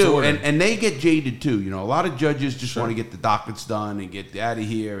he they wants do, order. and they get jaded too. A lot of judges just want to get the dockets done and get out of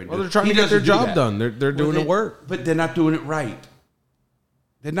here. And they're trying to get their job done. They're doing the work. But they're not doing it right.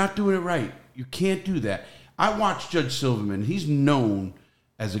 They're not doing it right. You can't do that. I watched Judge Silverman. He's known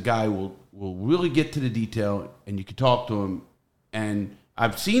as a guy who will really get to the detail, and you can talk to him. And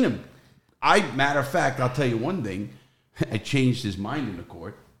I've seen him. Matter of fact, I'll tell you one thing. I changed his mind in the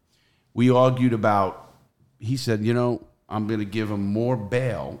court. We argued about, he said, I'm going to give them more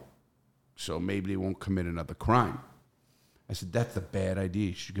bail so maybe they won't commit another crime. I said, that's a bad idea.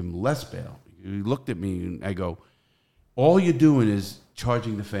 You should give them less bail. He looked at me and I go, all you're doing is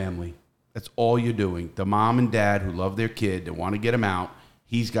charging the family. That's all you're doing. The mom and dad who love their kid, they want to get him out.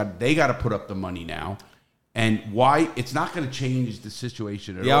 They got to put up the money now. And why? It's not going to change the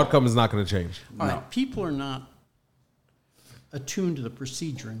situation at all. The outcome is not going to change. All right. People are not attuned to the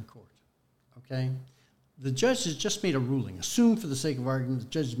procedure in court. Okay? The judge has just made a ruling. Assume for the sake of argument, the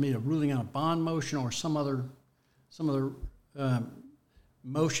judge has made a ruling on a bond motion or some other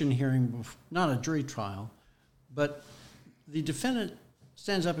motion hearing, not a jury trial, but the defendant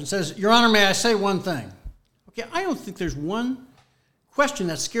stands up and says, Your Honor, may I say one thing? Okay, I don't think there's one question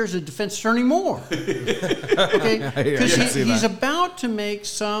that scares the defense attorney more. Okay? Because he's about to make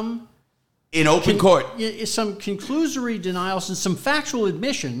some... In open court. Some conclusory denials and some factual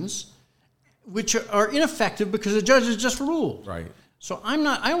admissions which are ineffective because the judge has just ruled. Right. So I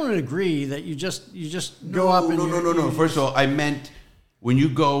don't agree that you just go up and... No. First of all, I meant when you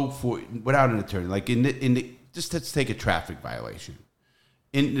go without an attorney, like just let's take a traffic violation.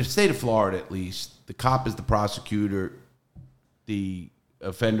 In the state of Florida, at least, the cop is the prosecutor, the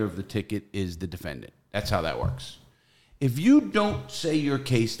offender of the ticket is the defendant. That's how that works. If you don't say your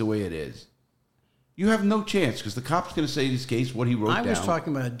case the way it is, you have no chance because the cop's going to say his case, what he wrote down. I was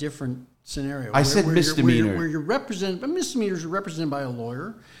talking about a different scenario. I said misdemeanor. Where you're represented, but misdemeanors are represented by a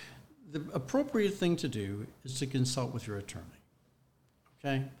lawyer. The appropriate thing to do is to consult with your attorney.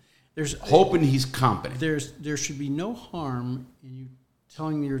 Okay? Hoping he's competent. There should be no harm in you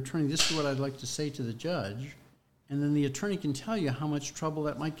telling your attorney, this is what I'd like to say to the judge, and then the attorney can tell you how much trouble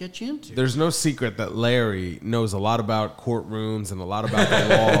that might get you into. There's no secret that Larry knows a lot about courtrooms and a lot about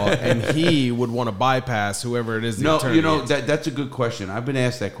the law, and he would want to bypass whoever it is the attorney is. That's a good question. I've been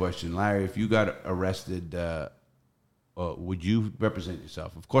asked that question. Larry, if you got arrested, would you represent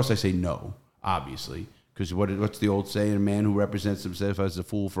yourself? Of course I say no, obviously, because what's the old saying? A man who represents himself as a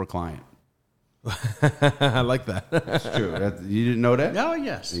fool for a client. I like that. That's true. You didn't know that? Oh,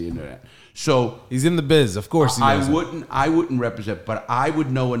 yes. You didn't know that. So he's in the biz, of course. He knows I wouldn't represent, but I would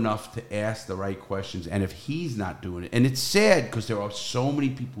know enough to ask the right questions. And if he's not doing it, and it's sad because there are so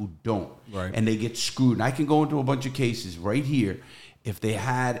many people who don't, right, and they get screwed. And I can go into a bunch of cases right here. If they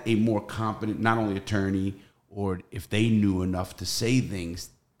had a more competent, not only attorney or if they knew enough to say things,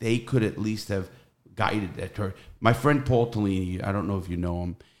 they could at least have guided that her. My friend Paul Tellini, I don't know if you know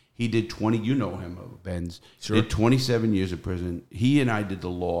him. He did 20. You know him, Benz. Sure. Did 27 years in prison. He and I did the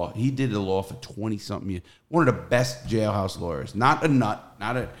law. He did the law for 20 something years. One of the best jailhouse lawyers. Not a nut.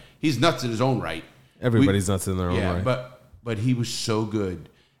 He's nuts in his own right. Everybody's nuts in their own right. But he was so good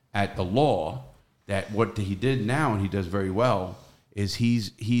at the law that what he did now, and he does very well, is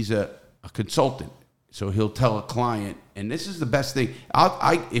he's a consultant. So he'll tell a client, and this is the best thing.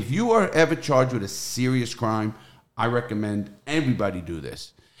 If you are ever charged with a serious crime, I recommend everybody do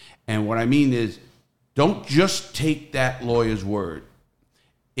this. And what I mean is, don't just take that lawyer's word.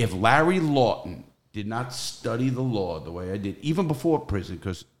 If Larry Lawton did not study the law the way I did, even before prison,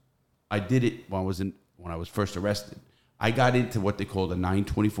 because I did it when I was first arrested, I got into what they call the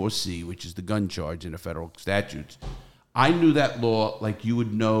 924C, which is the gun charge in the federal statutes. I knew that law like you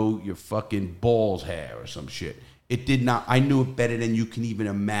would know your fucking balls hair or some shit. It did not. I knew it better than you can even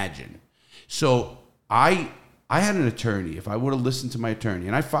imagine. So I had an attorney. If I would have listened to my attorney,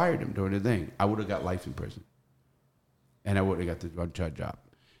 and I fired him during the thing, I would have got life in prison. And I would have got the drug charge job.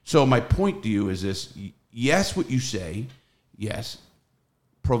 So my point to you is this. Yes, what you say, yes,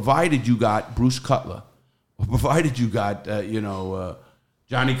 provided you got Bruce Cutler, or provided you got,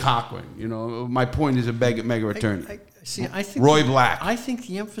 Johnny Cochran. My point is a mega attorney. I think Roy Black. I think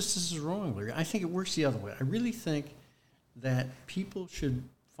the emphasis is wrong, Larry. I think it works the other way. I really think that people should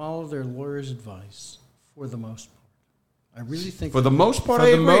follow their lawyer's advice for the most part. I really think for the most part. For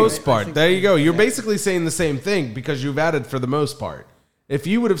I the agree. most part, there you go. You're basically saying the same thing because you've added for the most part. If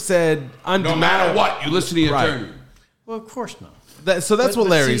you would have said, no matter what, you listen to the attorney. Well, of course not. That's what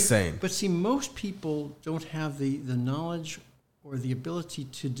Larry's saying. But see, most people don't have the knowledge or the ability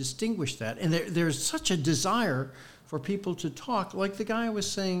to distinguish that. And there's such a desire for people to talk. Like the guy was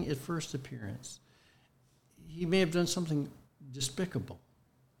saying at first appearance, he may have done something despicable,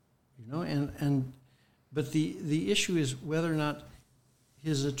 but the issue is whether or not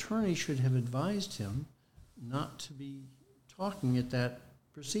his attorney should have advised him not to be talking at that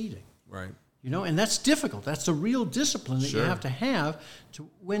proceeding. Right. And that's difficult. That's the real discipline that you have to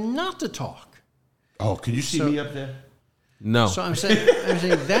when not to talk. Oh, can you see me up there? No. So I'm saying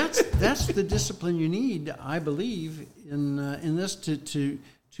that's the discipline you need, I believe, in this to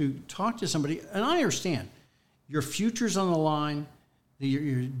talk to somebody. And I understand your future's on the line.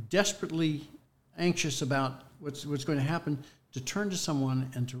 You're desperately anxious about what's going to happen. To turn to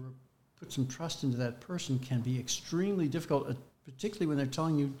someone and to put some trust into that person can be extremely difficult, particularly when they're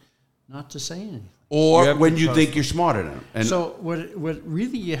telling you not to say anything. Or when you think you're smarter than them. And so what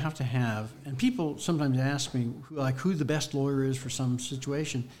really you have to have, and people sometimes ask me who the best lawyer is for some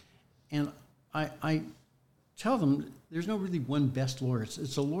situation, and I tell them there's no really one best lawyer.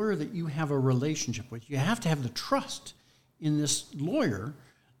 It's a lawyer that you have a relationship with. You have to have the trust in this lawyer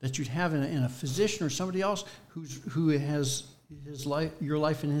that you'd have in a physician or somebody else who has your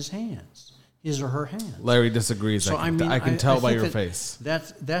life in his hands, his or her hands. Larry disagrees. So I can tell by your face.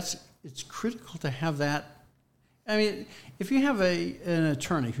 It's critical to have that. I mean, if you have an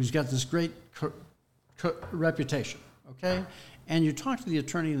attorney who's got this great reputation, okay, and you talk to the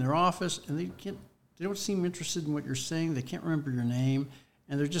attorney in their office, and they don't seem interested in what you're saying. They can't remember your name,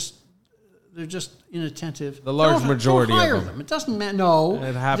 and they're just inattentive. The large majority don't hire of them. It doesn't matter. No,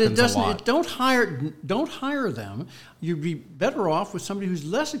 it happens a lot. Don't hire them. You'd be better off with somebody who's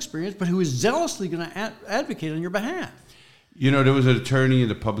less experienced, but who is zealously going to advocate on your behalf. There was an attorney in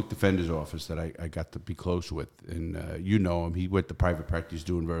the public defender's office that I got to be close with, and you know him. He went to private practice,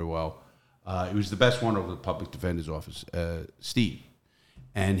 doing very well. He was the best one over the public defender's office, Steve,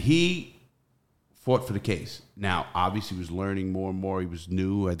 and he fought for the case. Now, obviously, he was learning more and more. He was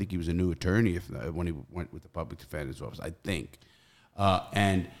new. I think he was a new attorney when he went with the public defender's office, I think.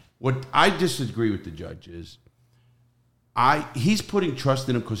 And what I disagree with the judge is he's putting trust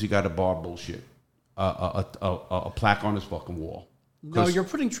in him because he got a bar bullshit, a plaque on his fucking wall. No, you're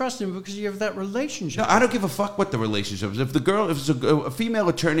putting trust in him because you have that relationship. No, I don't give a fuck what the relationship is. If it's a female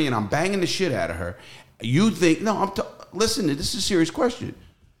attorney and I'm banging the shit out of her, you think, listen, this is a serious question.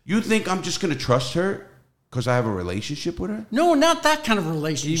 You think I'm just going to trust her because I have a relationship with her? No, not that kind of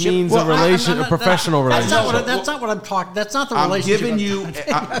relationship. He means a professional relationship. That's not what I'm talking. That's not the relationship. I'm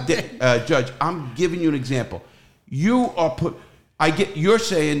giving you, Judge. I'm giving you an example. You're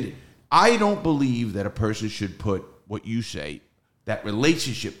saying I don't believe that a person should put what you say, that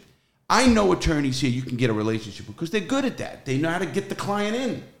relationship. I know attorneys here you can get a relationship because they're good at that. They know how to get the client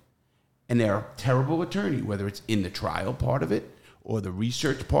in, and they're a terrible attorney, whether it's in the trial part of it, or the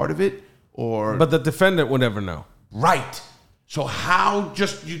research part of it, or... But the defendant would never know. Right. So how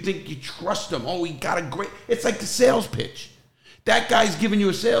just you think you trust him? Oh, he got a great... It's like the sales pitch. That guy's giving you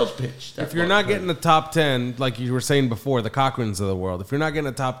a sales pitch. If you're not getting the top 10, like you were saying before, the Cochrans of the world, if you're not getting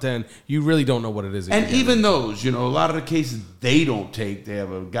a top 10, you really don't know what it is. And even those, a lot of the cases they don't take. They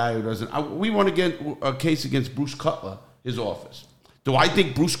have a guy who doesn't. We want to get a case against Bruce Cutler, his office. Do I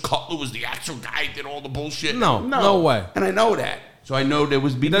think Bruce Cutler was the actual guy who did all the bullshit? No way. And I know that. So I know there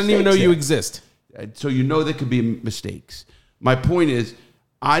was... He doesn't even know you exist. So there could be mistakes. My point is,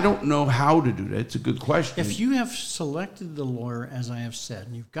 I don't know how to do that. It's a good question. If you have selected the lawyer, as I have said,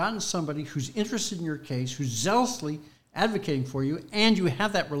 and you've gotten somebody who's interested in your case, who's zealously advocating for you, and you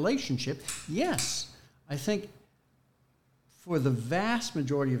have that relationship, yes, I think for the vast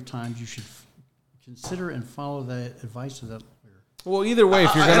majority of times you should consider and follow the advice of that lawyer. Well, either way,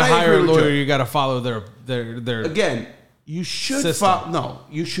 if you're going to hire a lawyer, you got to follow their again. You should follow.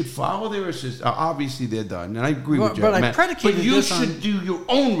 You should follow their assist. Obviously, they're done, and I agree with you. But you should do your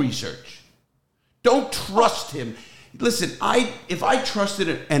own research. Don't trust him. Listen, if I trusted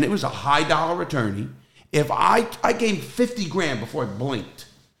it, and it was a high dollar attorney, if I gave him $50,000 before I blinked,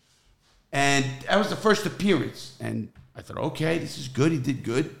 and that was the first appearance, and I thought, okay, this is good. He did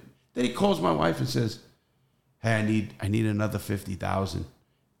good. Then he calls my wife and says, "Hey, I need another $50,000."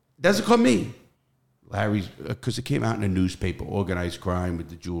 Doesn't call me. Larry's, because it came out in the newspaper, organized crime with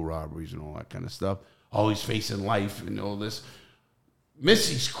the jewel robberies and all that kind of stuff. Oh, he's facing life and all this.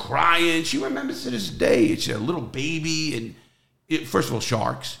 Missy's crying. She remembers to this day. She had a little baby. And first of all,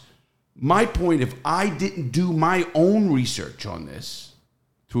 sharks. My point, if I didn't do my own research on this,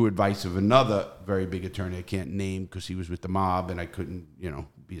 through advice of another very big attorney I can't name because he was with the mob and I couldn't,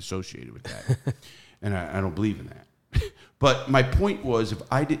 be associated with that. And I don't believe in that. But my point was, if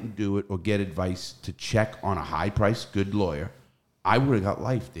I didn't do it or get advice to check on a high-priced, good lawyer, I would have got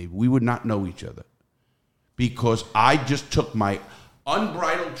life, Dave. We would not know each other because I just took my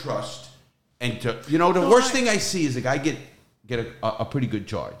unbridled trust and the worst thing I see is a guy get a pretty good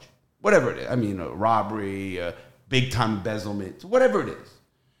charge, whatever it is. I mean, a robbery, a big-time embezzlement, whatever it is.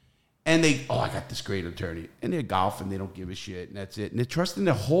 And I got this great attorney, and they're golfing, they don't give a shit, and that's it. And they're trusting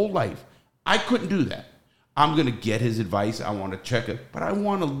their whole life. I couldn't do that. I'm going to get his advice. I want to check it, but I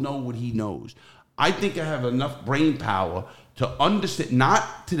want to know what he knows. I think I have enough brain power to understand,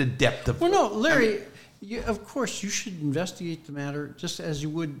 not to the depth of... Well, no, Larry, of course, you should investigate the matter just as you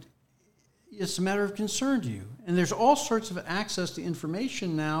would. It's a matter of concern to you. And there's all sorts of access to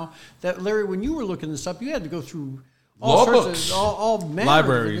information now that, Larry, when you were looking this up, you had to go through all sorts of all manner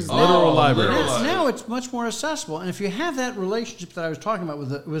libraries, of literal libraries. Now it's much more accessible. And if you have that relationship that I was talking about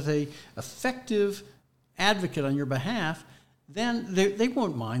with a effective advocate on your behalf, then they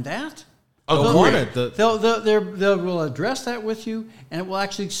won't mind that. They'll address that with you, and it will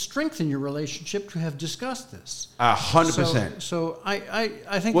actually strengthen your relationship to have discussed this. 100%. So I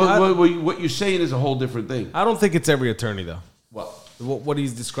think. Well, what you're saying is a whole different thing. I don't think it's every attorney though. What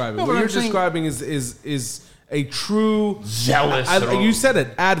he's describing. No, what you're describing is a true zealous. You said it,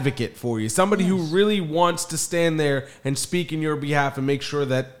 advocate for you, somebody who really wants to stand there and speak in your behalf and make sure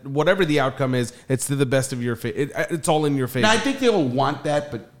that whatever the outcome is, it's to the best of your it's all in your favor. Now, I think they all want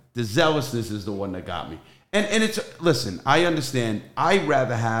that, but the zealousness is the one that got me. And it's listen, I understand. I'd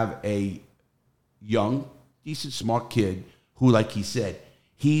rather have a young, decent, smart kid who, like he said,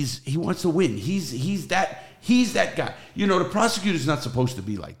 he wants to win. He's that guy. The prosecutor's not supposed to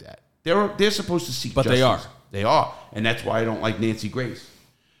be like that. They're supposed to seek justice. But they are. They are. And that's why I don't like Nancy Grace.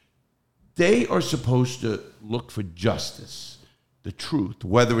 They are supposed to look for justice, the truth,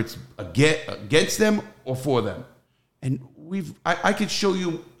 whether it's against them or for them. And I could show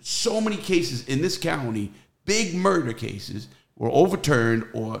you so many cases in this county, big murder cases, were overturned,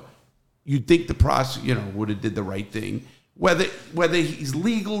 or you'd think the prosecutor, would have did the right thing. Whether he's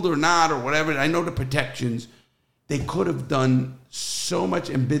legal or not or whatever, I know the protections. They could have done so much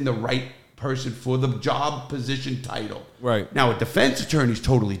and been the right person for the job, position, title. Right. Now, a defense attorney is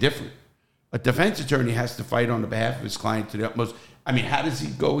totally different. A defense attorney has to fight on the behalf of his client to the utmost. I mean, how does he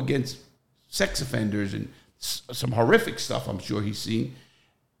go against sex offenders and some horrific stuff I'm sure he's seen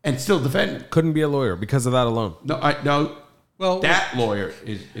and still defend him? Couldn't be a lawyer because of that alone. No. Well, that lawyer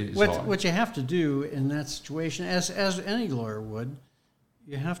is hard. What you have to do in that situation, as any lawyer would,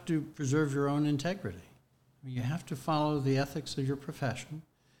 you have to preserve your own integrity. You have to follow the ethics of your profession.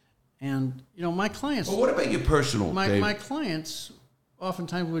 And, my clients... Well, what about your personal, Dave? My clients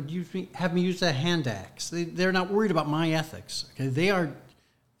oftentimes would have me use that hand axe. They're not worried about my ethics. Okay, they are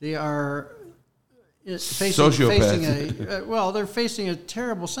they're facing a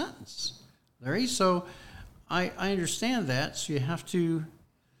terrible sentence, Larry. So I understand that. So you have to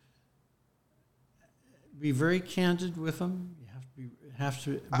be very candid with them. You have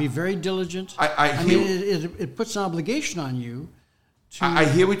to be very diligent. I mean, it puts an obligation on you. I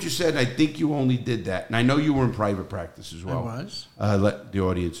hear what you said. I think you only did that, and I know you were in private practice as well. I was. Let the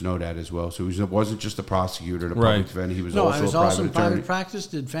audience know that as well. So he wasn't just a prosecutor, the public defender. He was also I was a private also in attorney. private practice.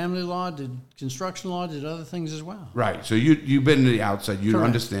 Did family law, did construction law, did other things as well. Right. So you've been to the outside. You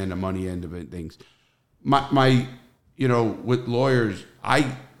understand the money end of it, things. My with lawyers,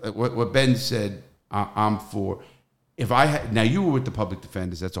 what Ben said, I'm for. If I had, now you were with the public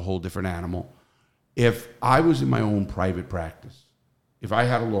defenders, that's a whole different animal. If I was in my own private practice, if I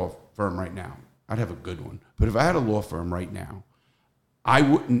had a law firm right now, I'd have a good one. But if I had a law firm right now, I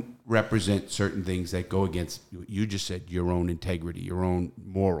wouldn't represent certain things that go against, you just said, your own integrity, your own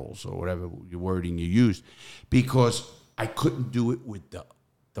morals, or whatever your wording you used, because I couldn't do it with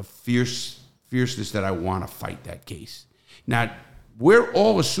the fierceness that I want to fight that case. Now, we're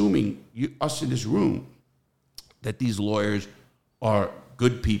all assuming, us in this room, that these lawyers are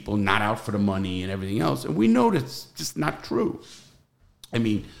good people, not out for the money and everything else. And we know that's just not true. I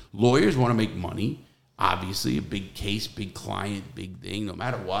mean, lawyers want to make money. Obviously, a big case, big client, big thing, no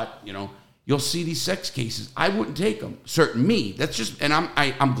matter what, you'll see these sex cases. I wouldn't take them. Certain me. That's just, and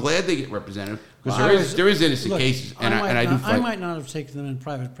I'm glad they get represented because there is innocent cases, and I do fight. I might not have taken them in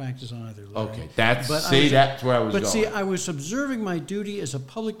private practice on either level. Okay, that's where I was going. But see, I was observing my duty as a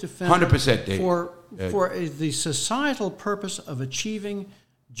public defender 100%, Dave. for the societal purpose of achieving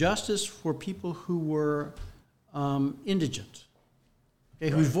justice for people who were indigent.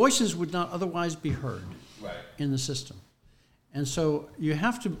 Whose voices would not otherwise be heard in the system. And so you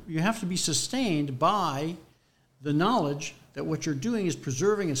have to be sustained by the knowledge that what you're doing is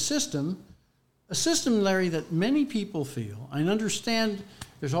preserving a system, Larry, that many people feel. I understand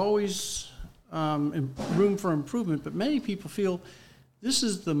there's always room for improvement, but many people feel this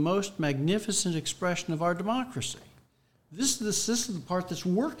is the most magnificent expression of our democracy. This is the part that's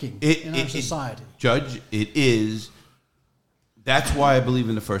working in our society. Judge, it is. That's why I believe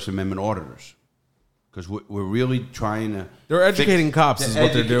in the First Amendment auditors, because we're really trying to. They're educating cops, is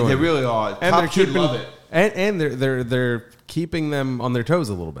what they're doing. They really are. And cops should love it, and they're keeping them on their toes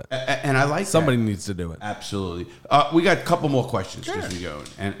a little bit. And I like somebody needs to do it. Absolutely. We got a couple more questions as we go,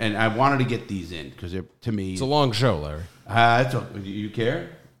 and I wanted to get these in because to me it's a long show, Larry. You care?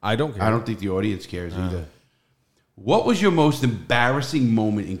 I don't care. I don't think the audience cares either. What was your most embarrassing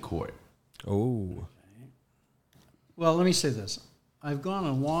moment in court? Oh. Well, let me say this. I've gone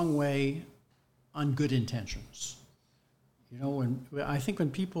a long way on good intentions. I think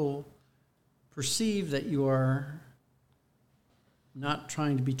when people perceive that you are not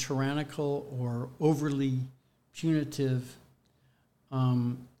trying to be tyrannical or overly punitive,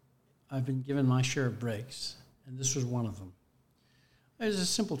 I've been given my share of breaks, and this was one of them. It was a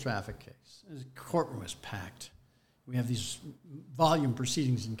simple traffic case. The courtroom was packed. We have these volume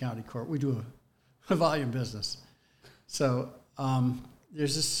proceedings in county court. We do a volume business. So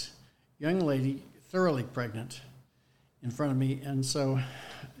there's this young lady, thoroughly pregnant, in front of me, and so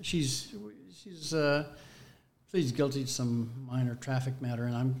she's pleads guilty to some minor traffic matter,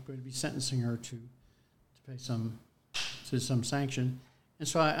 and I'm going to be sentencing her to pay some sanction. And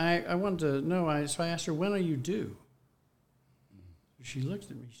so I wanted to know. So I asked her, "When are you due?" She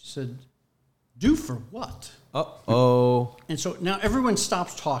looked at me. She said, "Due for what?" Uh-oh. And so now everyone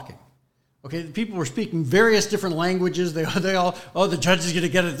stops talking. Okay, the people were speaking various different languages. They all, the judge is going to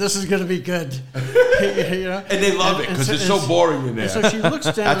get it. This is going to be good. And they love it because it's so boring in there. And so she looks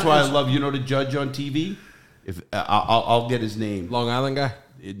down. That's why I love, the judge on TV? If I'll get his name. Long Island guy?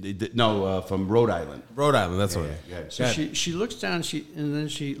 No, from Rhode Island. Rhode Island, that's what it is. So she looks down, and then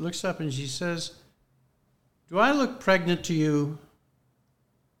she looks up and she says, "Do I look pregnant to you?"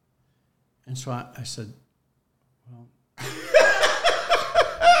 And so I said, "Well,"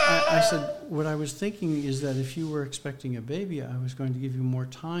 I said, "What I was thinking is that if you were expecting a baby, I was going to give you more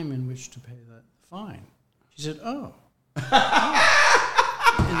time in which to pay the fine." She said, "Oh."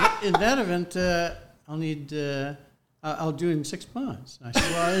 In that event, I'll do it in 6 months. And I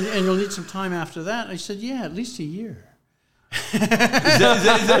said, "Well, and you'll need some time after that." And I said, "Yeah, at least a year." Is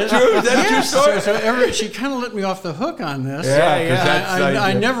that true? Is that a true story? So she kind of let me off the hook on this. Yeah.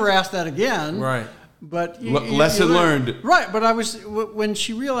 I never asked that again. Right. But lesson learned. Right. But when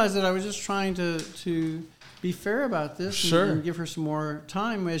she realized that I was just trying to be fair about this and give her some more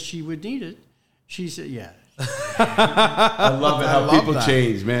time as she would need it, she said, "Yeah." I love it how people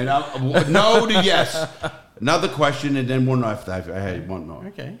change, man. No to yes. Another question, and then one after. I had one more.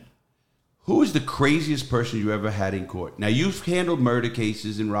 Okay. Who is the craziest person you ever had in court? Now, you've handled murder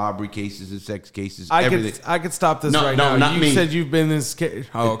cases and robbery cases and sex cases, everything. I could stop this right now. No, not you me. You said you've been in this case.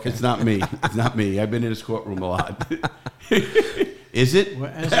 Oh, okay. It's not me. It's not me. I've been in this courtroom a lot. Is it?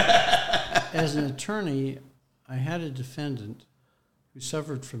 Well, as an attorney, I had a defendant who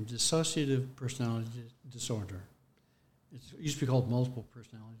suffered from dissociative personality disorder. It used to be called multiple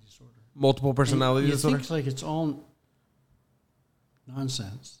personality disorder. Multiple personality disorder? You think like it's all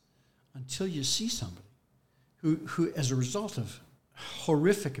nonsense until you see somebody who, as a result of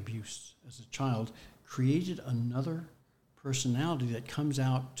horrific abuse as a child, created another personality that comes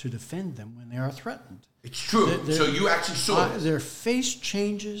out to defend them when they are threatened. It's true. So you actually saw this. Their face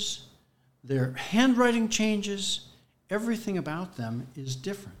changes, their handwriting changes, everything about them is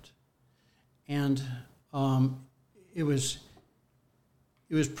different. And it was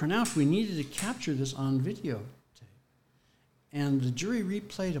pronounced we needed to capture this on videotape. And the jury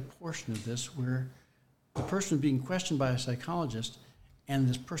replayed a portion of this where the person was being questioned by a psychologist, and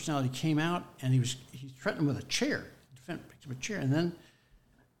this personality came out, and he threatened him with a chair. The defendant picked up a chair, and then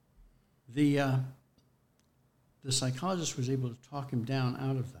the psychologist was able to talk him down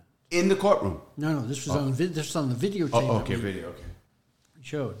out of that. In the courtroom? No, this was on the videotape. Oh, okay, video, okay.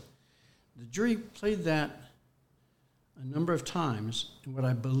 Showed. The jury played that a number of times, and what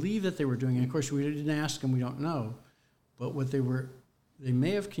I believe that they were doing, and of course we didn't ask them, we don't know, but what they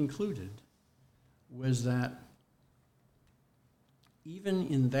may have concluded was that even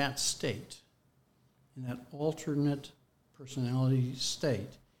in that state, in that alternate personality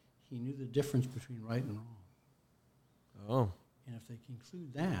state, he knew the difference between right and wrong. Oh. And if they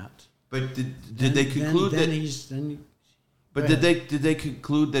conclude that, but did they conclude that? But did they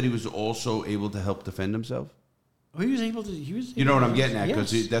conclude that he was also able to help defend himself? Oh, he was able to. You know what I'm getting at,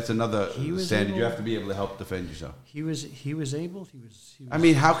 because yes. that's another standard. You have to be able to help defend yourself. He was able. I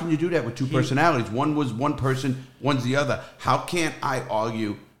mean, how can you do that with two personalities? One was one person, one's the other. How can't I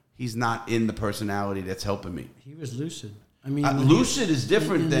argue he's not in the personality that's helping me? He was lucid. I mean, lucid is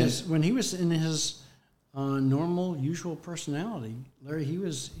different than when he was in his normal, usual personality. Larry, he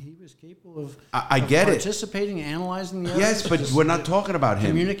was capable of. I get participating, analyzing the evidence. Yes, but we're not talking about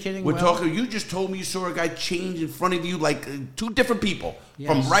him. Communicating. We're talking. You just told me you saw a guy change in front of you like two different people,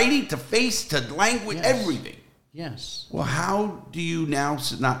 from writing to face to language, everything. Yes. Well, how do you now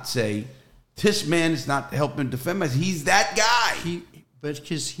not say this man is not helping defend myself? He's that guy. But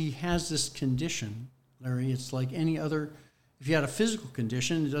because he has this condition, Larry, it's like any other. If you had a physical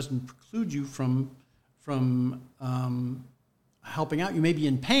condition, it doesn't preclude you from helping out. You may be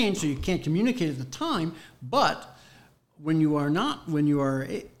in pain, so you can't communicate at the time, but when you are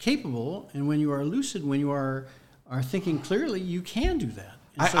capable, and when you are lucid, when you are thinking clearly, you can do that.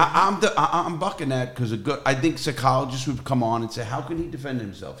 I'm bucking that because I think psychologists would come on and say, how can he defend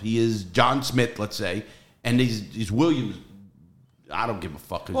himself? He is John Smith, let's say, and he's Williams. I don't give a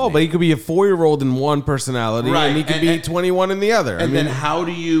fuck. But he could be a 4-year-old in one personality, right, and he could be 21 in the other. And then how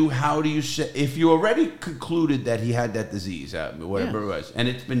do you say, if you already concluded that he had that disease, whatever it was, and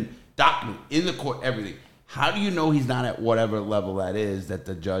it's been documented in the court, everything, how do you know he's not at whatever level that is that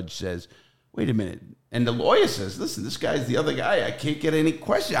the judge says, wait a minute, and the lawyer says, listen, this guy's the other guy. I can't get any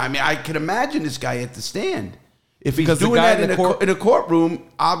question. I mean, I can imagine this guy at the stand. If he's doing that in a courtroom,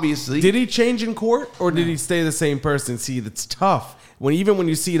 obviously. Did he change in court, or did he stay the same person? See, that's tough. Even when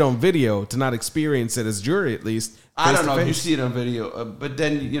you see it on video, to not experience it as jury, at least. I don't know if you see it on video, but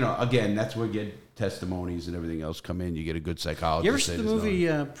then, again, that's where you get testimonies and everything else come in. You get a good psychologist. You ever see the movie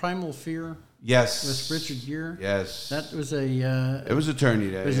Primal Fear? Yes. With Richard Gere? Yes. That was a attorney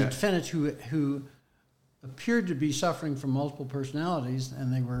there. It was a defendant who appeared to be suffering from multiple personalities,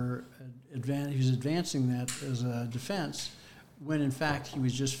 and he was advancing that as a defense, when in fact he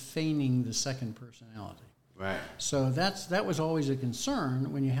was just feigning the second personality. Right. So that was always a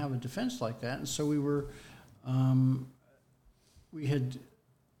concern when you have a defense like that, and so we had,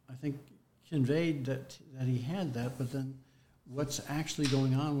 I think, conveyed that he had that, but then what's actually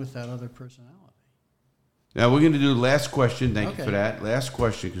going on with that other personality? Now we're going to do the last question. Thank you for that. Last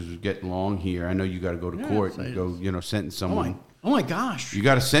question, because we're getting long here. I know you got to go to court and go, sentence someone. Oh my gosh! You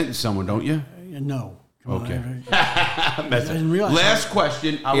got to sentence someone, don't you? No. Okay. I didn't realize. Last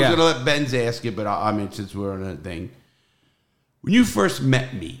question. I was going to let Benz ask it, but I mean, since we're on a thing. When you first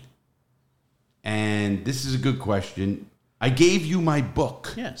met me, and this is a good question, I gave you my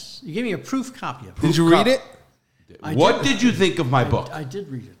book. Yes. You gave me a proof copy of it. Did you read it? What did you think of my book? I did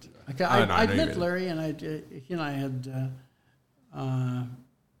read it. I met Larry, and he and I had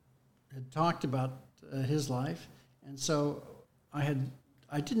talked about his life, and so I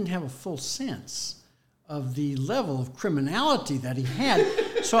didn't have a full sense of the level of criminality that he had.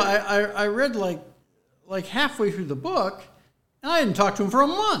 So I read like halfway through the book, and I didn't talk to him for a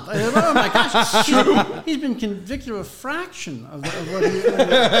month. I said, oh my gosh, it's true. He's been convicted of a fraction of what he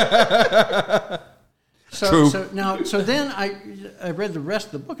True. So then I read the rest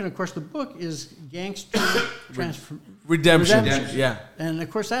of the book, and of course the book is gangster Redemption. Yeah. and of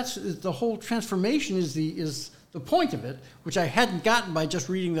course that's the whole transformation is the point of it, which I hadn't gotten by just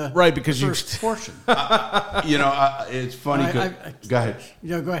reading the first portion. It's funny. Go ahead.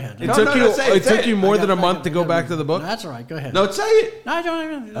 Go ahead. It took you more than a month to go back to the book? That's all right. Go ahead. No, say it. No, I don't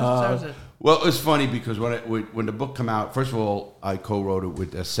even. That was it. Well, it's funny because when the book came out, first of all, I co-wrote it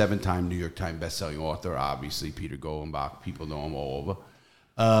with a 7-time New York Times bestselling author, obviously, Peter Golenbach. People know him all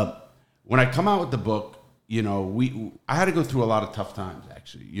over. When I come out with the book, I had to go through a lot of tough times,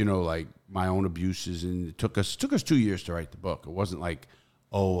 actually. Like my own abuses, and it took us 2 years to write the book. It wasn't like,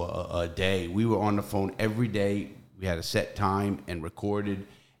 a day. We were on the phone every day. We had a set time and recorded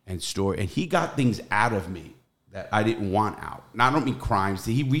and stored. And he got things out of me that I didn't want out. Now, I don't mean crimes.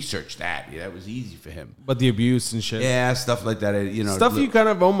 He researched that. Yeah, that was easy for him. But the abuse and shit. Yeah, stuff like that. Stuff you kind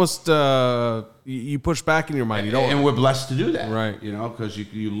of almost you push back in your mind. You don't. And we're blessed to do that, right? Because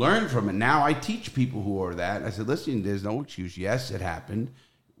you learn from it. Now I teach people who are that. I said, listen, there's no excuse. Yes, it happened.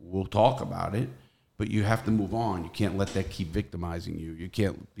 We'll talk about it, but you have to move on. You can't let that keep victimizing you. You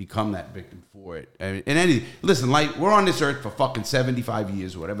can't become that victim for it. Listen, like we're on this earth for fucking 75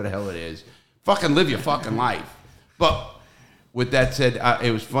 years, whatever the hell it is. Fucking live your fucking life. But with that said,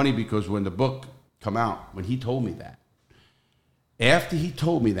 it was funny because when the book come out, when he told me that, after he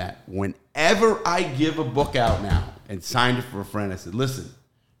told me that, whenever I give a book out now and signed it for a friend, I said, listen,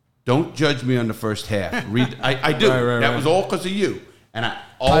 don't judge me on the first half. Read. I do. Right. That was all because of you. And I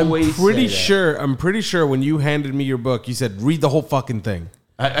always I'm pretty sure when you handed me your book, you said, read the whole fucking thing.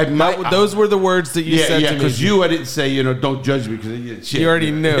 Those were the words that you said to me. Because I didn't say, don't judge me. Because you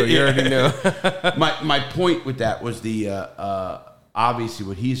already knew. You already knew. My point with that was obviously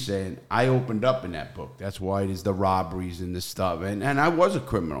what he's saying. I opened up in that book. That's why it is the robberies and the stuff. And I was a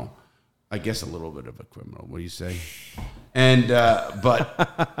criminal. I guess a little bit of a criminal. What do you say? And but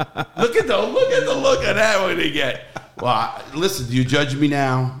look at the look at that one they get. Well, listen, do you judge me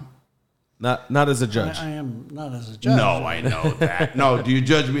now? Not as a judge. I am not as a judge. No, I know that. No, do you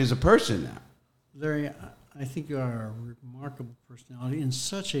judge me as a person now? Larry, I think you are a remarkable personality and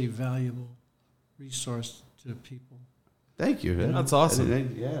such a valuable resource to people. Thank you. That's awesome.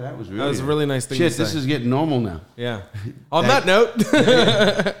 That was a really nice thing to say. This is getting normal now. Yeah. On that note.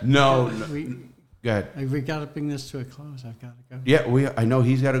 No. Go ahead. We got to bring this to a close. I've got to go. Yeah, I know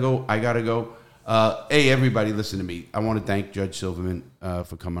he's got to go. I got to go. Hey, everybody, listen to me. I want to thank Judge Silverman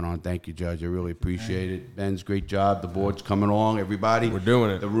for coming on. Thank you, Judge. I really appreciate it. Ben's great job. The board's coming along. Everybody, we're doing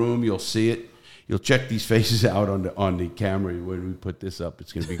it. The room, you'll see it. You'll check these faces out on the camera when we put this up.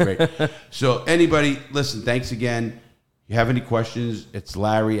 It's going to be great. So, anybody, listen. Thanks again. If you have any questions, it's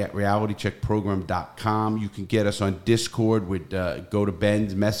Larry at realitycheckprogram.com. You can get us on Discord. Go to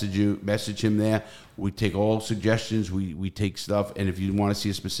Ben's, message him there. We take all suggestions. We take stuff, and if you want to see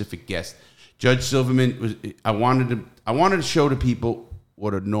a specific guest. Judge Silverman I wanted to show to people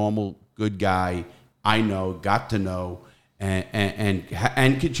what a normal, good guy I got to know, and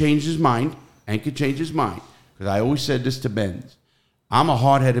could change his mind, Because I always said this to Benz. I'm a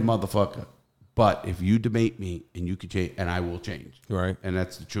hard-headed motherfucker, but if you debate me and you can change, and I will change. Right. And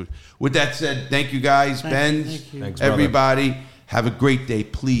that's the truth. With that said, thank you guys, Benz, Thanks, everybody. Have a great day.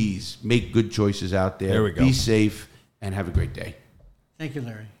 Please make good choices out there. There we go. Be safe and have a great day. Thank you,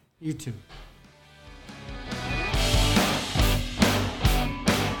 Larry. You too.